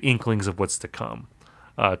the inklings of what's to come.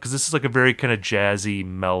 Because this is like a very kind of jazzy,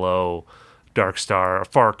 mellow Darkstar, a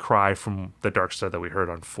far cry from the Darkstar that we heard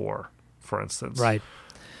on 4, for instance. Right.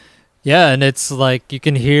 Yeah, and it's like you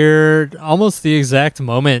can hear almost the exact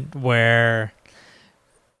moment where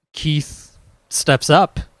Keith steps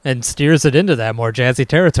up and steers it into that more jazzy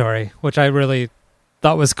territory, which I really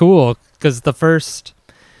thought was cool, because the first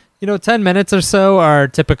 10 minutes or so are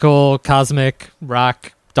typical cosmic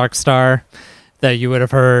rock Darkstar that you would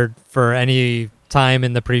have heard for any time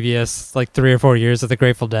in the previous 3 or 4 years of the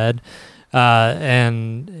Grateful Dead,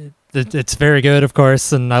 and it's very good, of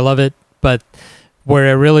course, and I love it. But where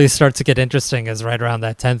it really starts to get interesting is right around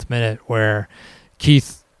that 10th minute, where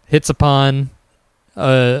Keith hits upon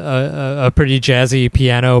a pretty jazzy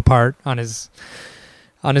piano part on his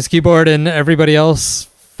keyboard, and everybody else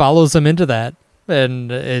follows him into that,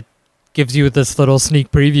 and it gives you this little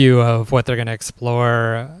sneak preview of what they're going to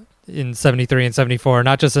explore in 73 and 74,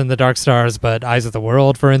 not just in the Darkstars, but Eyes of the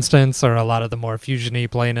World, for instance, or a lot of the more fusion-y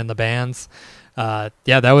playing in the bands. That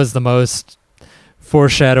was the most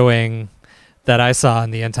foreshadowing that I saw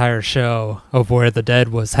in the entire show of where the Dead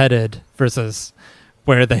was headed versus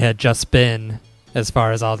where they had just been, as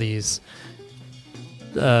far as all these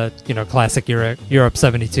classic Europe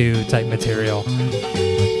 72 type material.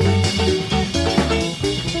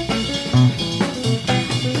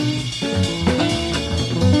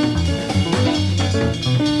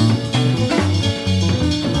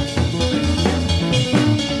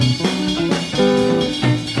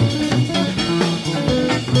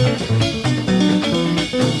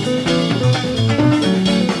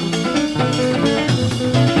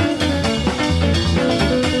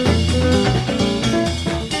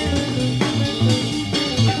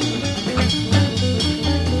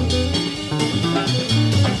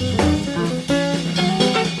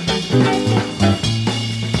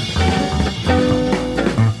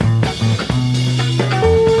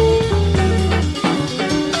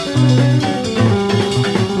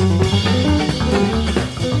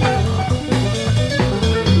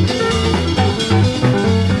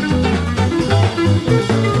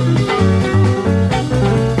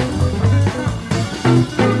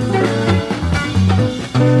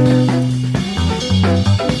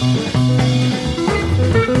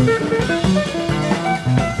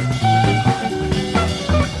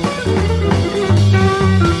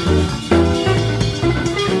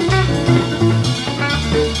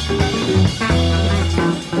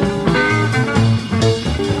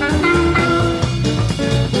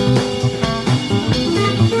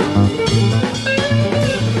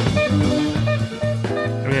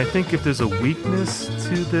 If there's a weakness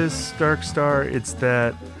to this Darkstar, it's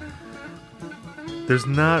that there's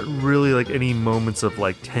not really any moments of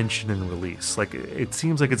tension and release. It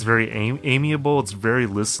seems like it's very amiable, it's very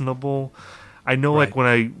listenable. I know when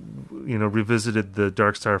I revisited the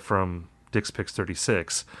Darkstar from Dick's Picks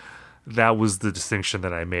 36, that was the distinction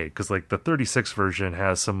that I made, because the 36 version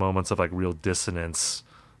has some moments of real dissonance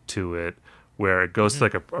to it, where it goes to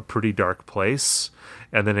a pretty dark place,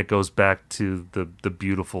 and then it goes back to the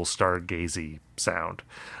beautiful stargazy sound.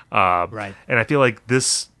 And I feel like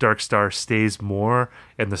this Darkstar stays more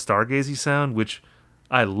in the stargazy sound, which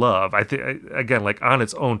I love. I think, again, on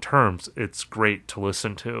its own terms, it's great to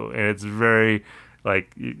listen to, and it's very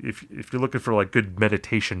if you're looking for good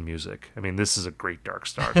meditation music, I mean, this is a great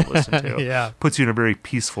Darkstar to listen to. Yeah, puts you in a very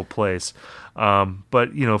peaceful place. But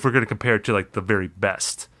if we're going to compare it to the very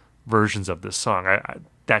best versions of this song,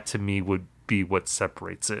 that to me would be what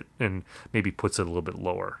separates it and maybe puts it a little bit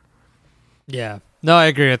lower. Yeah, no, I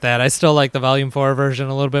agree with that. I still like the Volume 4 version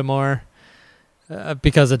a little bit more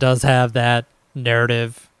because it does have that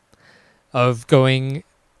narrative of going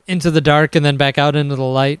into the dark and then back out into the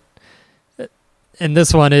light. And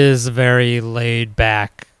this one is very laid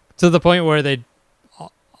back, to the point where they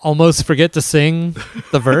almost forget to sing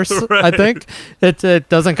the verse. Right. I think it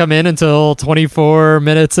doesn't come in until 24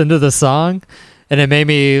 minutes into the song, and it made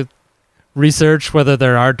me research whether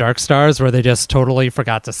there are Dark Stars where they just totally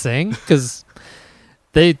forgot to sing, because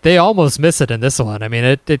they almost miss it in this one. I mean,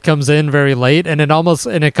 it comes in very late, and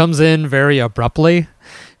it comes in very abruptly,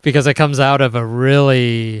 because it comes out of a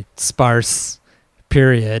really sparse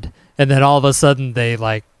period, and then all of a sudden they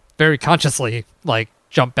like very consciously like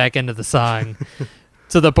jump back into the song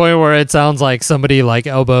to the point where it sounds like somebody like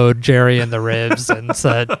elbowed Jerry in the ribs and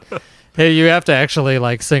said, hey, you have to actually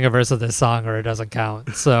like sing a verse of this song or it doesn't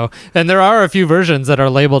count. So, and there are a few versions that are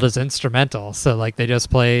labeled as instrumental. So like they just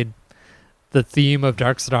played the theme of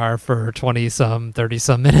Dark Star for 30 some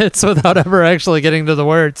minutes without ever actually getting to the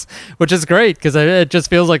words, which is great, because it just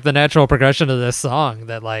feels like the natural progression of this song,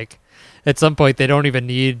 that like at some point they don't even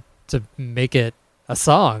need to make it a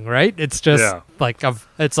song, right? It's just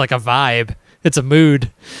it's like a vibe. It's a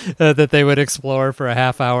mood that they would explore for a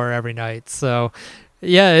half hour every night. So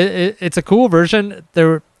yeah, it's a cool version.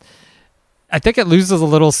 I think it loses a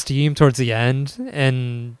little steam towards the end,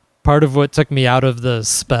 and part of what took me out of the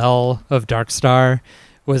spell of Dark Star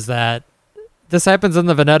was that this happens in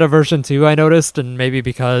the Veneta version too, I noticed, and maybe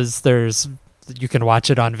because you can watch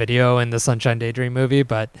it on video in the Sunshine Daydream movie,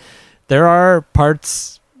 but there are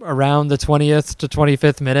parts around the 20th to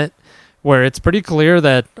 25th minute where it's pretty clear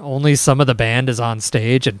that only some of the band is on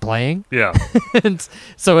stage and playing. Yeah. And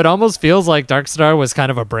so it almost feels like Dark Star was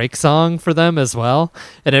kind of a break song for them as well.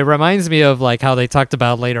 And it reminds me of like how they talked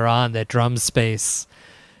about later on that drum space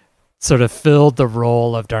sort of filled the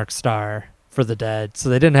role of Dark Star for the Dead. So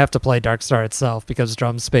they didn't have to play Dark Star itself because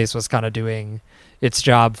drum space was kind of doing its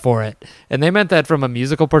job for it. And they meant that from a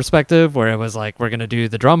musical perspective, where it was like, we're going to do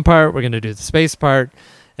the drum part, we're going to do the space part,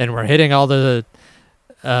 and we're hitting all the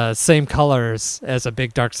same colors as a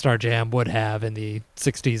big Dark Star jam would have in the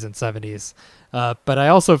 60s and 70s. But I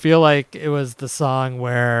also feel like it was the song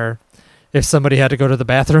where if somebody had to go to the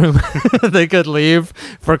bathroom, they could leave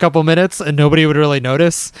for a couple minutes and nobody would really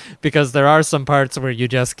notice, because there are some parts where you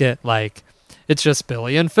just get like, it's just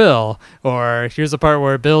Billy and Phil, or here's a part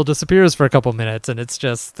where Bill disappears for a couple minutes and it's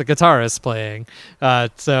just the guitarist playing.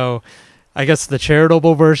 So I guess the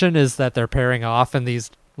charitable version is that they're pairing off in these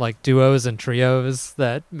like duos and trios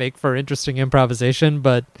that make for interesting improvisation.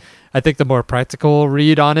 But I think the more practical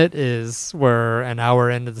read on it is we're an hour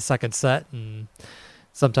into the second set, and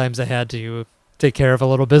sometimes I had to take care of a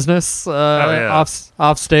little business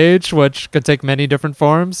off stage, which could take many different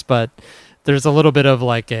forms. But there's a little bit of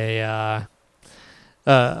like a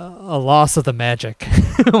loss of the magic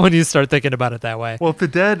when you start thinking about it that way. Well, if the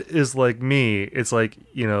Dead is like me, it's like,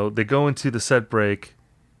 you know, they go into the set break,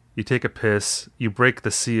 you take a piss, you break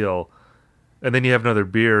the seal, and then you have another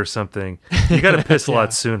beer or something. You got to piss a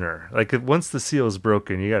lot sooner. Like once the seal is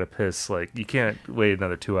broken, you got to piss. Like you can't wait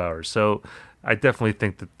another 2 hours. So I definitely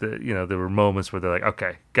think that there were moments where they're like,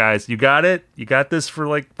 okay, guys, you got it. You got this for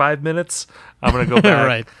like 5 minutes. I'm gonna go back,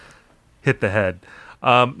 right. Hit the head.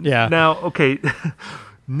 Now, okay.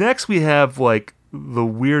 Next, we have like the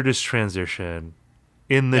weirdest transition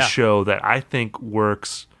in the show that I think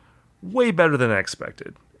works way better than I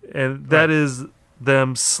expected, and that is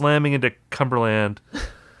them slamming into Cumberland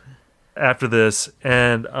after this.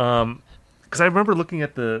 And because I remember looking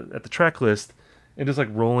at the track list and just like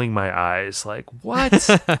rolling my eyes, like what?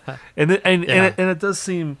 and it does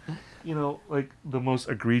seem, you know, like the most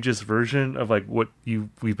egregious version of like what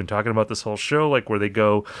we've been talking about this whole show, like where they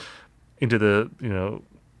go into the, you know,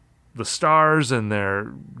 the stars and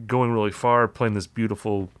they're going really far, playing this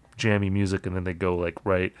beautiful jammy music, and then they go like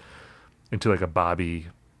right into like a Bobby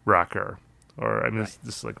rocker, or I mean, this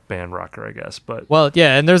is like band rocker, I guess. But well,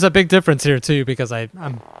 yeah, and there's a big difference here too, because it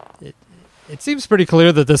seems pretty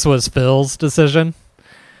clear that this was Phil's decision.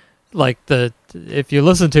 Like if you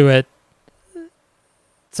listen to it,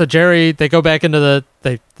 so Jerry, they go back into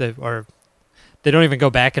they don't even go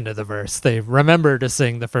back into the verse. They remember to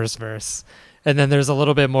sing the first verse, and then there's a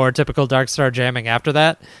little bit more typical Dark Star jamming after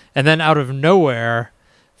that, and then out of nowhere,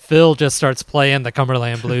 Phil just starts playing the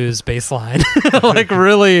Cumberland Blues bass line, like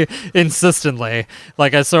really insistently.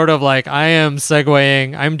 Like I sort of like, I am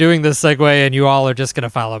segueing, I'm doing this segue and you all are just going to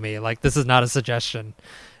follow me. Like this is not a suggestion.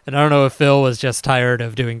 And I don't know if Phil was just tired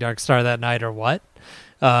of doing Dark Star that night or what.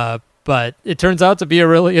 But it turns out to be a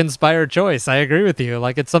really inspired choice. I agree with you.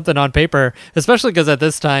 Like it's something on paper, especially because at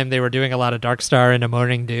this time they were doing a lot of Dark Star into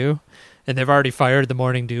Morning Dew. And they've already fired the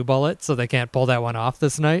Morning Dew bullet, so they can't pull that one off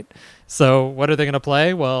this night. So what are they going to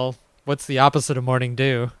play? Well, what's the opposite of Morning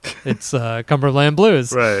Dew? It's Cumberland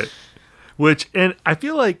Blues. Right. And I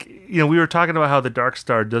feel like, you know, we were talking about how the Dark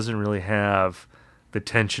Star doesn't really have the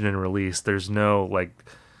tension and release. There's no, like,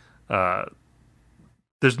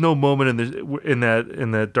 there's no moment in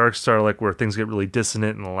that Dark Star like where things get really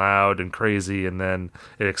dissonant and loud and crazy, and then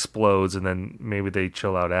it explodes, and then maybe they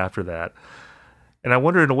chill out after that. And I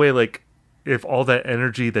wonder, in a way, like if all that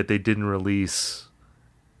energy that they didn't release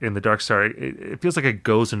in the Dark Star, it feels like it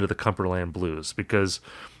goes into the Cumberland Blues, because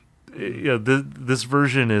this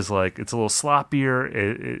version is like it's a little sloppier,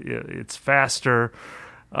 it's faster.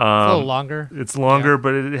 It's a little longer. It's longer,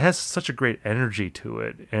 but it has such a great energy to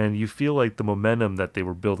it. And you feel like the momentum that they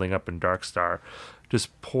were building up in Dark Star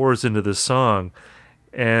just pours into this song.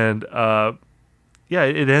 And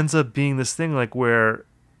it ends up being this thing like where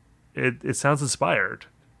it sounds inspired.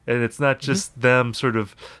 And it's not just them sort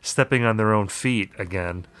of stepping on their own feet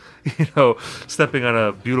again, stepping on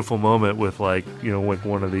a beautiful moment with like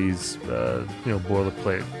one of these,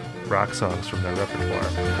 boilerplate rock songs from their repertoire.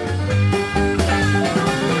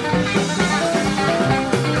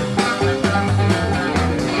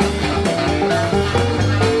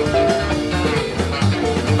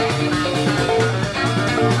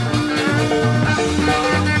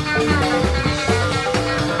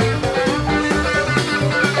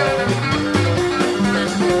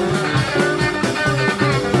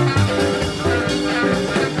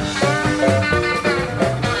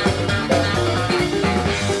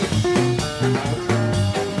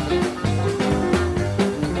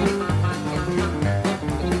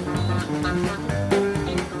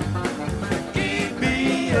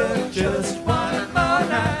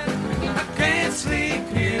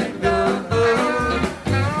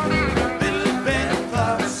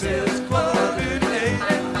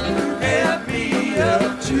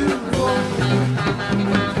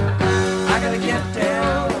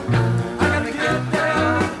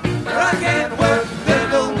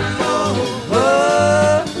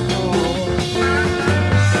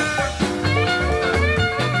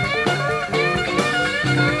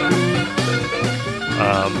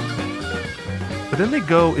 Then they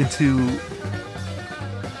go into,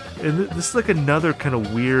 and this is like another kind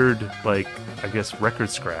of weird, like, I guess,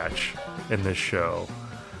 record scratch in this show,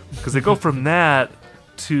 because they go from that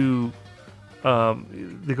to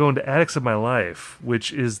they go into Attics of My Life,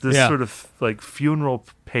 which is this sort of like funeral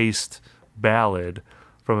paced ballad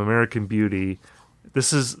from American Beauty.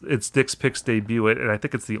 It's Dick's Picks debut, and I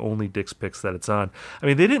think it's the only Dick's Picks that it's on. I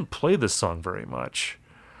mean, they didn't play this song very much.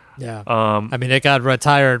 Yeah. I mean, it got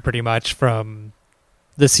retired pretty much from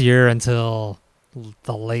this year until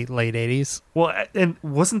the late 80s. Well, and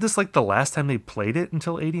wasn't this like the last time they played it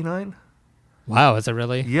until 89? Wow, is it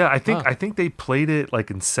really? Yeah, I think they played it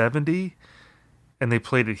like in 70, and they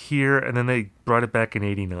played it here, and then they brought it back in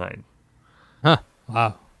 89. Huh.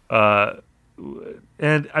 Wow.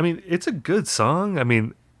 And I mean, it's a good song. I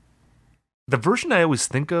mean, the version I always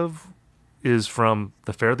think of is from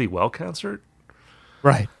the Fare Thee Well concert.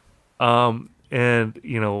 Right. And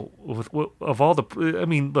of all the, I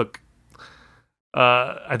mean, look,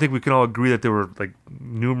 I think we can all agree that there were like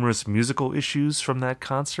numerous musical issues from that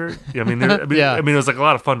concert. I mean, I mean, it was like a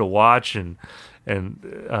lot of fun to watch and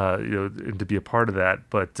to be a part of that.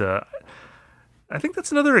 But I think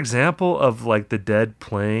that's another example of like the Dead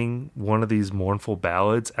playing one of these mournful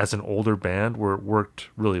ballads as an older band where it worked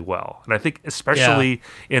really well. And I think especially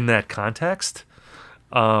in that context,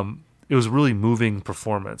 it was really moving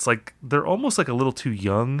performance. Like they're almost like a little too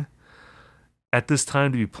young at this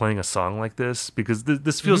time to be playing a song like this, because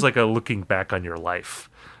this feels like a looking back on your life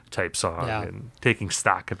type song and taking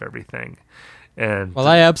stock of everything. And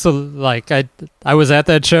I absolutely I was at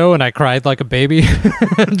that show and I cried like a baby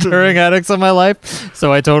during Attics of My Life.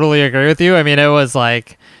 So I totally agree with you. I mean, it was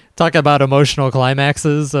like, talk about emotional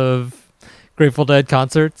climaxes of Grateful Dead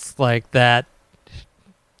concerts, like that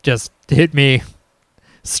just hit me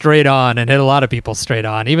straight on and hit a lot of people straight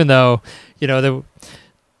on, even though,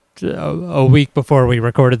 a week before we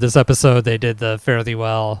recorded this episode, they did the Fare Thee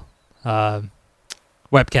Well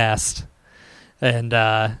webcast. And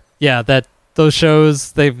those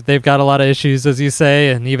shows, they've got a lot of issues, as you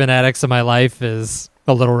say, and even Attics of My Life is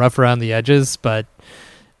a little rough around the edges, but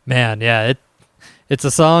man, it's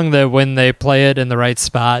a song that when they play it in the right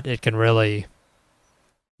spot, it can really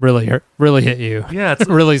hurt, really hit you. Yeah, it's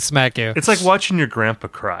really smack you. It's like watching your grandpa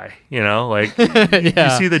cry, like you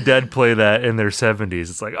see the Dead play that in their 70s.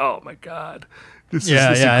 It's like, oh my God. This is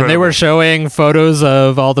incredible. And they were showing photos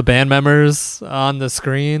of all the band members on the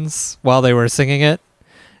screens while they were singing it.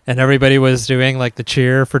 And everybody was doing like the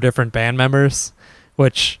cheer for different band members,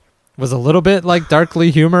 which was a little bit like darkly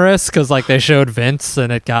humorous because like they showed Vince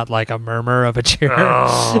and it got like a murmur of a cheer.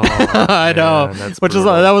 Oh, I know,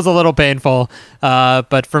 that was a little painful.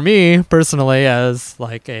 But for me personally, as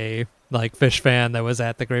like a Fish fan that was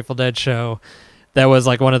at the Grateful Dead show, that was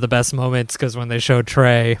like one of the best moments, because when they showed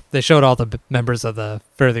Trey, they showed all the members of the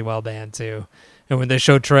Fare Thee Well band too. And when they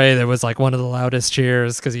showed Trey, there was like one of the loudest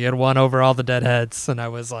cheers because he had won over all the Deadheads. And I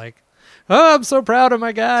was like, oh, I'm so proud of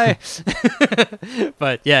my guy.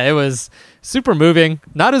 But yeah, it was super moving.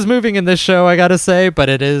 Not as moving in this show, I got to say, but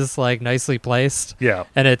it is like nicely placed. Yeah.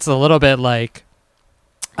 And it's a little bit like,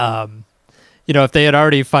 if they had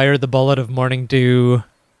already fired the bullet of Morning Dew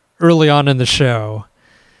early on in the show,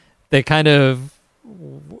 they kind of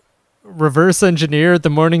reverse engineered the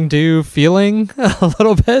Morning Dew feeling a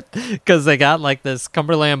little bit, because they got like this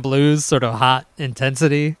Cumberland Blues sort of hot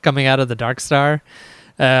intensity coming out of the Dark Star,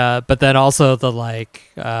 but then also the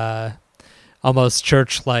like almost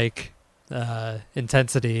church-like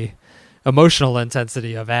emotional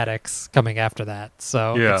intensity of Addicts coming after that.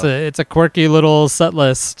 So it's a quirky little set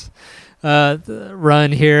list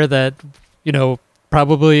run here that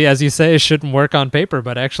probably, as you say, shouldn't work on paper,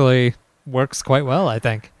 but actually works quite well, I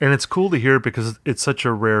think. And it's cool to hear because it's such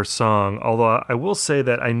a rare song. Although I will say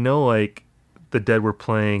that I know like the Dead were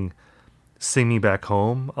playing Sing Me Back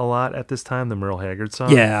Home a lot at this time, the Merle Haggard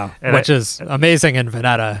song. Yeah, and which is amazing in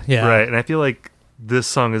Veneta. Yeah. Right, and I feel like this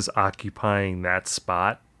song is occupying that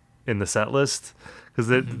spot in the set list because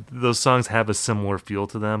those songs have a similar feel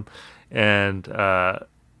to them. And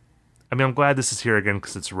I'm glad this is here again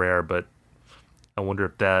because it's rare, but I wonder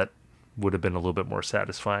if that would have been a little bit more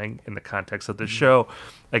satisfying in the context of the show.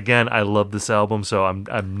 Again, I love this album, so I'm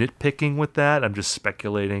nitpicking with that. I'm just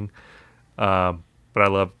speculating, but I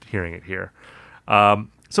love hearing it here.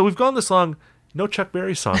 So we've gone this long, no Chuck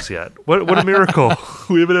Berry songs yet. What a miracle!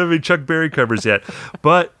 We haven't had any Chuck Berry covers yet,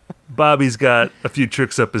 but Bobby's got a few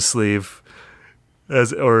tricks up his sleeve,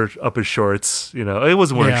 or up his shorts. It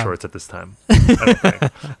wasn't wearing shorts at this time. I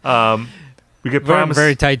don't think. We get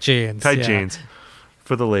very tight jeans. Jeans.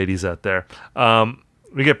 For the ladies out there.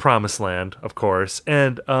 We get Promised Land, of course.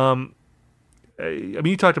 And,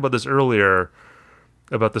 you talked about this earlier,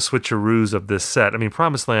 about the switcheroos of this set.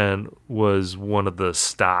 Promised Land was one of the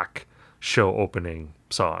stock show opening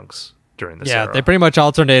songs during this era. Yeah, they pretty much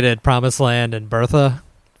alternated Promised Land and Bertha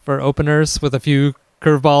for openers with a few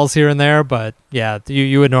curveballs here and there. But, yeah,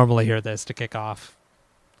 you would normally hear this to kick off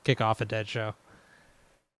a Dead show.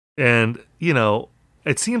 And,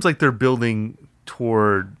 it seems like they're building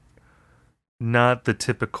toward not the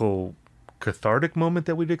typical cathartic moment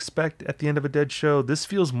that we'd expect at the end of a Dead show. This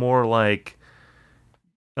feels more like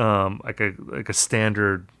a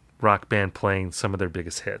standard rock band playing some of their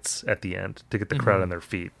biggest hits at the end to get the crowd on their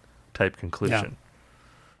feet type conclusion.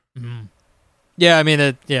 Yeah,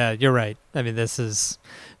 you're right. This is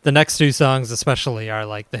the next two songs especially are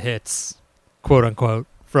like the hits, quote unquote,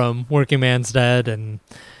 from Working Man's Dead, and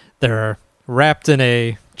they're wrapped in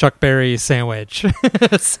a Chuck Berry sandwich.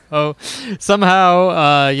 So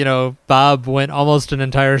somehow, Bob went almost an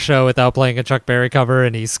entire show without playing a Chuck Berry cover,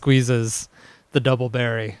 and he squeezes the double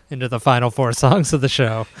Berry into the final four songs of the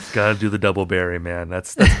show. Gotta do the double Berry, man.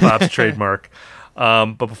 That's Bob's trademark.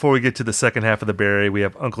 But before we get to the second half of the Berry, we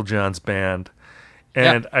have Uncle John's Band.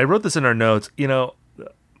 And I wrote this in our notes.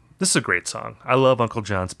 This is a great song. I love Uncle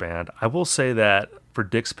John's Band. I will say that for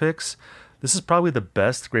Dick's Picks, this is probably the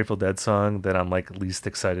best Grateful Dead song that I'm like least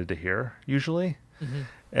excited to hear usually. Mm-hmm.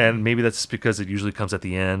 And maybe that's just because it usually comes at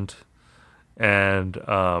the end. And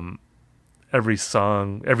every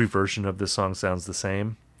version of this song sounds the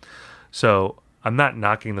same. So I'm not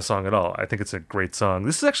knocking the song at all. I think it's a great song.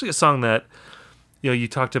 This is actually a song that, you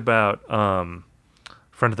talked about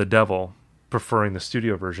Friend of the Devil preferring the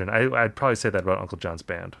studio version. I'd probably say that about Uncle John's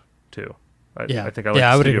Band too. I think I like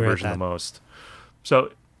the studio version the most.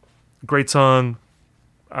 So great song.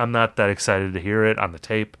 I'm not that excited to hear it on the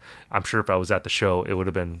tape. I'm sure if I was at the show, I would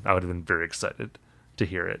have been very excited to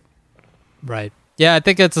hear it. Right. Yeah, I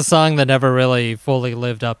think it's a song that never really fully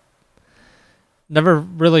lived up. Never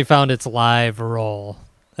really found its live role.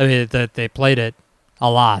 That they played it a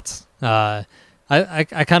lot. I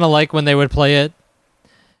kind of like when they would play it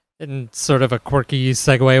in sort of a quirky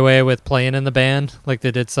segue way with playing in the band. Like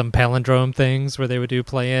they did some palindrome things where they would do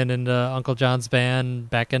playing into Uncle John's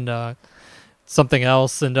Band, back into something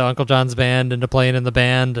else, into Uncle John's Band, into playing in the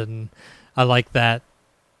band. And I like that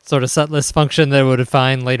sort of set list function that it would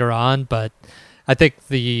find later on. But I think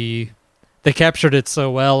they captured it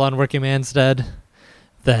so well on Working Man's Dead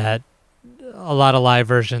that a lot of live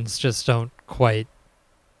versions just don't quite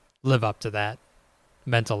live up to that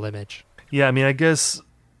mental image. Yeah, I guess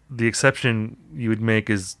the exception you would make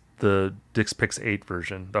is the Dick's Picks 8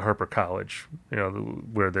 version, the Harper College,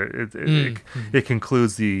 where it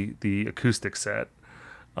concludes the acoustic set.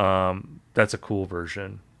 That's a cool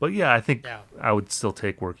version. But yeah, I think I would still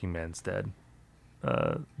take Working Man's Dead.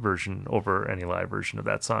 version over any live version of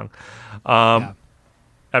that song.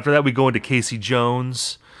 After that, we go into Casey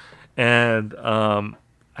Jones, and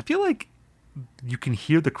I feel like you can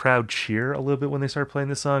hear the crowd cheer a little bit when they start playing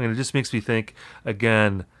this song, and it just makes me think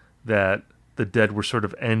again that the Dead were sort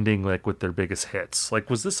of ending like with their biggest hits. Like,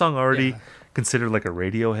 was this song already considered like a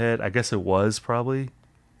radio hit? I guess it was probably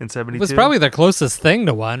in '72. It was probably their closest thing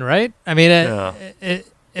to one, right? I mean,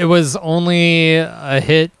 it was only a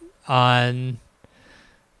hit on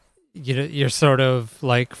your sort of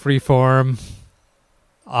like freeform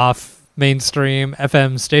off mainstream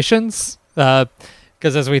FM stations.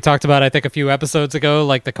 Because as we talked about, I think a few episodes ago,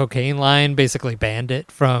 like the Cocaine Line basically banned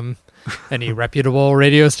it from any reputable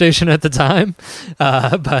radio station at the time.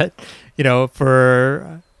 But,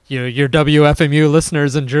 for your WFMU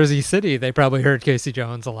listeners in Jersey City, they probably heard Casey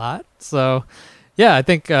Jones a lot. So, yeah, I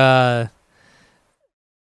think at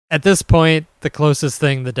this point, the closest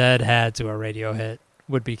thing the Dead had to a radio hit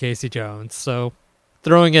would be Casey Jones. So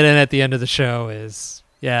throwing it in at the end of the show is,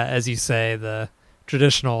 as you say, the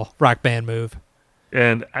traditional rock band move.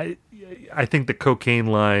 And I think the Cocaine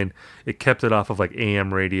Line, it kept it off of like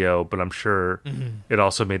AM radio, but I'm sure it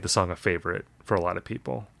also made the song a favorite for a lot of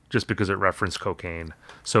people just because it referenced cocaine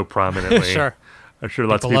so prominently. Sure. I'm sure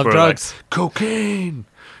lots of people people love are drugs. like, cocaine!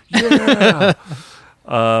 Yeah!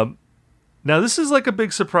 Now, this is like a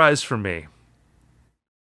big surprise for me.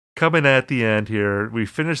 Coming at the end here, we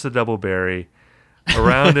finished the double berry,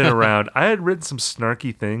 around and around. I had written some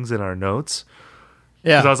snarky things in our notes.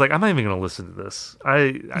 Yeah, because I was like, I'm not even going to listen to this.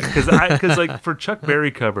 Because like for Chuck Berry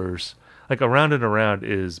covers, like Around and Around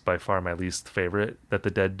is by far my least favorite that the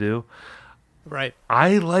Dead do. Right.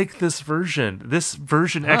 I like this version. This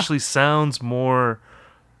version actually sounds more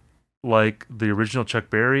like the original Chuck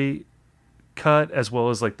Berry cut as well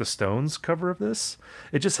as like the Stones cover of this.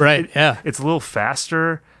 It just it's a little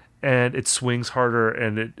faster and it swings harder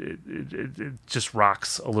and it just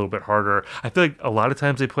rocks a little bit harder. I feel like a lot of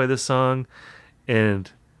times they play this song. And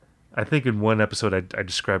I think in one episode I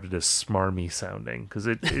described it as smarmy sounding because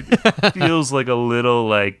it feels like a little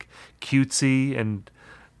like cutesy and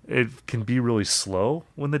it can be really slow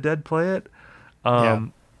when the Dead play it. I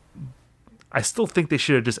still think they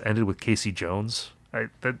should have just ended with Casey Jones.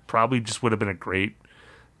 That probably just would have been a great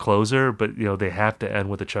closer, but they have to end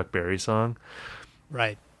with a Chuck Berry song.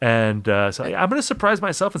 Right. And so I'm going to surprise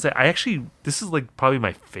myself and say this is like probably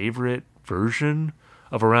my favorite version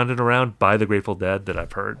of Around and Around by the Grateful Dead that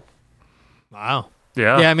I've heard. Wow.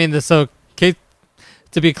 Yeah. Yeah, I mean, to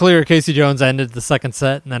be clear, Casey Jones ended the second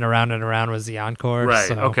set, and then Around and Around was the encore. Right.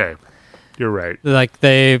 So, okay. You're right. Like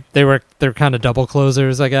they're kind of double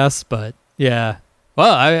closers, I guess. But yeah.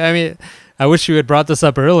 Well, I mean, I wish you had brought this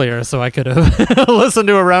up earlier so I could have listened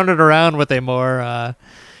to Around and Around with a more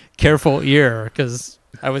careful ear because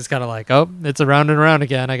I was kind of like, oh, it's Around and Around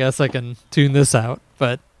again. I guess I can tune this out,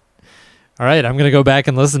 but. All right, I'm gonna go back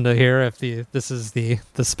and listen to hear if this is the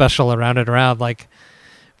special Around and Around. Like,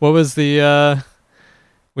 what was the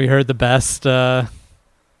we heard the best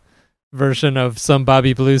version of some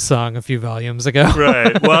Bobby Blues song a few volumes ago.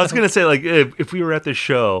 Right. Well, I was gonna say like if we were at this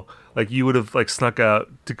show, like you would have like snuck out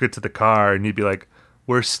to get to the car and you'd be like,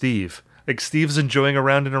 "Where's Steve?" Like Steve's enjoying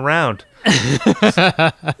Around and Around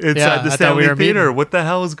inside the Stanley Theater. Meeting. What the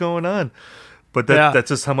hell is going on? But that's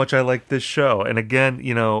just how much I like this show. And again,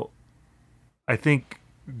 I think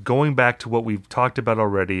going back to what we've talked about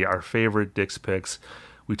already, our favorite Dick's picks,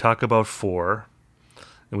 we talk about 4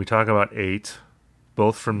 and we talk about 8,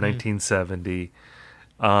 both from 1970.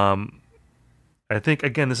 I think,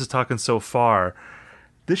 again, this is talking so far.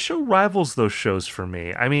 This show rivals those shows for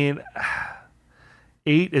me. I mean,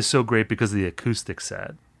 8 is so great because of the acoustic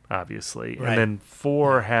set, obviously. Right. And then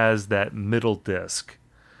 4 has that middle disc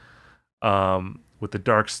with the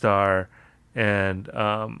Dark Star and...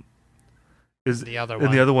 is the other one.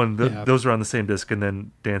 And the other one, those are on the same disc, and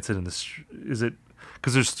then Dancing in the is it?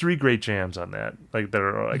 Because there's 3 great jams on that, like that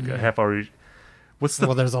are like a half hour. What's the?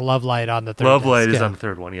 Well, there's a Love Light on the third. Love disc, Light is on the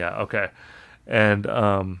third one, yeah, okay, and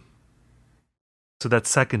so that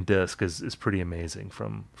second disc is pretty amazing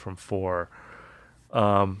from 4.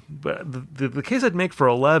 But the case I'd make for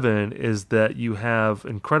 11 is that you have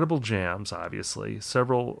incredible jams, obviously,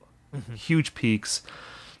 several huge peaks,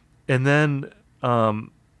 and then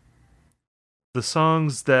the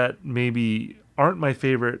songs that maybe aren't my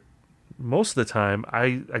favorite most of the time,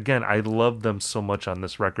 I love them so much on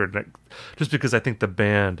this record, just because I think the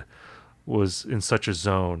band was in such a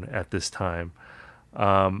zone at this time.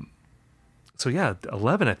 So yeah,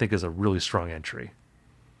 11 I think is a really strong entry.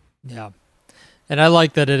 Yeah. And I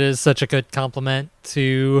like that it is such a good compliment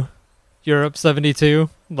to Europe 72.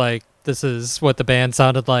 Like, this is what the band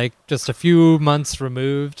sounded like just a few months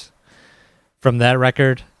removed from that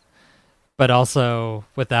record, but also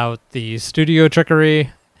without the studio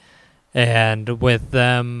trickery and with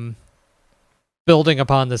them building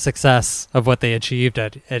upon the success of what they achieved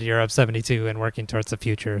at Europe 72 and working towards the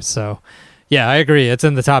future. So, yeah, I agree. It's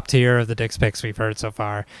in the top tier of the Dick's Picks we've heard so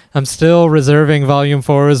far. I'm still reserving Volume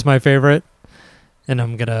 4 as my favorite, and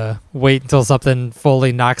I'm going to wait until something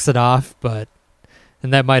fully knocks it off,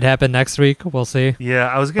 and that might happen next week. We'll see. Yeah,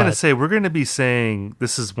 I was going to say, we're going to be saying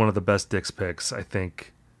this is one of the best Dick's Picks, I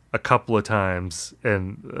think, a couple of times,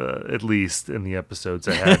 and at least in the episodes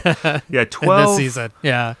ahead. Yeah, 12 this season.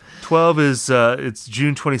 Yeah, 12 is it's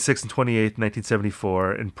June 26th and 28th,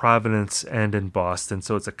 1974, in Providence and in Boston.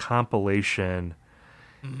 So it's a compilation,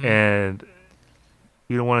 and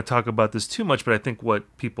you don't want to talk about this too much, but I think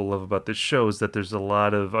what people love about this show is that there's a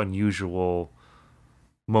lot of unusual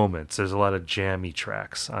moments. There's a lot of jammy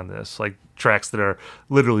tracks on this, like tracks that are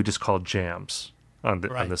literally just called jams on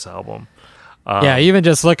this album. Yeah, even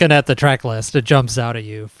just looking at the track list, it jumps out at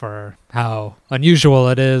you for how unusual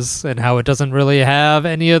it is and how it doesn't really have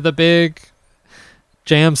any of the big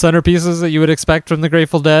jam centerpieces that you would expect from the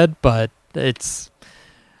Grateful Dead, but it's,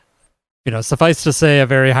 suffice to say, a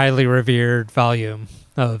very highly revered volume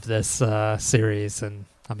of this series, and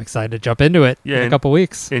I'm excited to jump into it in a couple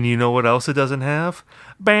weeks. And you know what else it doesn't have?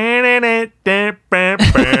 I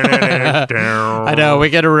know, we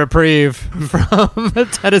get a reprieve from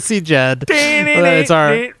Tennessee Jed. It's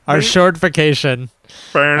our short vacation.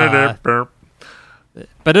 But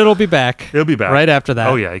it'll be back. It'll be back right after that.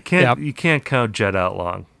 Oh yeah, you can't count Jed out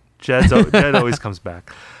long. Jed always comes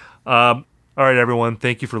back. All right, everyone.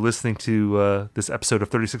 Thank you for listening to this episode of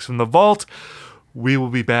 36 from the Vault. We will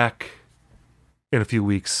be back in a few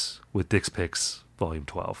weeks with Dick's Picks, Volume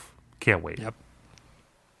 12. Can't wait. Yep.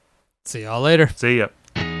 See y'all later. See ya.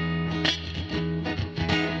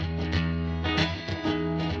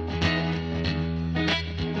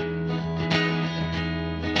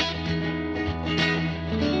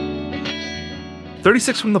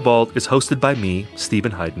 "36 from the Vault" is hosted by me,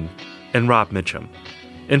 Stephen Hayden, and Rob Mitchum,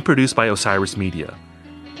 and produced by Osiris Media.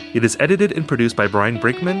 It is edited and produced by Brian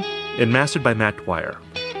Brinkman and mastered by Matt Dwyer.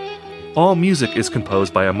 All music is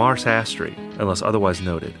composed by Amar Sastry, unless otherwise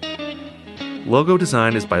noted. Logo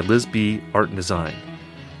design is by Liz B. Art and Design.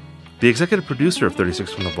 The executive producer of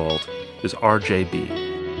 36 from the Vault is RJB.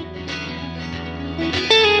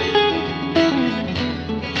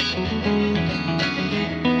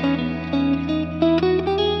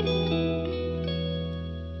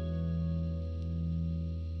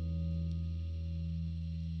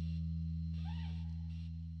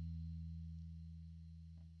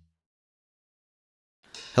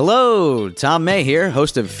 Hello, Tom May here,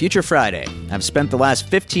 host of Future Friday. I've spent the last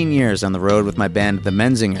 15 years on the road with my band, The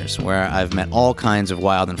Menzingers, where I've met all kinds of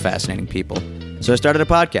wild and fascinating people. So I started a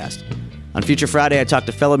podcast. On Future Friday, I talk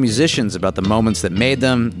to fellow musicians about the moments that made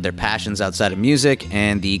them, their passions outside of music,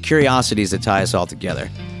 and the curiosities that tie us all together.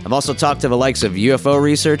 I've also talked to the likes of UFO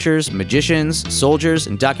researchers, magicians, soldiers,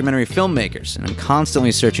 and documentary filmmakers, and I'm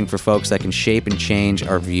constantly searching for folks that can shape and change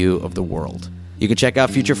our view of the world. You can check out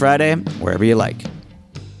Future Friday wherever you like.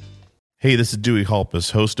 Hey, this is Dewey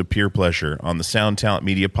Halpus, host of Peer Pleasure on the Sound Talent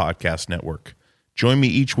Media Podcast Network. Join me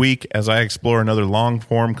each week as I explore another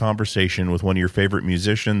long-form conversation with one of your favorite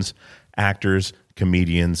musicians, actors,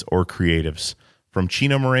 comedians, or creatives. From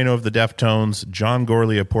Chino Moreno of the Deftones, John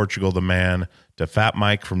Gorley of Portugal the Man, to Fat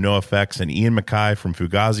Mike from NoFX and Ian MacKaye from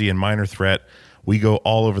Fugazi and Minor Threat, we go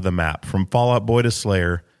all over the map. From Fall Out Boy to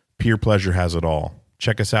Slayer, Peer Pleasure has it all.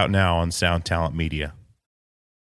 Check us out now on Sound Talent Media.